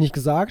 das habe ich nicht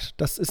gesagt.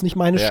 Das ist nicht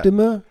meine Ja.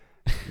 Stimme.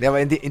 Ja,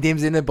 aber in dem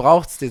Sinne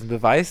braucht es diesen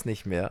Beweis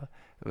nicht mehr.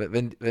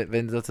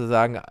 Wenn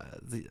sozusagen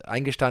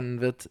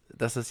eingestanden wird,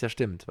 dass es ja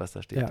stimmt, was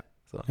da steht. Ja.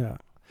 So. Ja.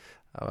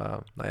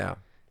 Aber naja.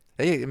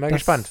 Hey, immer Das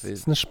gespannt.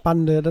 ist eine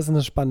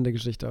spannende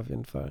Geschichte auf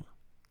jeden Fall.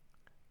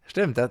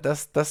 Stimmt,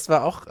 das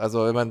war auch,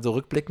 also wenn man so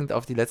rückblickend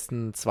auf die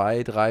letzten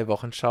 2, 3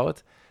 Wochen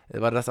schaut,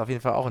 war das auf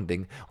jeden Fall auch ein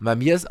Ding. Und bei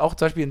mir ist auch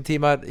zum Beispiel ein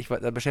Thema,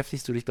 da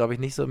beschäftigst du dich, glaube ich,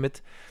 nicht so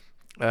mit.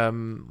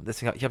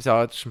 Deswegen, ich habe es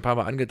ja auch schon ein paar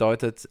Mal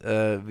angedeutet,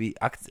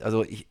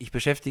 also ich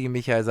beschäftige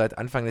mich ja seit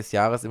Anfang des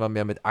Jahres immer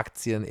mehr mit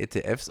Aktien,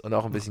 ETFs und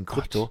auch ein bisschen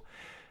Krypto.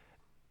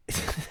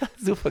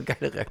 Super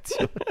geile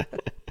Reaktion.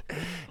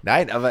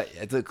 Nein, aber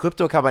also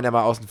Krypto kann man ja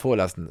mal außen vor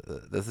lassen.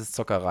 Das ist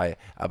Zockerei.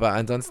 Aber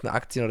ansonsten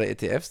Aktien oder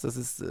ETFs, das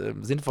ist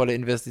sinnvolle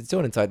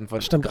Investition in Zeiten von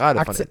Stimmt, gerade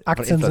Aktien von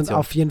Inflation. sind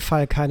auf jeden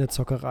Fall keine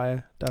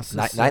Zockerei.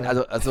 Nein,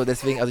 also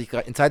deswegen,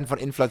 in Zeiten von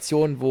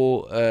Inflation,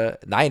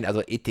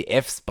 also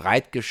ETFs,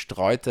 breit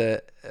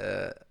gestreute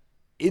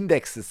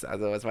Indexes,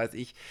 also was weiß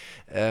ich,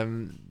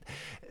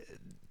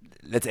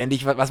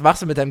 letztendlich, was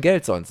machst du mit deinem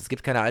Geld sonst? Es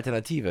gibt keine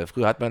Alternative.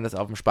 Früher hat man das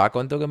auf dem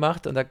Sparkonto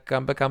gemacht und da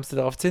bekamst du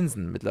darauf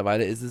Zinsen.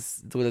 Mittlerweile ist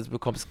es so, dass du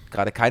bekommst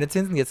gerade keine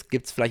Zinsen. Jetzt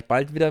gibt es vielleicht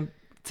bald wieder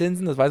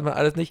Zinsen, das weiß man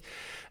alles nicht.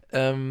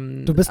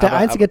 Du bist der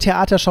einzige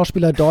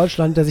Theaterschauspieler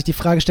Deutschland, der sich die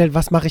Frage stellt,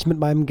 was mache ich mit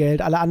meinem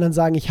Geld? Alle anderen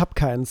sagen, ich habe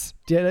keins.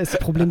 Da ist das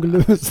Problem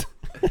gelöst.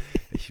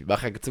 Ich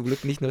mache ja zum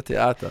Glück nicht nur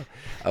Theater.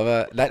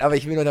 Aber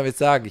ich will nur damit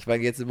sagen, ich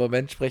meine, jetzt im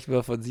Moment sprechen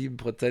wir von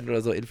 7%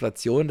 oder so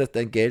Inflation, dass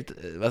dein Geld,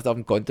 was auf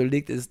dem Konto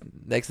liegt, ist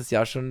nächstes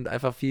Jahr schon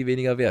einfach viel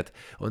weniger wert.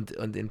 Und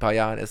in ein paar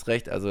Jahren erst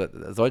recht. Also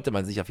da sollte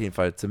man sich auf jeden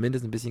Fall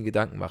zumindest ein bisschen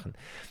Gedanken machen.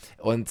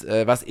 Und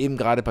was eben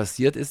gerade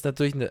passiert, ist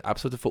natürlich eine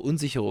absolute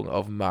Verunsicherung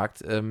auf dem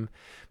Markt.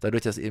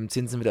 Dadurch, dass eben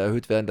Zinsen wieder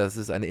erhöht werden, dass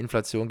es eine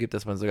Inflation gibt,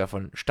 dass man sogar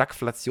von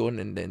Stagflation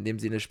in dem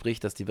Sinne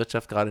spricht, dass die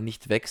Wirtschaft gerade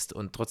nicht wächst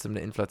und trotzdem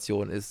eine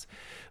Inflation ist.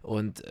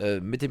 Und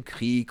mit dem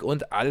Krieg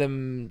und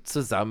allem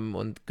zusammen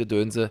und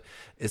Gedönse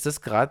ist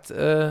es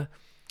gerade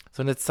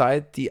so eine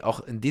Zeit, die auch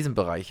in diesem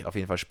Bereich auf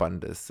jeden Fall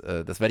spannend ist.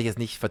 Das werde ich jetzt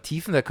nicht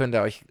vertiefen, da könnt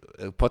ihr euch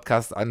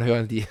Podcasts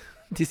anhören, die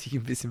sich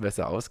ein bisschen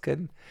besser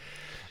auskennen.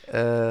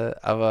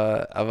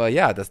 Aber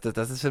ja, das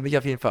ist für mich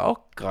auf jeden Fall auch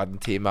gerade ein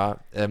Thema.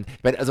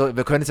 Ich meine, also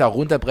wir können es ja auch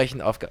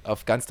runterbrechen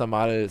auf ganz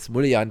normales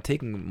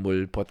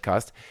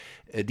Mullian-Theken-Mull-Podcast.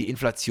 Die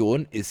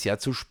Inflation ist ja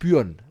zu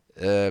spüren.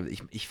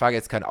 Ich fahre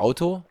jetzt kein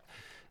Auto,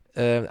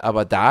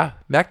 aber da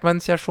merkt man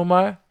es ja schon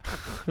mal,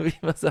 würde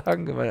ich mal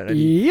sagen, wenn man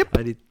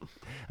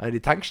an die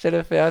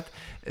Tankstelle fährt.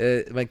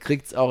 Man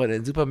kriegt es auch in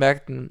den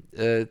Supermärkten.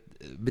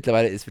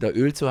 Mittlerweile ist wieder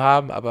Öl zu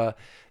haben, aber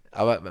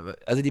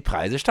also die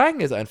Preise steigen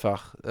jetzt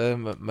einfach.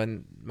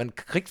 Man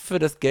kriegt für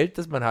das Geld,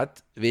 das man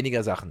hat,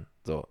 weniger Sachen.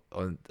 So,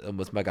 und um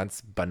es mal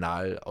ganz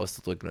banal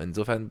auszudrücken. Und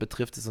insofern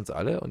betrifft es uns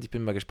alle und ich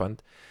bin mal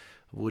gespannt,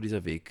 wo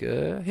dieser Weg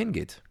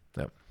hingeht.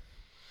 Ja.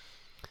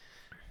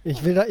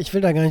 Ich will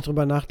da gar nicht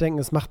drüber nachdenken.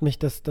 Es macht mich,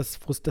 das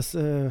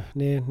frustriert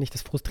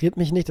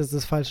mich nicht, das ist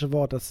das falsche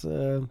Wort. Das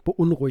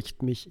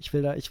beunruhigt mich. Ich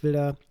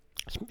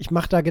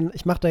mach da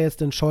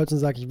jetzt den Scholz und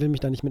sage, ich will mich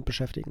da nicht mit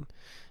beschäftigen.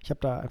 Ich habe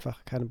da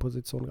einfach keine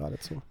Position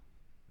geradezu.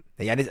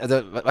 Ja,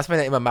 also was man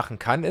ja immer machen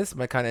kann, ist,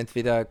 man kann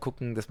entweder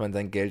gucken, dass man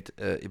sein Geld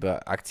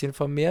über Aktien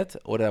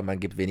vermehrt oder man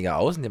gibt weniger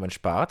aus, indem man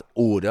spart,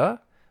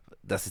 oder,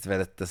 das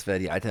wäre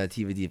die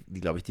Alternative, die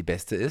glaube ich die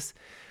beste ist,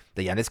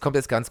 der Jannis kommt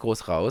jetzt ganz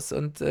groß raus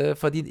und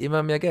verdient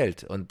immer mehr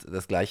Geld und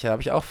das Gleiche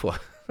habe ich auch vor.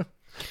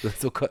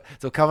 So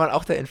kann man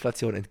auch der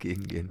Inflation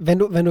entgegengehen. Wenn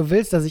du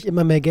willst, dass ich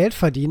immer mehr Geld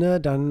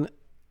verdiene, dann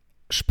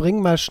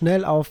spring mal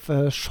schnell auf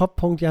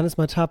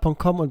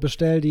shop.jannismatar.com und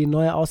bestell die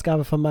neue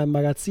Ausgabe von meinem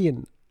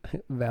Magazin.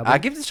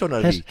 Werbung. Gibt es schon,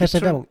 oder wie?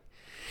 Hashtag Werbung.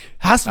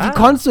 Wie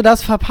konntest du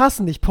das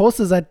verpassen? Ich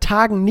poste seit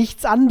Tagen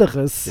nichts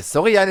anderes.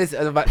 Sorry, Janis,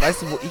 also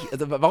weißt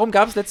du, warum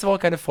gab es letzte Woche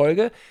keine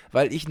Folge?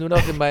 Weil ich nur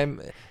noch in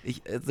meinem,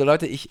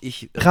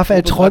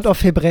 Raphael träumt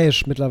auf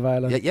Hebräisch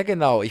mittlerweile. Ja,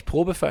 genau. Ich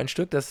probe für ein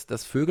Stück,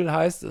 das Vögel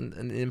heißt, und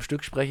in dem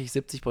Stück spreche ich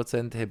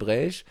 70%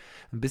 Hebräisch,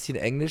 ein bisschen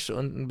Englisch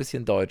und ein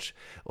bisschen Deutsch.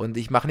 Und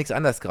ich mache nichts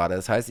anderes gerade.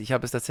 Das heißt, ich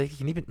habe es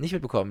tatsächlich nicht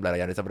mitbekommen, leider,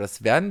 Janis, aber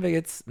das werden wir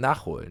jetzt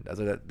nachholen.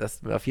 Also,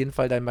 dass wir auf jeden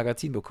Fall dein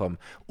Magazin bekommen.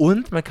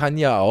 Und man kann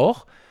ja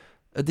auch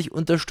dich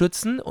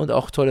unterstützen und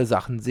auch tolle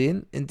Sachen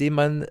sehen, indem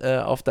man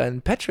auf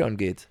deinen Patreon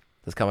geht.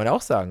 Das kann man ja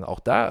auch sagen.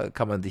 Auch da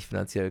kann man dich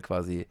finanziell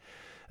quasi,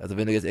 also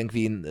wenn du jetzt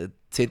irgendwie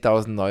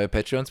 10.000 neue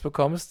Patreons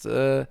bekommst,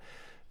 dann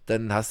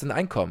hast du ein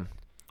Einkommen.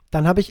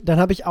 Dann hab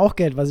ich auch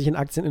Geld, was ich in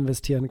Aktien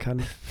investieren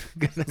kann.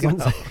 Genau.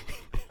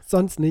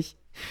 Sonst nicht.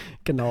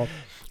 Genau.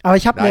 Aber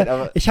ich habe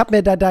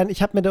mir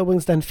da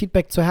übrigens dein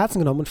Feedback zu Herzen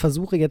genommen und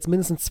versuche jetzt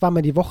mindestens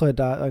 2-mal die Woche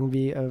da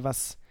irgendwie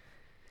was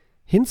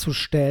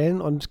hinzustellen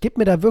und gebe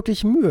mir da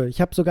wirklich Mühe.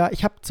 Ich habe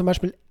zum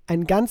Beispiel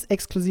ein ganz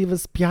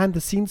exklusives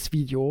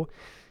Behind-the-Scenes-Video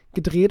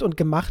gedreht und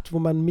gemacht, wo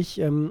man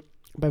mich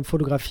beim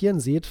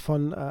Fotografieren sieht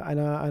von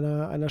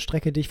einer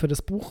Strecke, die ich für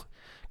das Buch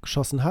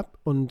geschossen habe.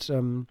 Und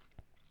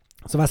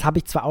sowas habe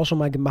ich zwar auch schon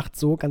mal gemacht,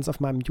 so ganz auf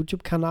meinem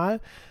YouTube-Kanal,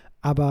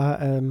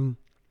 aber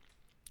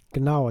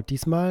genau,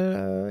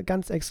 diesmal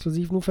ganz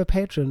exklusiv nur für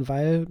Patreon,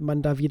 weil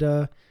man da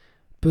wieder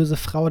böse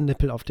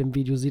Frauennippel auf dem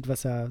Video sieht,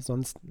 was ja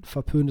sonst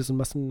verpönt ist und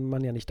was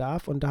man ja nicht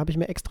darf. Und da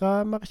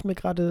mache ich mir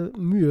gerade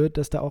Mühe,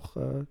 dass da auch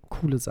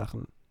coole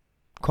Sachen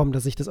kommen,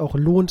 dass sich das auch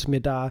lohnt,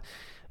 mir da,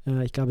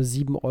 ich glaube,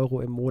 7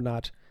 Euro im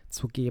Monat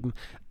zu geben.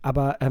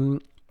 Aber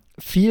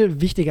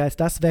viel wichtiger als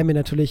das wäre mir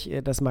natürlich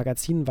das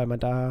Magazin,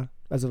 weil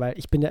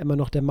ich bin ja immer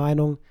noch der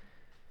Meinung,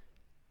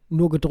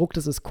 nur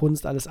gedrucktes ist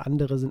Kunst, alles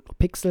andere sind nur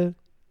Pixel.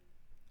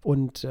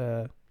 Und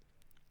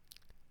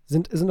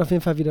sind auf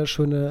jeden Fall wieder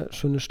schöne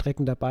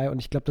Strecken dabei und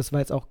ich glaube, das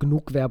war jetzt auch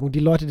genug Werbung. Die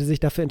Leute, die sich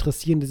dafür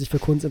interessieren, die sich für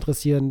Kunst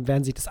interessieren,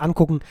 werden sich das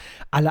angucken,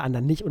 alle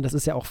anderen nicht und das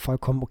ist ja auch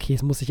vollkommen okay,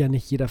 es muss sich ja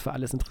nicht jeder für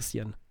alles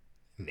interessieren.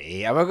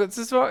 Nee, aber es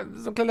ist so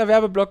ein kleiner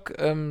Werbeblock,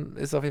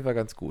 ist auf jeden Fall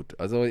ganz gut.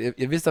 Also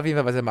ihr wisst auf jeden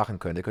Fall, was ihr machen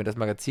könnt. Ihr könnt das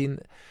Magazin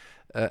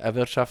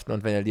erwirtschaften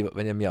und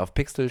wenn ihr mir auf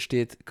Pixel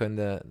steht, könnt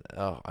ihr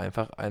auch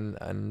einfach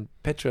ein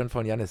Patreon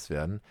von Janis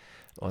werden.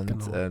 Und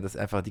Genau. das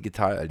einfach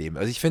digital erleben.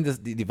 Also ich finde,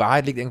 die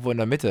Wahrheit liegt irgendwo in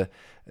der Mitte.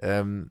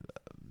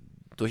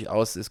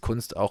 Durchaus ist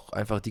Kunst auch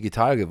einfach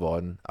digital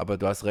geworden. Aber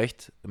du hast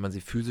recht, wenn man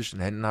sie physisch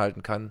in Händen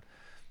halten kann,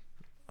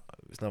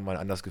 ist nochmal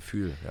ein anderes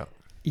Gefühl. Ja,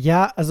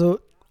 Ja, also,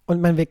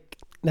 und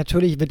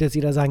natürlich wird jetzt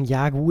jeder sagen,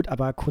 ja gut,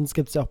 aber Kunst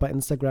gibt es ja auch bei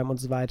Instagram und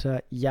so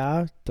weiter.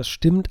 Ja, das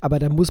stimmt, aber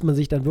da muss man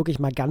sich dann wirklich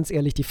mal ganz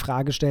ehrlich die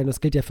Frage stellen,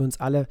 das gilt ja für uns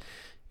alle,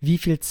 wie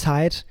viel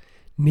Zeit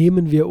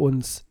nehmen wir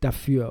uns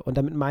dafür? Und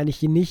damit meine ich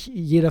hier nicht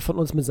jeder von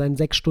uns mit seinen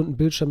 6 Stunden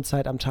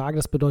Bildschirmzeit am Tag.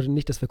 Das bedeutet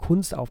nicht, dass wir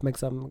Kunst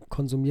aufmerksam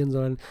konsumieren,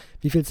 sondern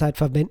wie viel Zeit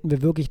verwenden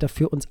wir wirklich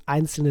dafür, uns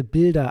einzelne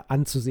Bilder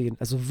anzusehen.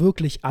 Also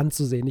wirklich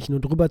anzusehen, nicht nur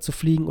drüber zu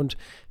fliegen und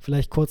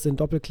vielleicht kurz den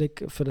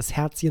Doppelklick für das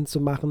Herzchen zu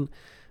machen,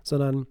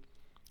 sondern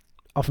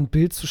auf ein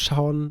Bild zu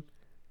schauen,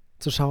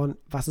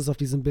 was ist auf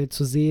diesem Bild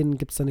zu sehen,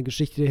 gibt es da eine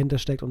Geschichte, die dahinter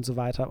steckt und so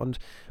weiter. Und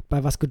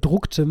bei was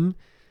Gedrucktem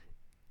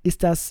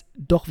ist das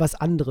doch was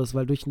anderes,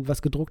 weil durch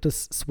was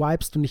Gedrucktes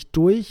swipest du nicht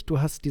durch, du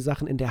hast die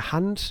Sachen in der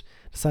Hand,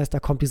 das heißt, da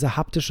kommt dieser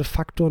haptische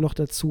Faktor noch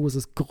dazu, es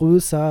ist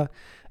größer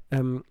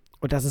und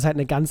das ist halt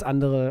eine ganz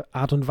andere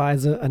Art und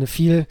Weise, eine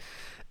viel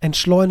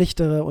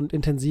entschleunigtere und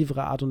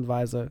intensivere Art und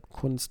Weise,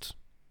 Kunst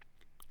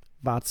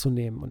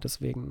wahrzunehmen und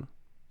deswegen,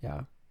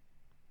 ja,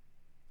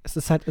 es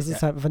ist halt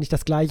einfach nicht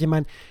das Gleiche, ich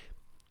meine,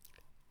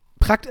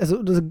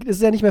 also das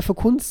ist ja nicht mehr für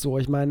Kunst so,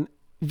 ich meine,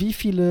 wie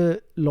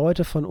viele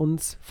Leute von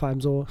uns, vor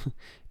allem so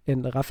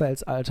in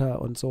Raphaels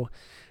Alter und so,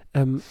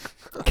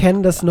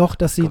 kennen das noch,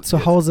 dass sie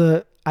zu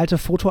Hause alte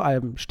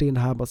Fotoalben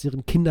stehen haben aus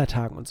ihren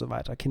Kindertagen und so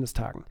weiter,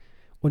 Kindestagen.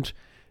 Und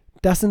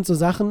das sind so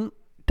Sachen,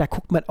 da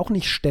guckt man auch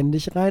nicht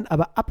ständig rein,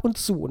 aber ab und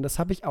zu, und das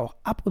habe ich auch,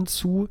 ab und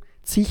zu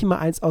ziehe ich mal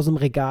eins aus dem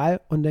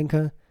Regal und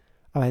denke,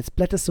 aber jetzt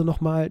blätterst du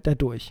noch mal da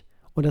durch.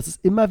 Und das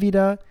ist immer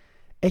wieder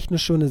echt eine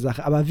schöne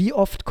Sache. Aber wie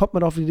oft kommt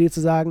man auf die Idee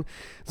zu sagen,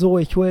 so,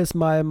 ich hole jetzt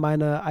mal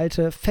meine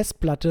alte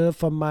Festplatte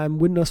von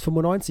meinem Windows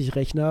 95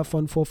 Rechner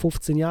von vor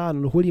 15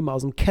 Jahren und hole die mal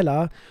aus dem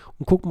Keller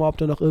und guck mal, ob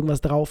da noch irgendwas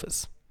drauf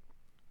ist.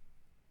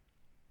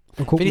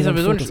 Finde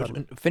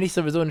ich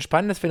sowieso ein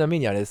spannendes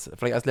Phänomen, Janis.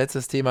 Vielleicht als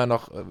letztes Thema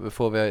noch,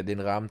 bevor wir den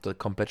Rahmen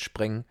komplett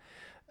sprengen.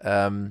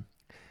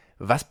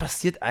 Was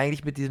passiert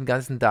eigentlich mit diesem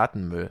ganzen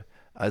Datenmüll?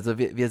 Also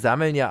wir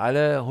sammeln ja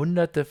alle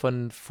hunderte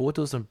von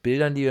Fotos und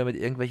Bildern, die wir mit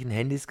irgendwelchen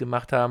Handys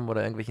gemacht haben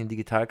oder irgendwelchen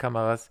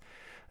Digitalkameras.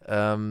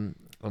 Und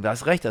du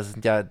hast recht, das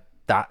sind ja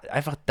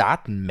einfach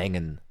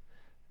Datenmengen.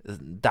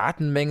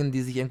 Datenmengen,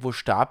 die sich irgendwo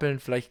stapeln.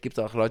 Vielleicht gibt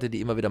es auch Leute, die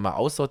immer wieder mal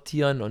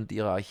aussortieren und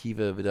ihre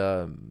Archive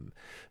wieder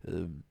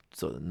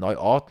so neu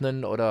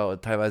ordnen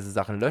oder teilweise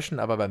Sachen löschen.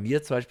 Aber bei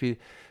mir zum Beispiel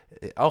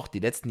auch die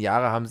letzten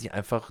Jahre haben sich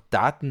einfach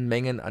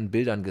Datenmengen an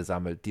Bildern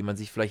gesammelt, die man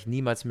sich vielleicht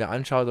niemals mehr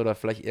anschaut oder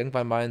vielleicht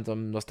irgendwann mal in so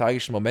einem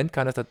nostalgischen Moment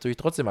kann es natürlich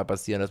trotzdem mal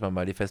passieren, dass man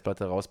mal die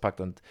Festplatte rauspackt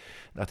und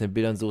nach den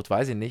Bildern sucht,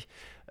 weiß ich nicht.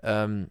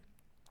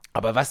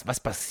 Aber was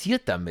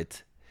passiert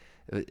damit?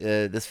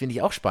 Das finde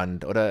ich auch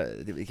spannend. Oder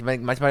ich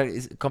meine, manchmal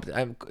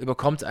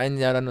überkommt einen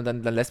ja dann und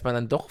dann lässt man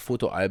dann doch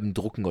Fotoalben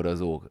drucken oder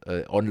so,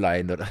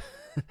 online oder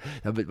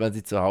damit man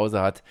sie zu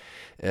Hause hat.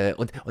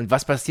 Und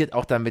was passiert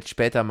auch damit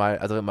später mal,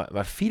 also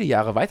mal viele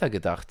Jahre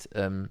weitergedacht.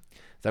 Sagen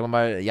wir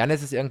mal,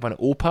 Jannis ist irgendwann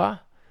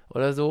Opa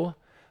oder so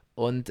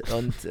und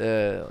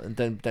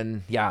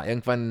dann, ja,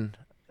 irgendwann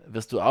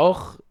wirst du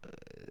auch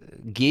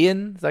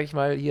gehen, sag ich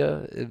mal,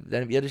 hier in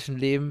deinem irdischen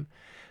Leben.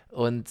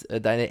 Und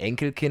deine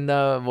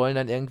Enkelkinder wollen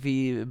dann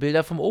irgendwie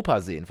Bilder vom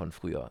Opa sehen von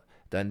früher.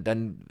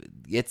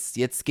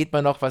 Jetzt geht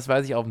man noch, was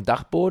weiß ich, auf dem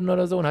Dachboden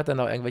oder so und hat dann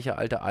noch irgendwelche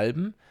alte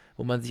Alben,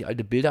 wo man sich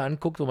alte Bilder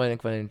anguckt, wo man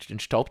irgendwann den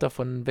Staub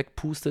davon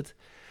wegpustet,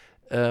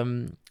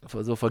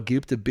 so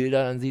vergilbte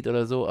Bilder dann sieht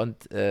oder so.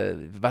 Und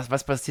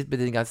was passiert mit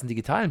den ganzen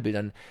digitalen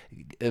Bildern?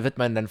 Wird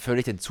man dann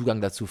völlig den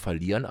Zugang dazu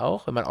verlieren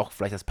auch, wenn man auch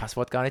vielleicht das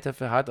Passwort gar nicht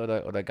dafür hat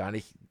oder gar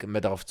nicht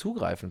mehr darauf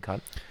zugreifen kann?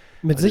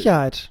 Mit Also,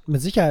 Sicherheit, mit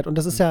Sicherheit. Und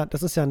das ist ja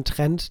ein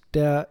Trend,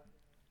 da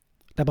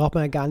braucht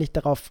man ja gar nicht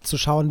darauf zu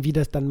schauen, wie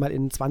das dann mal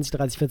in 20,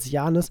 30, 40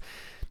 Jahren ist.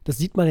 Das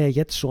sieht man ja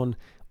jetzt schon.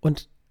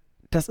 Und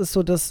das ist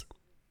so,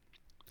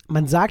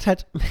 man sagt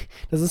halt,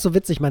 das ist so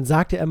witzig, man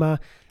sagt ja immer,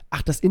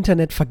 ach, das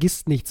Internet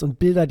vergisst nichts und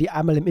Bilder, die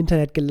einmal im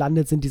Internet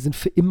gelandet sind, die sind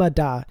für immer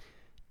da.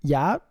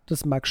 Ja,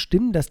 das mag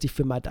stimmen, dass die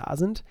für immer da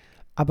sind,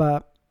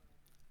 aber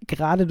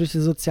gerade durch die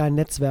sozialen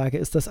Netzwerke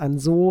ist das ein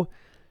so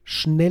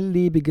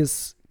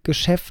schnelllebiges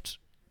Geschäft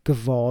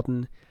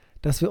geworden,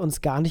 dass wir uns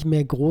gar nicht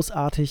mehr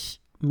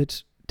großartig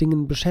mit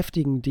Dingen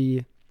beschäftigen,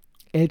 die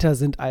älter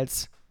sind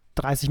als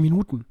 30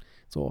 Minuten.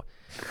 So.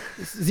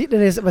 Das sieht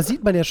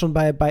man ja schon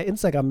bei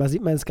Instagram, da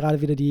sieht man jetzt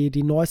gerade wieder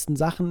die neuesten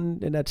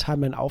Sachen in der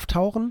Timeline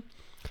auftauchen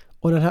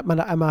und dann hat man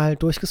da einmal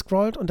halt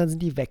durchgescrollt und dann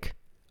sind die weg.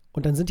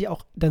 Und dann sind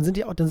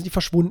die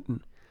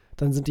verschwunden.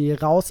 Dann sind die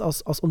raus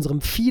aus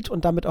unserem Feed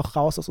und damit auch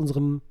raus aus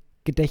unserem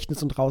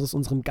Gedächtnis und raus aus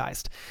unserem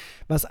Geist.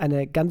 Was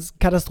eine ganz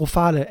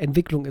katastrophale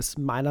Entwicklung ist,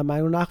 meiner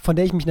Meinung nach, von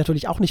der ich mich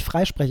natürlich auch nicht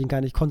freisprechen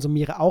kann. Ich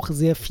konsumiere auch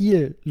sehr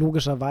viel,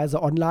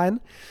 logischerweise, online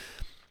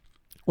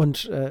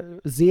und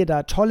sehe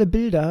da tolle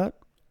Bilder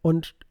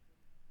und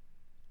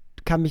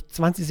kann mich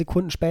 20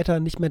 Sekunden später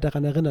nicht mehr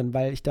daran erinnern,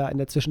 weil ich da in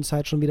der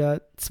Zwischenzeit schon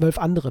wieder 12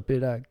 andere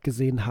Bilder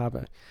gesehen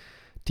habe,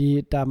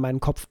 die da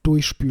meinen Kopf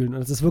durchspülen.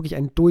 Und es ist wirklich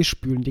ein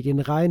Durchspülen. Die gehen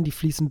rein, die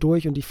fließen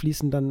durch und die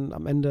fließen dann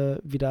am Ende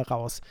wieder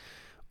raus.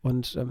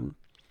 Und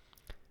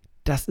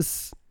das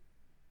ist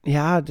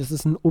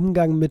ein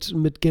Umgang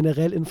mit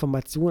generell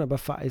Informationen, aber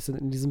vor allem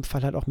in diesem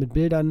Fall halt auch mit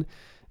Bildern,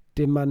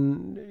 den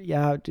man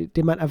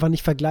einfach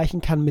nicht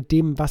vergleichen kann mit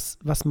dem,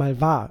 was mal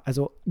war.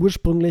 Also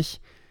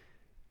ursprünglich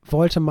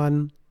wollte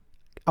man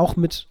auch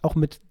mit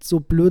so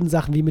blöden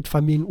Sachen wie mit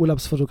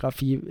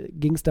Familienurlaubsfotografie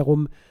ging es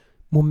darum,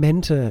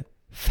 Momente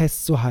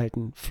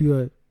festzuhalten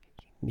für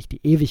nicht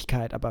die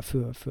Ewigkeit, aber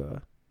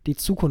für die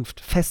Zukunft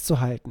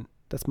festzuhalten,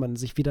 dass man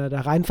sich wieder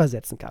da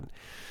reinversetzen kann.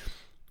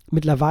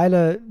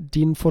 Mittlerweile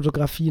dienen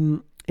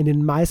Fotografien in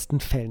den meisten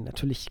Fällen,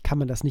 natürlich kann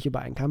man das nicht über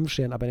einen Kamm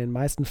scheren, aber in den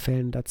meisten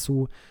Fällen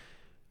dazu,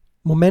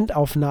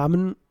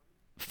 Momentaufnahmen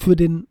für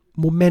den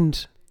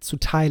Moment zu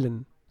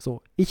teilen.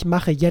 So, ich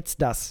mache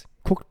jetzt das.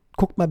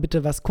 Guckt mal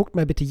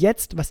bitte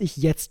jetzt, was ich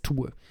jetzt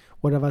tue.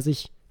 Oder was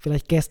ich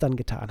vielleicht gestern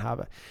getan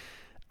habe.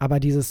 Aber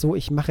dieses so,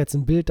 ich mache jetzt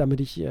ein Bild,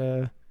 damit ich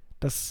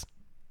das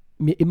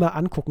mir immer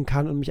angucken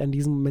kann und mich an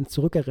diesen Moment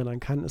zurückerinnern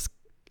kann, ist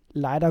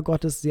leider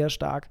Gottes sehr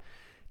stark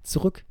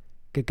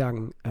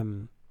zurückgegangen.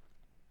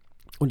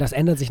 Und das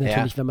ändert sich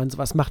natürlich, wenn man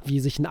sowas macht, wie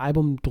sich ein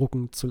Album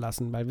drucken zu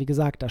lassen. Weil, wie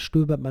gesagt, da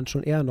stöbert man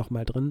schon eher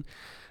nochmal drin,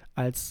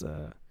 als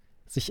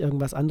sich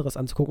irgendwas anderes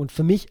anzugucken. Und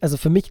für mich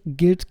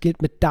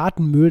gilt mit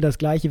Datenmüll das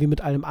Gleiche wie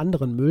mit allem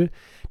anderen Müll.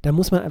 Da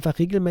muss man einfach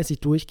regelmäßig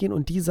durchgehen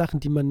und die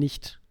Sachen, die man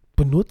nicht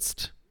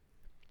benutzt,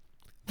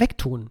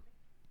 wegtun.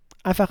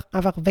 Einfach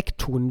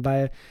wegtun,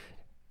 weil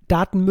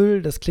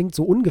Datenmüll, das klingt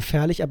so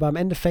ungefährlich, aber im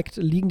Endeffekt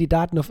liegen die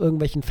Daten auf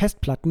irgendwelchen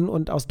Festplatten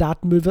und aus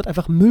Datenmüll wird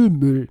einfach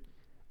Müll,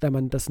 wenn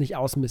man das nicht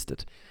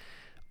ausmistet.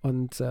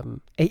 Und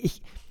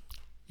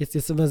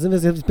jetzt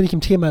bin ich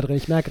im Thema drin,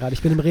 ich merke gerade,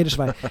 ich bin im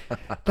Redeschwein.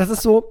 Das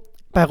ist so,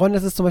 bei Ron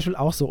ist es zum Beispiel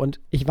auch so und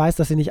ich weiß,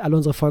 dass ihr nicht alle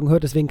unsere Folgen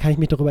hört, deswegen kann ich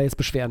mich darüber jetzt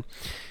beschweren.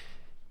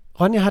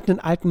 Ronja hat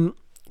einen alten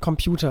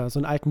Computer, so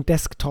einen alten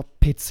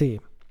Desktop-PC.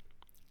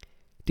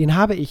 Den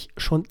habe ich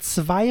schon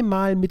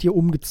 2-mal mit ihr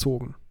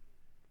umgezogen.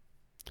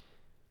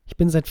 Ich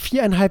bin seit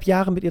 4,5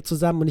 Jahren mit ihr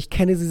zusammen und ich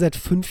kenne sie seit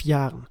 5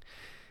 Jahren.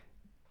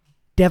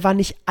 Der war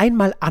nicht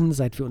einmal an,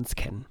 seit wir uns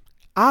kennen.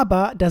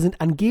 Aber da sind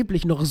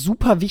angeblich noch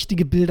super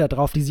wichtige Bilder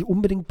drauf, die sie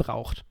unbedingt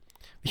braucht.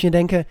 Ich mir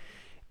denke,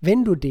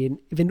 wenn du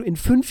in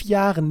 5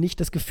 Jahren nicht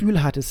das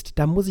Gefühl hattest,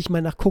 da muss ich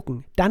mal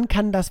nachgucken, dann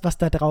kann das, was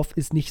da drauf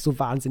ist, nicht so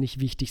wahnsinnig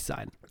wichtig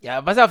sein.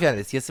 Ja, pass auf,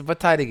 Janis, jetzt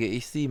verteidige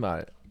ich sie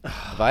mal.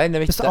 Weil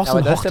nämlich, bist du auch so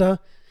ein Hochter?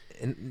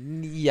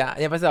 Ja,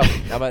 pass auf,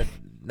 aber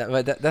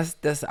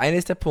das eine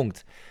ist der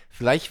Punkt.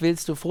 Vielleicht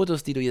willst du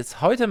Fotos, die du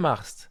jetzt heute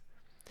machst,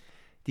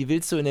 die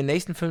willst du in den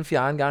nächsten 5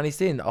 Jahren gar nicht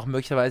sehen, auch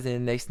möglicherweise in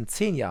den nächsten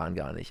 10 Jahren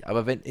gar nicht.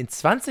 Aber in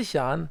 20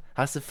 Jahren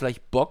hast du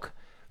vielleicht Bock,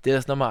 dir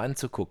das nochmal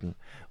anzugucken.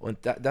 Und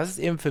das ist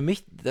eben für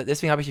mich,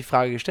 deswegen habe ich die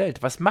Frage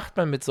gestellt, was macht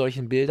man mit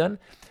solchen Bildern,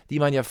 die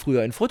man ja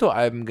früher in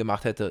Fotoalben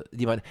gemacht hätte,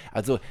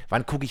 also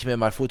wann gucke ich mir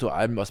mal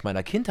Fotoalben aus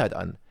meiner Kindheit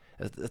an?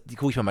 Die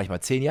gucke ich mir manchmal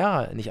 10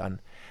 Jahre nicht an.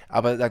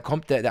 Aber da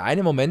kommt der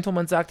eine Moment, wo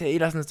man sagt, hey,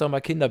 lass uns doch mal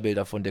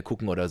Kinderbilder von dir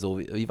gucken oder so.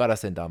 Wie war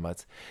das denn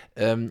damals?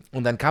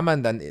 Und dann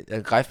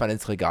greift man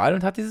ins Regal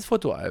und hat dieses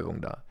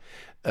Fotoalbum da.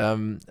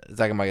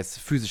 Sage mal jetzt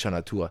physischer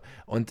Natur.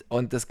 Und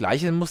das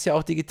Gleiche muss ja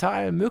auch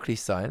digital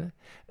möglich sein.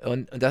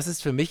 Und das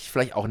ist für mich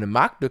vielleicht auch eine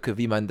Marktlücke,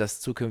 wie man das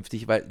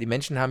zukünftig, weil die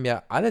Menschen haben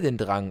ja alle den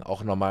Drang,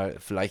 auch nochmal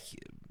vielleicht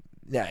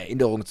eine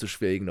Erinnerung zu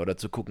schwelgen oder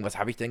zu gucken, was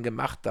habe ich denn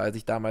gemacht, als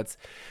ich damals,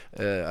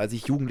 als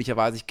ich Jugendlicher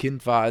war, als ich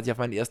Kind war, als ich auf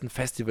meinen ersten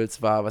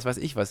Festivals war, was weiß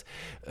ich was.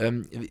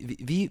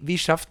 Wie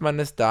schafft man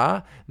es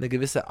da, eine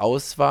gewisse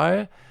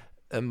Auswahl,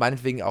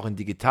 meinetwegen auch in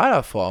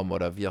digitaler Form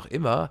oder wie auch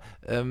immer,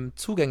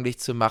 zugänglich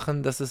zu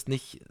machen, dass es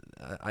nicht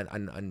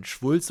ein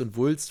Schwulst und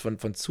Wulst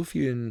von zu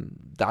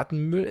vielen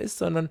Datenmüll ist,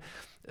 sondern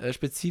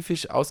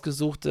spezifisch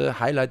ausgesuchte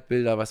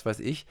Highlight-Bilder, was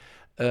weiß ich,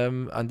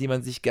 an die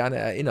man sich gerne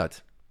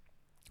erinnert.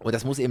 Und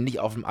das muss eben nicht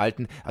auf dem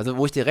alten, also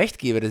wo ich dir recht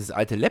gebe, das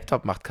alte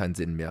Laptop macht keinen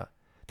Sinn mehr.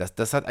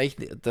 Das hat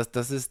eigentlich,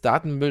 das ist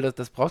Datenmüll,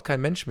 das braucht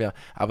kein Mensch mehr.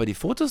 Aber die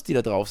Fotos, die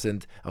da drauf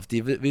sind, auf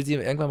die will sie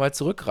irgendwann mal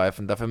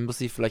zurückgreifen. Dafür muss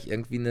sie vielleicht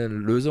irgendwie eine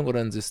Lösung oder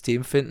ein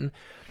System finden,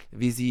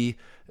 wie sie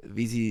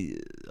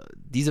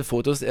diese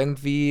Fotos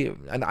irgendwie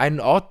an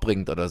einen Ort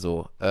bringt oder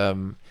so,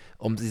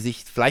 um sie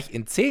sich vielleicht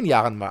in 10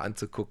 Jahren mal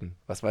anzugucken.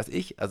 Was weiß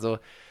ich, also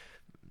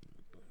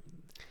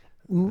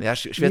ja,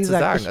 schwer zu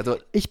sagen.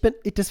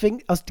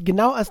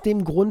 Genau aus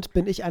dem Grund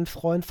bin ich ein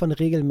Freund von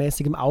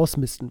regelmäßigem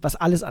Ausmisten, was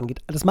alles angeht.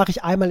 Das mache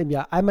ich einmal im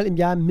Jahr. Einmal im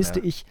Jahr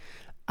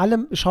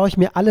schaue ich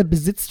mir alle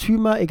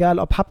Besitztümer, egal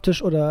ob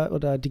haptisch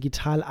oder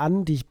digital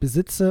an, die ich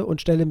besitze und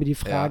stelle mir die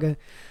Frage,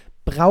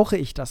 brauche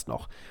ich das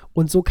noch?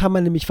 Und so kann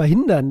man nämlich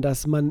verhindern,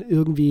 dass man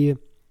irgendwie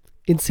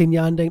in 10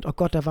 Jahren denkt, oh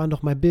Gott, da waren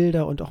doch mal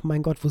Bilder und oh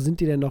mein Gott, wo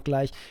sind die denn noch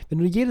gleich? Wenn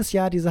du jedes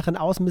Jahr die Sachen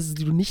ausmistest,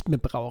 die du nicht mehr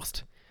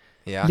brauchst,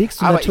 legst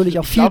du natürlich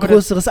auch viel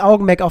größeres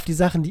Augenmerk auf die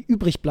Sachen, die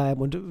übrig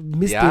bleiben und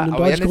misst denen einen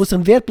deutlich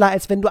größeren Wert bei,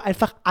 als wenn du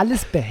einfach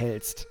alles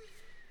behältst.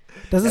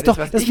 Das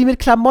ist wie mit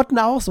Klamotten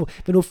auch so.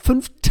 Wenn du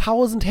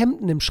 5000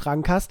 Hemden im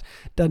Schrank hast,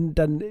 dann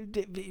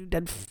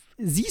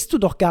siehst du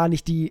doch gar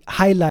nicht die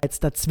Highlights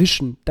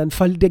dazwischen. Dann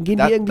gehen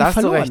die irgendwie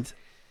verloren.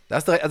 Da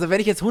hast du recht. Also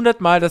wenn ich jetzt 100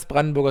 Mal das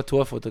Brandenburger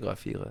Tor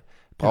fotografiere,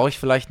 brauche ich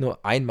vielleicht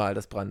nur einmal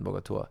das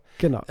Brandenburger Tor.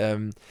 Genau.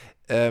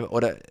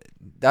 Oder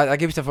da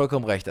gebe ich dir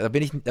vollkommen recht. Da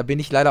bin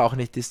ich leider auch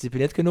nicht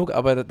diszipliniert genug,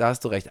 aber da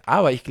hast du recht.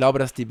 Aber ich glaube,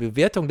 dass die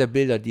Bewertung der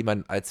Bilder, die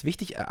man als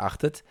wichtig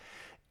erachtet,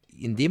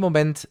 in dem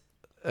Moment,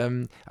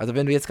 also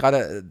wenn du jetzt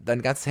gerade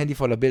dein ganzes Handy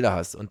voller Bilder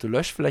hast und du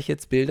löscht vielleicht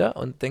jetzt Bilder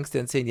und denkst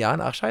dir in 10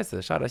 Jahren, ach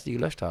scheiße, schade, dass ich die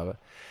gelöscht habe.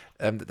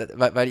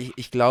 Weil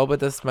ich glaube,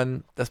 dass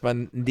man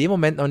in dem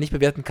Moment noch nicht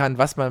bewerten kann,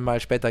 was man mal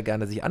später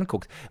gerne sich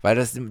anguckt, weil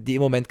das in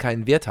dem Moment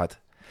keinen Wert hat.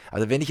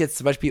 Also wenn ich jetzt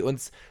zum Beispiel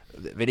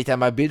wenn ich da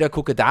mal Bilder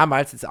gucke,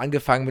 damals ist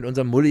angefangen mit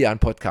unserem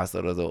Mullian-Podcast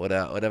oder so,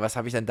 oder was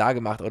habe ich dann da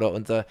gemacht,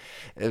 oder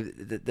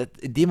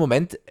in dem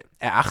Moment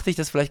erachte ich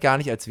das vielleicht gar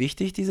nicht als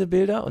wichtig, diese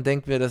Bilder, und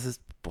denke mir,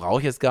 brauche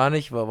ich jetzt gar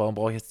nicht, warum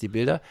brauche ich jetzt die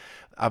Bilder,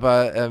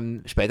 aber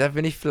später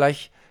bin ich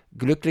vielleicht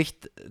glücklich,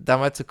 da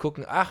mal zu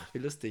gucken, ach, wie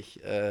lustig,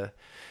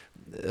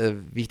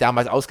 wie ich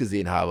damals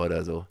ausgesehen habe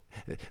oder so.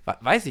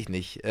 Weiß ich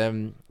nicht.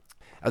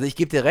 Also ich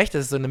gebe dir recht,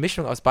 das ist so eine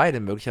Mischung aus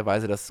beidem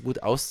möglicherweise, das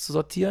gut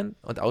auszusortieren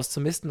und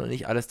auszumisten und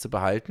nicht alles zu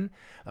behalten.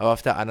 Aber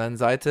auf der anderen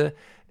Seite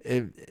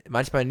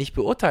manchmal nicht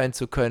beurteilen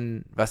zu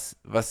können, was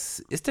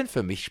ist denn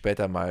für mich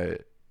später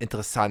mal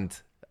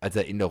interessant als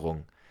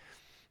Erinnerung.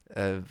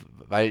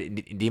 Weil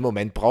in dem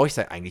Moment brauche ich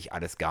eigentlich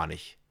alles gar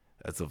nicht.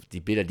 Also die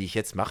Bilder, die ich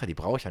jetzt mache, die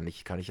brauche ich ja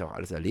nicht. Kann ich auch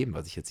alles erleben,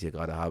 was ich jetzt hier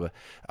gerade habe.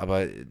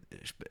 Aber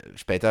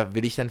später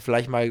will ich dann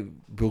vielleicht mal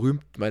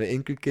berühmt meine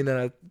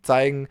Enkelkinder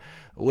zeigen,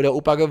 wo der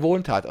Opa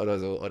gewohnt hat oder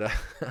so. Oder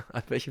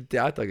an welchem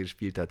Theater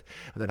gespielt hat.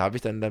 Und dann habe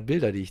ich dann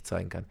Bilder, die ich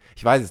zeigen kann.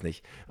 Ich weiß es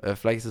nicht.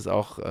 Vielleicht ist es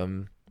auch,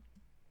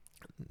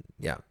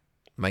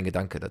 mein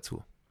Gedanke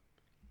dazu.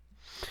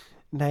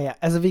 Naja,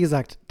 also wie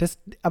gesagt,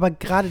 aber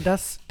gerade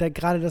das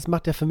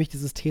macht ja für mich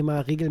dieses Thema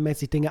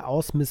regelmäßig Dinge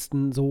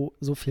ausmisten so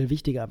viel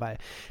wichtiger, weil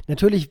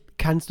natürlich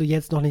kannst du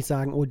jetzt noch nicht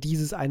sagen, oh,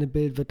 dieses eine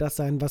Bild wird das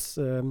sein, was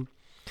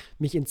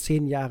mich in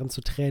 10 Jahren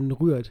zu Tränen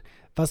rührt.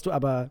 Was du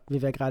aber,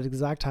 wie wir gerade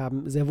gesagt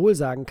haben, sehr wohl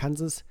sagen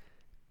kannst, ist,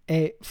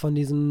 von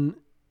diesen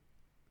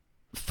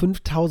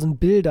 5000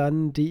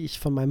 Bildern, die ich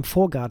von meinem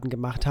Vorgarten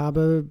gemacht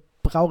habe,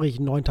 brauche ich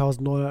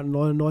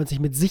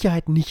 9.999 mit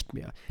Sicherheit nicht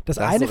mehr. Das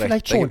eine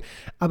vielleicht schon,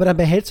 aber dann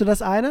behältst du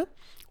das eine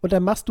und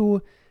dann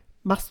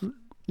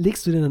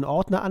legst du dir einen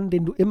Ordner an,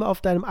 den du immer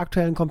auf deinem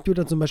aktuellen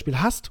Computer zum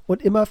Beispiel hast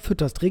und immer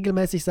fütterst,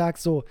 regelmäßig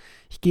sagst so,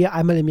 ich gehe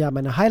einmal im Jahr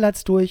meine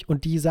Highlights durch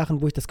und die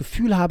Sachen, wo ich das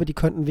Gefühl habe, die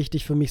könnten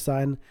wichtig für mich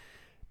sein,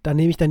 da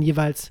nehme ich dann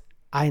jeweils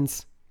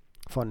 1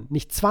 von,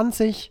 nicht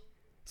 20,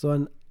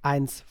 sondern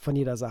 1 von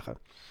jeder Sache.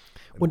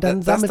 Und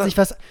dann sammelt sich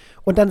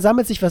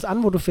was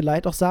an, wo du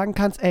vielleicht auch sagen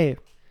kannst,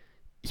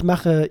 ich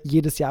mache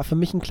jedes Jahr für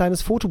mich ein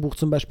kleines Fotobuch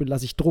zum Beispiel,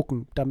 lasse ich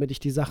drucken, damit ich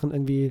die Sachen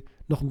irgendwie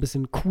noch ein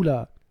bisschen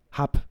cooler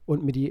habe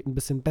und mir die ein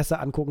bisschen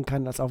besser angucken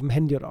kann als auf dem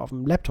Handy oder auf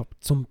dem Laptop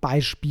zum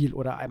Beispiel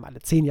oder einmal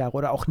alle 10 Jahre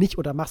oder auch nicht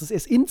oder machst es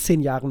erst in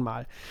 10 Jahren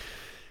mal.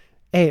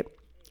 Ey,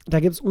 da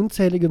gibt es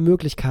unzählige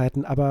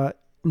Möglichkeiten, aber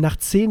nach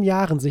 10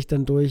 Jahren sich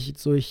dann durch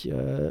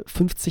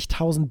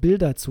 50.000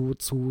 Bilder zu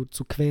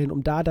quälen,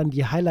 um da dann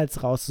die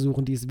Highlights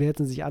rauszusuchen, die es wert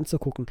sind, sich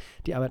anzugucken,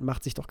 die Arbeit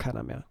macht sich doch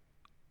keiner mehr.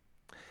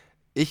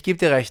 Ich gebe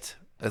dir recht.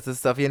 Es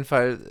ist auf jeden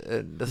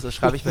Fall, das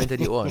schreibe ich mir hinter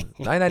die Ohren.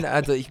 Nein,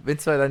 also ich bin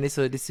zwar da nicht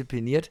so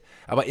diszipliniert,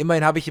 aber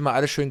immerhin habe ich immer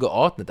alles schön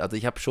geordnet. Also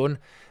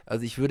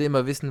ich würde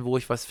immer wissen, wo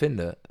ich was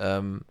finde.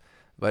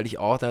 Weil ich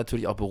ordne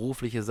natürlich auch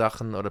berufliche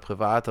Sachen oder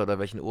private oder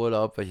welchen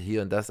Urlaub, welche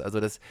hier und das. Also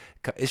das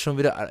ist schon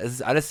wieder, es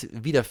ist alles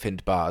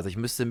wiederfindbar. Also ich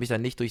müsste mich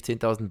dann nicht durch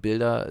 10.000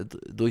 Bilder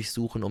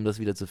durchsuchen, um das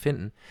wieder zu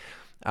finden.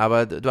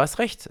 Aber du hast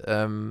recht,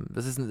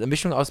 das ist eine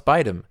Mischung aus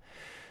beidem.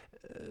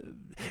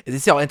 Es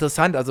ist ja auch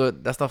interessant, also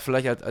das noch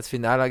vielleicht als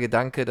finaler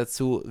Gedanke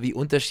dazu, wie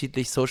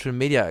unterschiedlich Social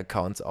Media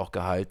Accounts auch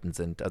gehalten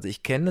sind. Also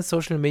ich kenne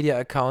Social Media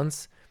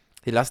Accounts,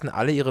 die lassen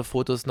alle ihre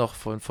Fotos noch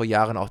von vor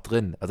Jahren auch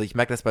drin. Also ich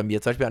merke das bei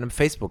mir, zum Beispiel an einem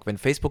Facebook. Wenn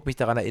Facebook mich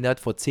daran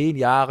erinnert, vor 10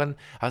 Jahren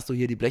hast du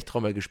hier die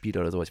Blechtrommel gespielt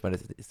oder so. Ich meine,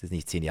 das ist jetzt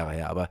nicht 10 Jahre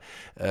her, aber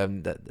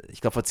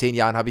ich glaube, vor 10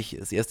 Jahren habe ich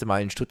das erste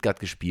Mal in Stuttgart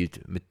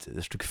gespielt mit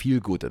das Stück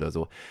Feelgood oder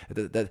so.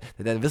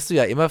 Dann wirst du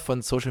ja immer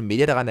von Social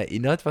Media daran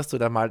erinnert, was du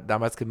da mal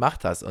damals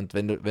gemacht hast. Und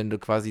wenn du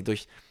quasi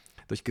durch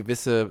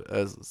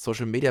gewisse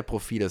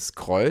Social-Media-Profile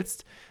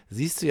scrollst,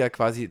 siehst du ja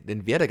quasi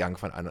den Werdegang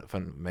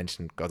von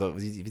Menschen, also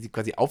wie sie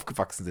quasi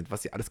aufgewachsen sind,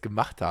 was sie alles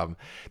gemacht haben.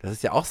 Das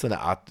ist ja auch so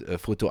eine Art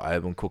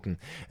Fotoalbum gucken.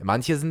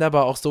 Manche sind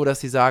aber auch so, dass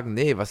sie sagen,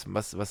 nee,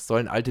 was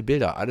sollen alte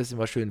Bilder? Alles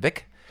immer schön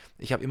weg.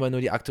 Ich habe immer nur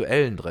die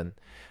aktuellen drin.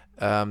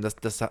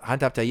 Das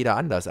handhabt ja jeder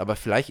anders, aber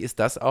vielleicht ist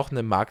das auch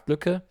eine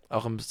Marktlücke,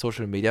 auch im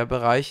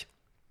Social-Media-Bereich,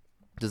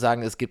 zu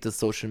sagen, es gibt das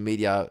Social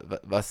Media,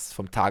 was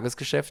vom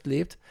Tagesgeschäft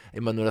lebt,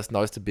 immer nur das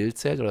neueste Bild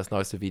zählt oder das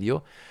neueste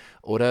Video.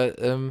 Oder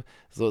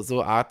so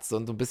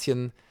ein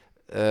bisschen,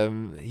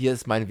 hier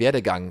ist mein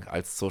Werdegang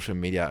als Social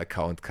Media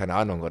Account, keine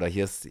Ahnung. Oder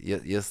hier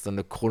ist so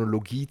eine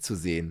Chronologie zu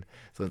sehen.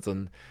 So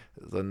ein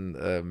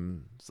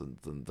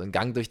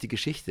Gang durch die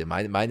Geschichte.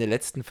 Meine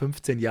letzten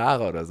 15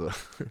 Jahre oder so.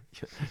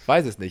 Ich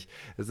weiß es nicht.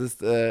 Es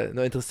ist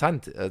nur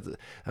interessant. Also,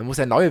 man muss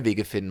ja neue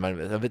Wege finden. Man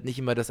wird nicht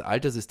immer das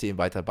alte System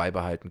weiter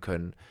beibehalten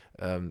können.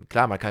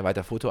 Klar, man kann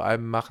weiter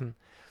Fotoalben machen,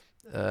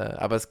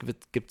 aber es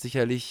gibt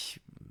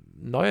sicherlich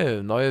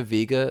neue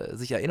Wege,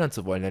 sich erinnern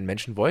zu wollen. Denn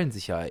Menschen wollen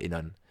sich ja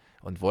erinnern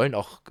und wollen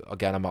auch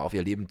gerne mal auf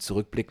ihr Leben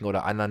zurückblicken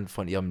oder anderen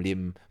von ihrem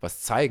Leben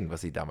was zeigen,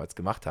 was sie damals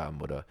gemacht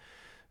haben oder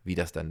wie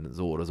das dann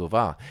so oder so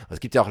war. Und es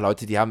gibt ja auch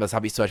Leute, die haben, das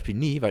habe ich zum Beispiel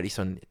nie, weil ich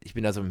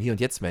bin ja so ein Hier-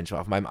 und Jetzt-Mensch.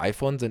 Auf meinem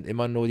iPhone sind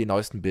immer nur die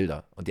neuesten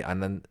Bilder und die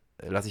anderen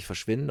lasse ich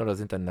verschwinden oder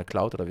sind dann in der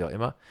Cloud oder wie auch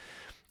immer.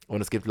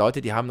 Und es gibt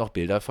Leute, die haben noch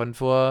Bilder von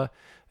vor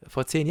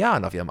 10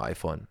 Jahren auf ihrem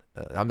iPhone.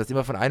 Haben das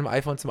immer von einem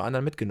iPhone zum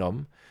anderen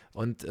mitgenommen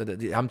und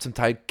die haben zum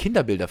Teil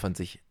Kinderbilder von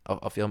sich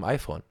auf ihrem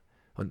iPhone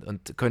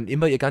und können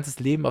immer ihr ganzes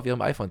Leben auf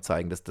ihrem iPhone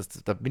zeigen.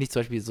 Da bin ich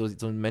zum Beispiel, so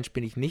ein Mensch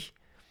bin ich nicht.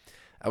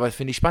 Aber das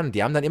finde ich spannend.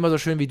 Die haben dann immer so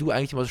schön wie du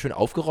eigentlich immer so schön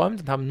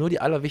aufgeräumt und haben nur die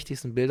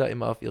allerwichtigsten Bilder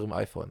immer auf ihrem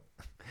iPhone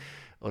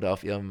oder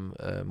auf ihrem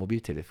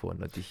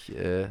Mobiltelefon. Und ich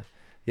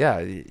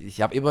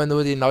habe immer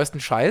nur den neuesten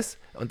Scheiß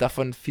und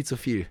davon viel zu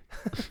viel.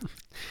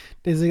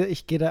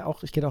 Ich gehe da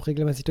auch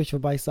regelmäßig durch,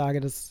 wobei ich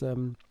sage, dass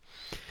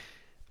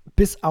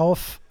bis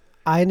auf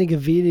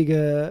einige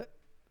wenige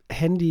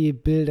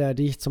Handybilder,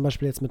 die ich zum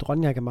Beispiel jetzt mit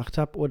Ronja gemacht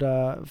habe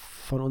oder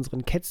von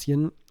unseren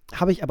Kätzchen,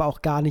 habe ich aber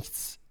auch gar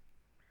nichts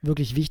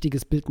wirklich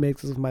wichtiges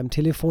Bildmäßiges auf meinem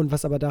Telefon,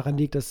 was aber daran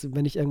liegt, dass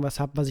wenn ich irgendwas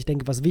habe, was ich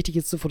denke, was wichtig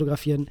ist zu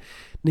fotografieren,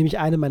 nehme ich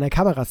eine meiner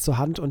Kameras zur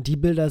Hand und die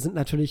Bilder sind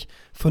natürlich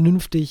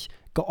vernünftig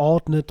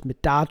geordnet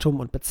mit Datum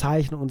und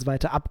Bezeichnung und so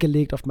weiter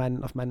abgelegt auf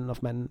meinen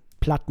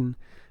Platten,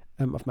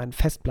 auf meinen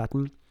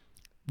Festplatten,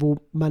 wo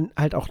man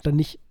halt auch dann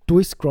nicht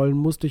durchscrollen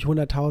muss durch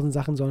 100.000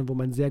 Sachen, sondern wo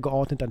man sehr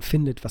geordnet dann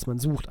findet, was man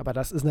sucht. Aber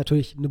das ist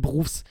natürlich eine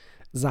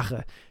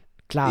Berufssache.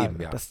 Klar,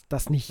 Eben, ja. dass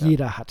das nicht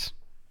jeder hat.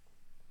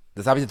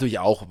 Das habe ich natürlich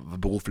auch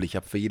beruflich. Ich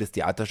habe für jedes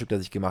Theaterstück,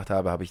 das ich gemacht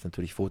habe, habe ich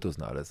natürlich Fotos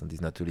und alles. Und die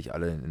sind natürlich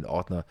alle in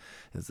Ordner.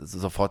 Das ist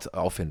sofort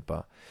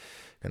auffindbar.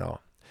 Genau.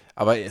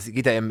 Aber es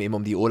geht ja eben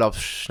um die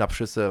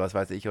Urlaubsschnappschüsse, was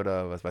weiß ich,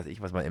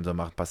 was man eben so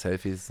macht, ein paar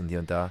Selfies und hier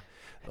und da.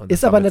 Und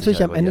ist aber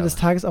natürlich am Ende des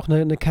Tages auch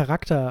eine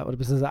Charakter- oder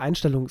beziehungsweise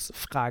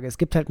Einstellungsfrage. Es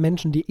gibt halt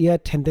Menschen, die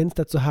eher Tendenz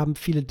dazu haben,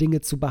 viele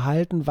Dinge zu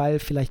behalten, weil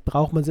vielleicht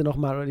braucht man sie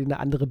nochmal oder die eine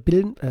andere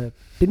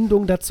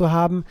Bindung dazu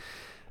haben.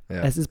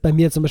 Ja. Es ist bei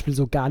mir zum Beispiel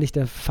so gar nicht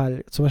der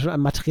Fall. Zum Beispiel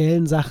an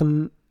materiellen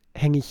Sachen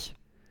hänge ich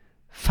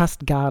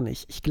fast gar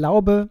nicht. Ich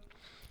glaube,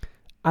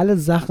 alle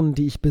Sachen,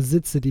 die ich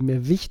besitze, die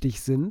mir wichtig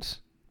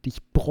sind, die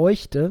ich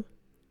bräuchte,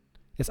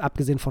 jetzt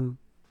abgesehen von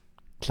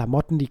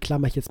Klamotten, die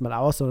klammer ich jetzt mal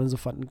aus, sondern so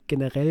von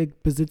generell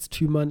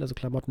Besitztümern, also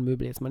Klamotten,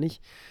 Möbel jetzt mal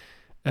nicht.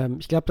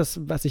 Ich glaube,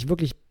 das, was ich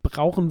wirklich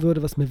brauchen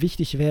würde, was mir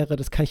wichtig wäre,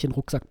 das kann ich in den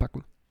Rucksack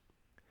packen.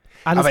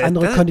 Alles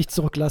andere könnte ich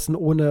zurücklassen,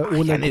 ohne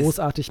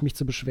großartig mich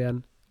zu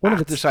beschweren. Ach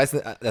du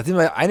Scheiße, da sind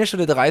wir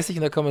 1:30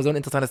 und da kommen wir so ein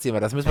interessantes Thema.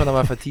 Das müssen wir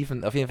nochmal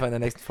vertiefen, auf jeden Fall in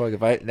der nächsten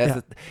Folge, weil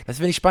das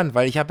finde ich spannend,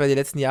 weil ich habe ja die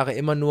letzten Jahre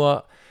immer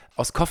nur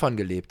aus Koffern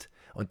gelebt.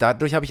 Und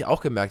dadurch habe ich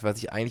auch gemerkt, was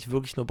ich eigentlich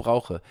wirklich nur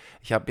brauche.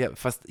 Ich habe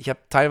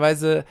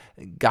teilweise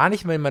gar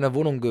nicht mehr in meiner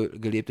Wohnung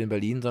gelebt in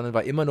Berlin, sondern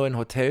war immer nur in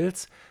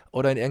Hotels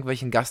oder in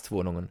irgendwelchen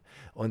Gastwohnungen.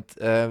 Und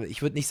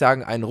ich würde nicht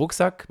sagen einen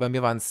Rucksack, bei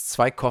mir waren es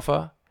 2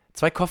 Koffer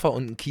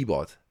und ein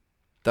Keyboard.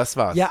 Das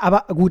war's. Ja,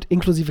 aber gut,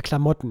 inklusive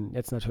Klamotten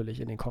jetzt natürlich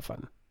in den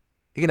Koffern.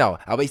 Genau,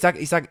 aber ich sag,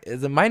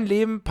 also mein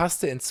Leben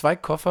passte in 2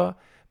 Koffer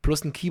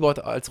plus ein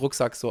Keyboard als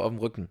Rucksack so auf dem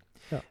Rücken.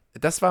 Ja.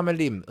 Das war mein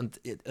Leben. Und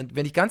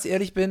wenn ich ganz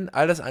ehrlich bin,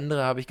 alles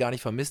andere habe ich gar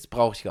nicht vermisst,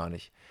 brauche ich gar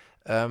nicht.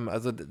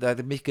 Also da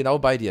bin ich genau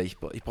bei dir. Ich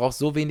brauche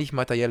so wenig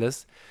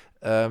Materielles.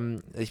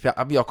 Ich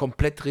habe mich auch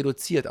komplett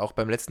reduziert. Auch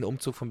beim letzten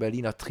Umzug von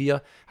Berlin nach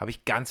Trier habe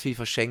ich ganz viel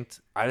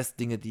verschenkt. Alles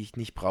Dinge, die ich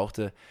nicht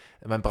brauchte.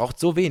 Man braucht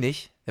so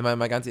wenig, wenn man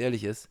mal ganz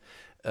ehrlich ist.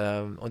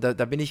 Und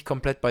da bin ich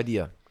komplett bei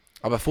dir.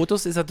 Aber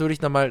Fotos ist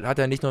natürlich nochmal, hat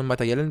ja nicht nur einen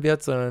materiellen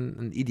Wert, sondern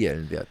einen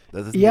ideellen Wert.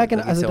 Das ist Ja,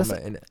 genau. Also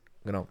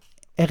genau.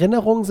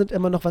 Erinnerungen sind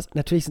immer noch was,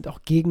 natürlich sind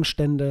auch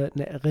Gegenstände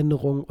eine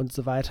Erinnerung und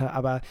so weiter,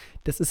 aber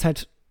das ist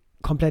halt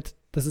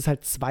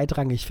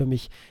zweitrangig für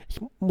mich.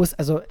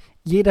 Also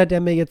jeder,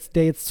 der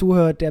jetzt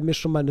zuhört, der mir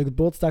schon mal eine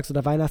Geburtstags-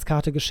 oder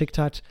Weihnachtskarte geschickt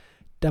hat,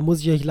 da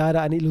muss ich euch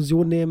leider eine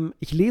Illusion nehmen.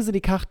 Ich lese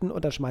die Karten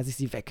und dann schmeiße ich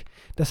sie weg.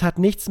 Das hat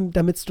nichts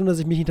damit zu tun, dass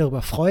ich mich nicht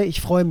darüber freue.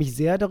 Ich freue mich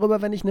sehr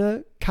darüber, wenn ich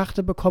eine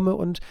Karte bekomme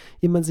und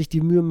jemand sich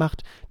die Mühe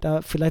macht,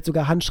 da vielleicht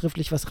sogar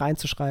handschriftlich was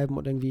reinzuschreiben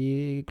und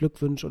irgendwie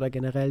Glückwünsche oder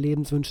generell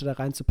Lebenswünsche da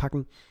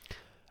reinzupacken.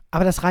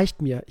 Aber das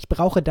reicht mir. Ich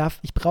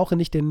brauche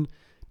nicht den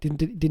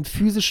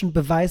physischen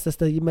Beweis, dass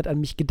da jemand an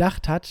mich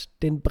gedacht hat.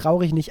 Den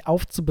brauche ich nicht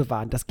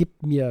aufzubewahren. Das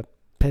gibt mir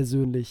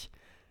persönlich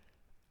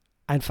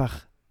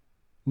einfach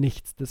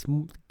nichts. Das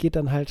geht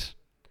dann halt.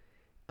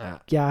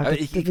 Ja,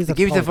 also ich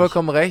gebe dir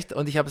vollkommen recht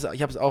und ich habe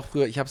es auch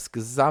früher, ich habe es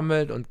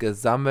gesammelt und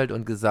gesammelt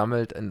und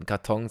gesammelt in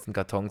Kartons und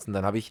Kartons und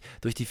dann habe ich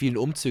durch die vielen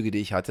Umzüge, die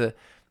ich hatte,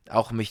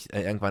 auch mich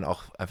irgendwann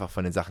auch einfach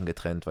von den Sachen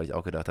getrennt, weil ich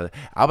auch gedacht hatte.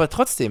 Aber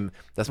trotzdem,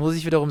 das muss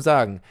ich wiederum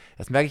sagen,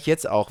 das merke ich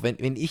jetzt auch,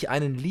 wenn ich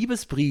einen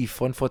Liebesbrief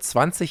von vor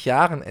 20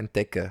 Jahren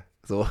entdecke,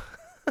 so,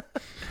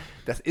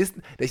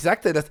 ich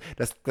sagte,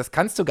 das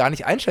kannst du gar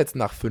nicht einschätzen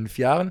nach 5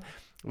 Jahren,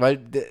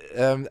 weil,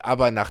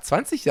 aber nach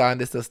 20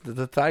 Jahren ist das eine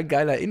total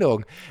geile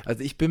Erinnerung.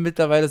 Also ich bin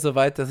mittlerweile so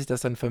weit, dass ich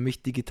das dann für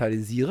mich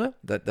digitalisiere,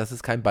 dass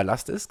es kein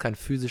Ballast ist, kein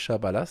physischer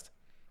Ballast.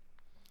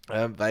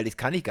 Weil das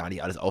kann ich gar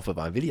nicht alles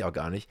aufbewahren, will ich auch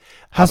gar nicht.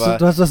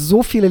 Du hast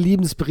so viele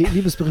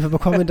Liebesbriefe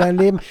bekommen in deinem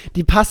Leben,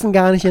 die passen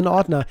gar nicht in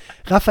Ordner.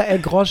 Raphael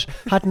Grosch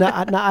hat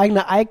eine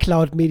eigene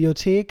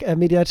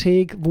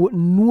iCloud-Mediathek, wo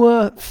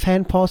nur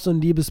Fanpost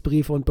und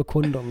Liebesbriefe und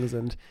Bekundungen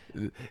sind.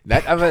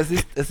 Nein, aber es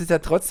ist ja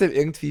trotzdem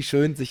irgendwie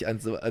schön, sich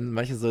an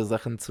manche so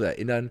Sachen zu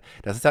erinnern.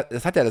 Das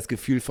hat ja das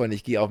Gefühl von,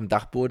 ich gehe auf den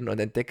Dachboden und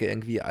entdecke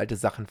irgendwie alte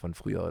Sachen von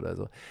früher oder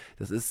so.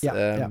 Das ist,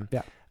 ja.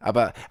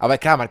 Aber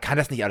klar, man kann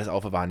das nicht alles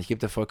aufbewahren. Ich gebe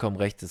dir vollkommen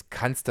recht, du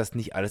kannst das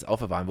nicht alles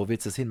aufbewahren. Wo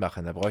willst du das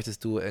hinmachen? Da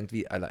bräuchtest du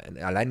irgendwie allein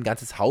ein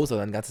ganzes Haus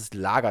oder ein ganzes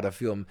Lager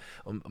dafür,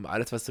 um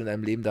alles, was du in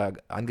deinem Leben da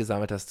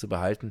angesammelt hast, zu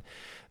behalten.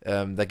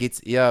 Da geht es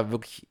eher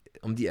wirklich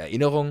um die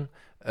Erinnerung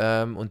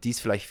und die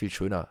ist vielleicht viel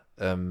schöner.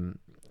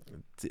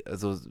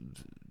 Also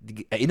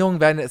die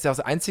Erinnerungen ist ja auch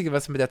das Einzige,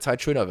 was mit der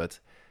Zeit schöner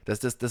wird.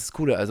 Das ist das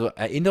Coole. Also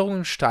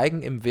Erinnerungen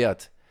steigen im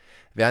Wert.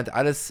 Während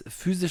alles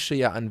Physische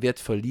ja an Wert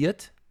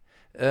verliert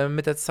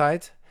mit der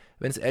Zeit,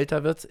 wenn es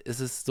älter wird, ist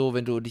es so,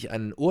 wenn du dich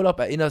an einen Urlaub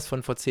erinnerst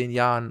von vor 10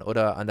 Jahren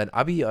oder an dein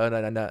Abi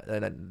oder an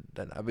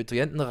deine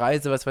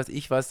Abiturientenreise, was weiß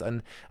ich was,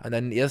 an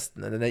deine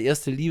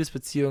erste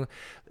Liebesbeziehung.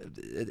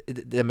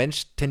 Der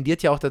Mensch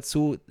tendiert ja auch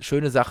dazu,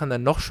 schöne Sachen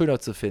dann noch schöner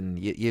zu finden,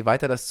 je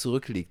weiter das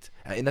zurückliegt.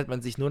 Erinnert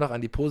man sich nur noch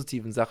an die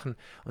positiven Sachen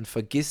und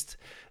vergisst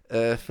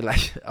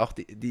vielleicht auch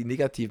die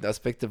negativen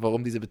Aspekte,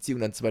 warum diese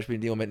Beziehung dann zum Beispiel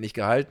in dem Moment nicht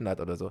gehalten hat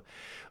oder so.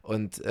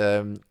 Und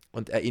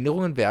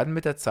Erinnerungen werden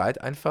mit der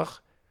Zeit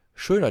einfach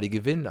schöner, die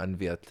gewinnen an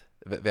Wert.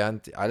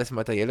 Während alles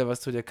Materielle,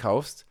 was du dir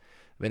kaufst,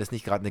 wenn es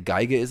nicht gerade eine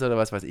Geige ist oder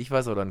was weiß ich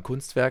was oder ein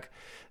Kunstwerk,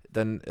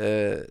 dann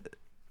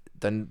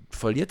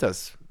verliert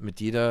das mit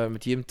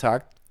jedem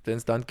Tag, wenn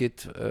es Land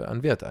geht,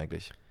 an Wert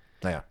eigentlich.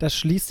 Naja. Das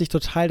schließt sich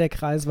total der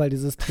Kreis, weil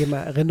dieses Thema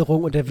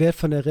Erinnerung und der Wert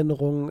von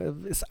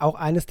Erinnerungen ist auch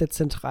eines der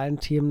zentralen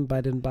Themen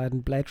bei den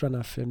beiden Blade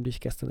Runner-Filmen, die ich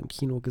gestern im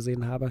Kino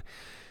gesehen habe.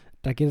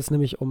 Da geht es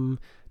nämlich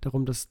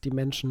darum, dass die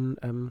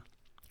Menschen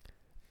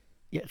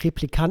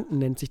Replikanten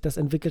nennt sich das,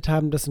 entwickelt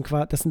haben. Das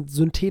sind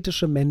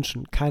synthetische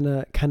Menschen,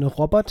 keine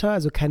Roboter,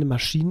 also keine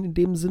Maschinen in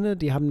dem Sinne.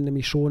 Die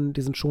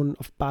sind schon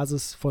auf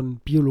Basis von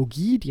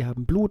Biologie, die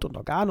haben Blut und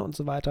Organe und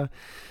so weiter,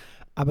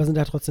 aber sind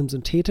halt trotzdem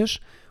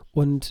synthetisch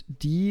und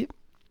die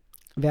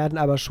werden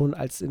aber schon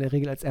in der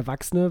Regel als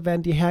Erwachsene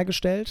werden die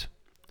hergestellt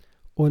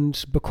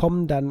und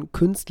bekommen dann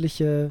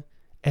künstliche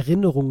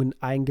Erinnerungen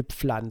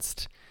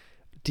eingepflanzt,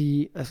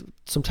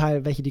 zum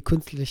Teil welche, die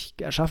künstlich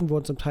erschaffen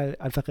wurden, zum Teil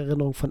einfach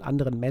Erinnerungen von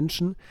anderen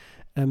Menschen,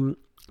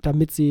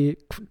 damit sie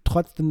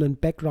trotzdem einen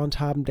Background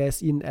haben, der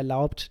es ihnen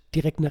erlaubt,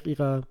 direkt nach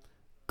ihrer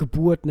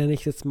Geburt, nenne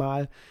ich es jetzt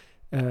mal,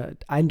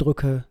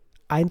 Eindrücke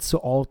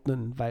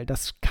einzuordnen, weil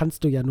das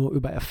kannst du ja nur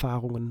über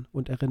Erfahrungen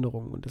und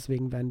Erinnerungen und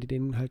deswegen werden die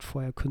denen halt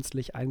vorher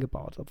künstlich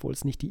eingebaut, obwohl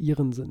es nicht die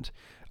ihren sind,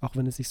 auch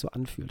wenn es sich so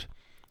anfühlt.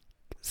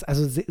 ist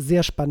also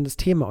sehr spannendes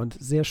Thema und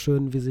sehr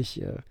schön, wie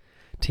sich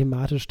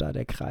thematisch da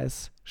der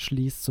Kreis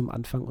schließt zum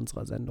Anfang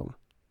unserer Sendung.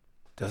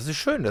 Das ist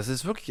schön, das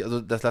ist wirklich,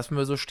 also das lassen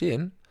wir so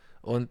stehen.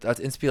 Und als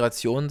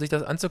Inspiration, sich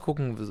das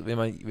anzugucken,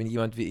 wenn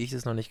jemand wie ich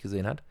es noch nicht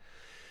gesehen hat.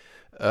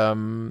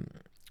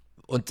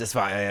 Und das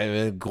war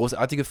eine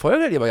großartige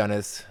Folge, lieber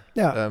Jannis.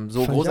 Ja,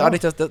 so großartig,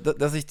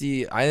 dass ich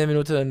die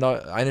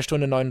 1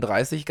 Stunde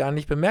 39 gar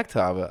nicht bemerkt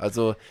habe.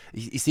 Also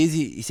ich sehe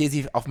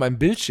sie auf meinem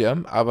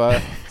Bildschirm,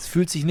 aber es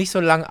fühlt sich nicht so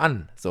lang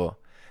an. So.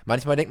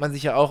 Manchmal denkt man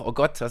sich ja auch, oh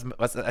Gott,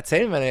 was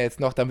erzählen wir denn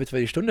jetzt noch, damit wir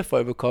die Stunde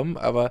voll bekommen,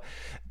 aber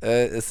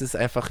es ist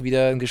einfach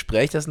wieder ein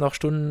Gespräch, das noch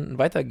Stunden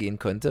weitergehen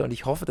könnte und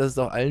ich hoffe, dass es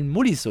auch allen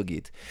Mullis so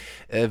geht.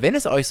 Wenn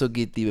es euch so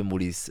geht, liebe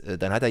Mullis,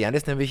 dann hat der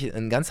Jannis nämlich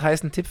einen ganz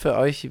heißen Tipp für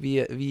euch,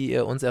 wie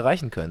ihr uns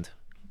erreichen könnt.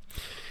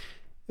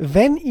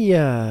 Wenn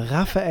ihr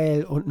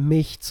Raphael und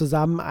mich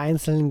zusammen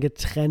einzeln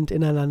getrennt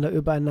ineinander,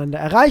 übereinander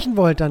erreichen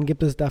wollt, dann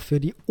gibt es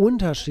dafür die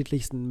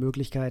unterschiedlichsten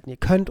Möglichkeiten. Ihr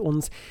könnt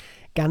uns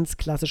ganz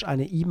klassisch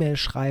eine E-Mail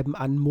schreiben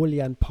an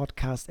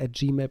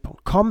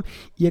mullianpodcast@gmail.com.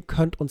 Ihr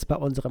könnt uns bei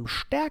unserem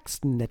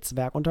stärksten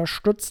Netzwerk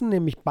unterstützen,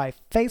 nämlich bei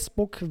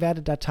Facebook.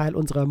 Werdet da Teil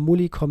unserer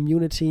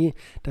Mulli-Community.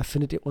 Da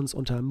findet ihr uns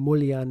unter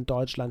Mullian,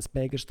 Deutschlands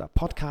belgischster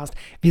Podcast.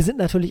 Wir sind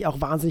natürlich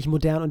auch wahnsinnig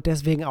modern und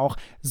deswegen auch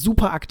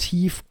super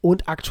aktiv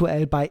und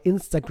aktuell bei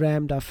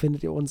Instagram. Da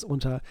findet ihr uns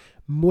unter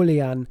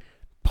Mullian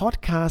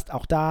Podcast.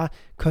 Auch da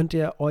könnt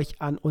ihr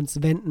euch an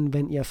uns wenden,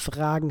 wenn ihr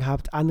Fragen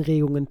habt,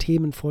 Anregungen,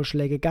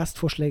 Themenvorschläge,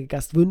 Gastvorschläge,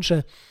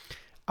 Gastwünsche.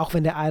 Auch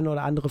wenn der eine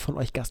oder andere von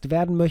euch Gast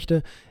werden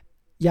möchte.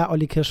 Ja,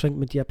 Olli Kirschwenk,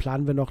 mit dir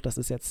planen wir noch. Das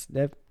ist jetzt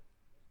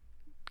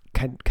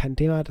kein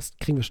Thema, das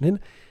kriegen wir schon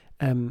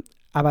hin.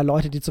 Aber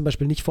Leute, die zum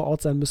Beispiel nicht vor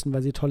Ort sein müssen,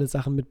 weil sie tolle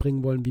Sachen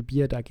mitbringen wollen, wie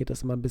Bier, da geht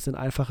das immer ein bisschen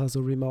einfacher,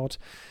 so remote.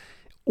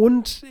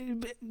 Und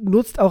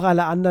nutzt auch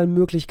alle anderen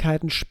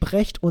Möglichkeiten.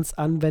 Sprecht uns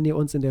an, wenn ihr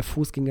uns in der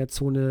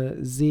Fußgängerzone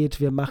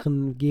seht. Wir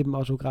geben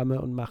Autogramme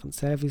und machen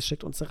Selfies.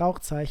 Schickt uns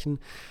Rauchzeichen.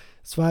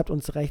 Swiped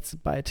uns rechts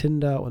bei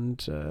Tinder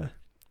und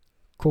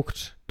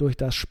guckt durch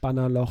das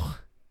Spannerloch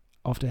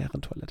auf der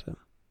Herrentoilette.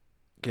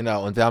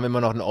 Genau, und wir haben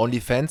immer noch einen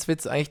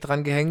OnlyFans-Witz eigentlich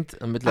dran gehängt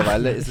und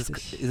mittlerweile ist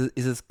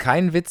es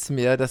kein Witz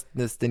mehr, dass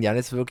es den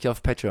Jannis wirklich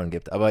auf Patreon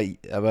gibt. Aber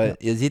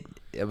ihr seht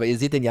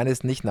den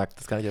Jannis nicht nackt,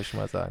 das kann ich euch schon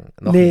mal sagen.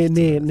 Noch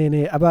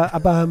Nee.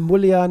 Aber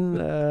Mullian,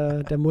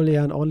 der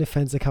Mullian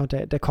OnlyFans-Account,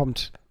 der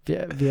kommt.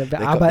 Wir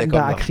arbeiten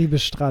da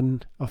akribisch dran,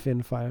 auf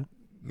jeden Fall.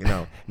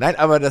 Genau. Nein,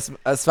 aber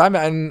es war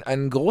mir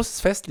ein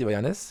großes Fest, lieber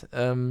Jannis.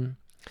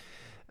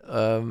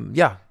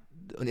 Ja.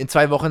 Und in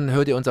 2 Wochen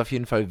hört ihr uns auf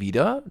jeden Fall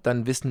wieder.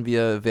 Dann wissen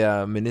wir,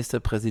 wer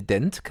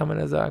Ministerpräsident, kann man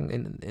ja sagen,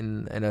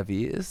 in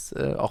NRW ist.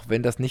 Auch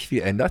wenn das nicht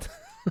viel ändert.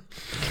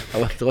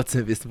 Aber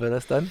trotzdem wissen wir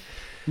das dann.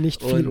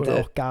 Nicht viel oder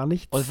auch gar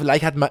nichts. Und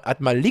vielleicht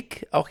hat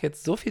Malik auch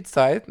jetzt so viel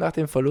Zeit nach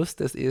dem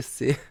Verlust des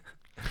ESC.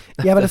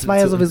 Ja, aber das war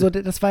ja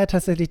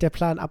tatsächlich der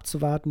Plan,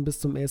 abzuwarten bis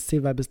zum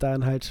ESC, weil bis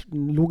dahin halt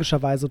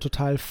logischerweise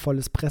total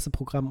volles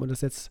Presseprogramm und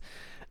es jetzt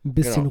ein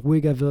bisschen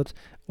ruhiger wird.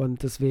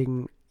 Und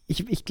deswegen,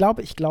 ich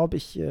glaube, ich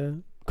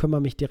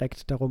kümmere mich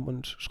direkt darum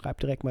und schreibe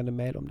direkt mal eine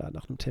Mail, um da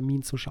nach einem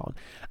Termin zu schauen.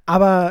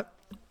 Aber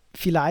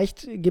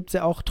vielleicht gibt es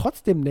ja auch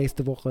trotzdem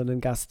nächste Woche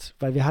einen Gast,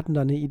 weil wir hatten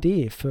da eine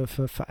Idee für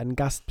einen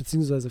Gast,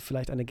 beziehungsweise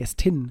vielleicht eine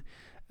Gästin.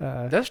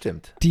 Das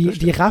stimmt.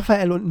 Die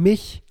Raphael und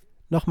mich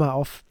nochmal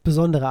auf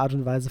besondere Art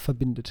und Weise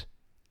verbindet.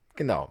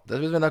 Genau, das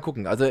müssen wir dann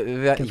gucken. Also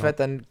ich werde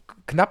dann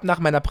knapp nach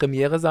meiner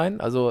Premiere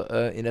sein. Also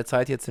in der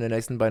Zeit jetzt in den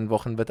nächsten beiden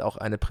Wochen wird auch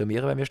eine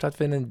Premiere bei mir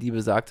stattfinden, die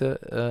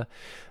besagte.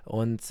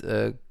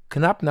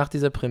 Knapp nach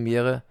dieser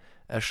Premiere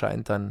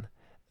erscheint dann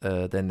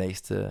der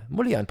nächste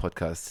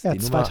Mullian-Podcast. Ja,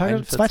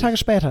 2 Tage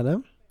später,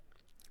 ne?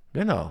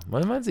 Genau,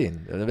 mal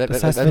sehen.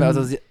 Das heißt,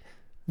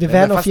 wir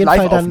werden auf jeden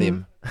Fall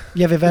aufnehmen.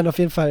 Ja, wir werden auf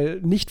jeden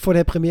Fall nicht vor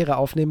der Premiere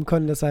aufnehmen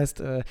können. Das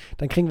heißt,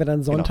 dann kriegen wir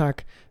dann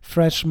Sonntag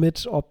fresh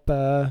mit, ob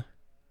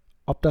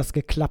das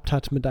geklappt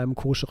hat mit deinem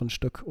koscheren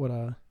Stück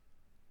oder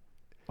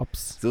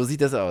ob's. So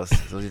sieht das aus.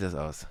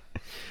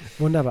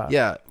 Wunderbar.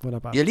 Ja,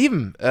 wunderbar. Ihr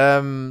Lieben,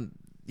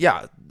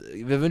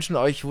 wir wünschen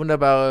euch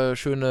wunderbare,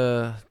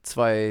 schöne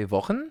 2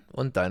 Wochen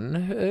und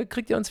dann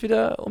kriegt ihr uns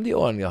wieder um die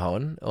Ohren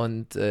gehauen.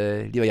 Und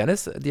lieber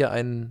Jannis, dir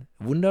einen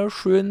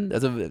wunderschönen,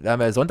 also wir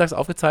haben ja sonntags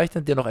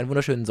aufgezeichnet, dir noch einen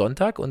wunderschönen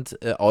Sonntag und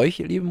euch,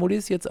 liebe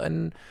Mullis, jetzt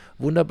einen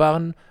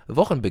wunderbaren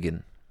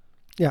Wochenbeginn.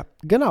 Ja,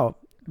 genau.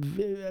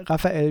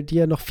 Raphael,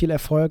 dir noch viel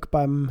Erfolg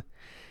beim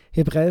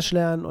Hebräisch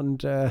lernen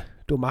und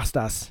du machst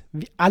das.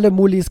 Alle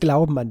Mullis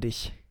glauben an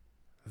dich.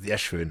 Sehr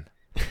schön.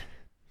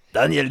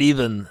 Dann, ihr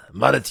Lieben,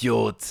 malet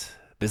Jod.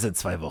 Bis in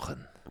 2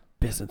 Wochen.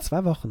 Bis in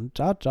 2 Wochen.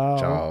 Ciao, ciao.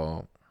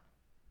 Ciao.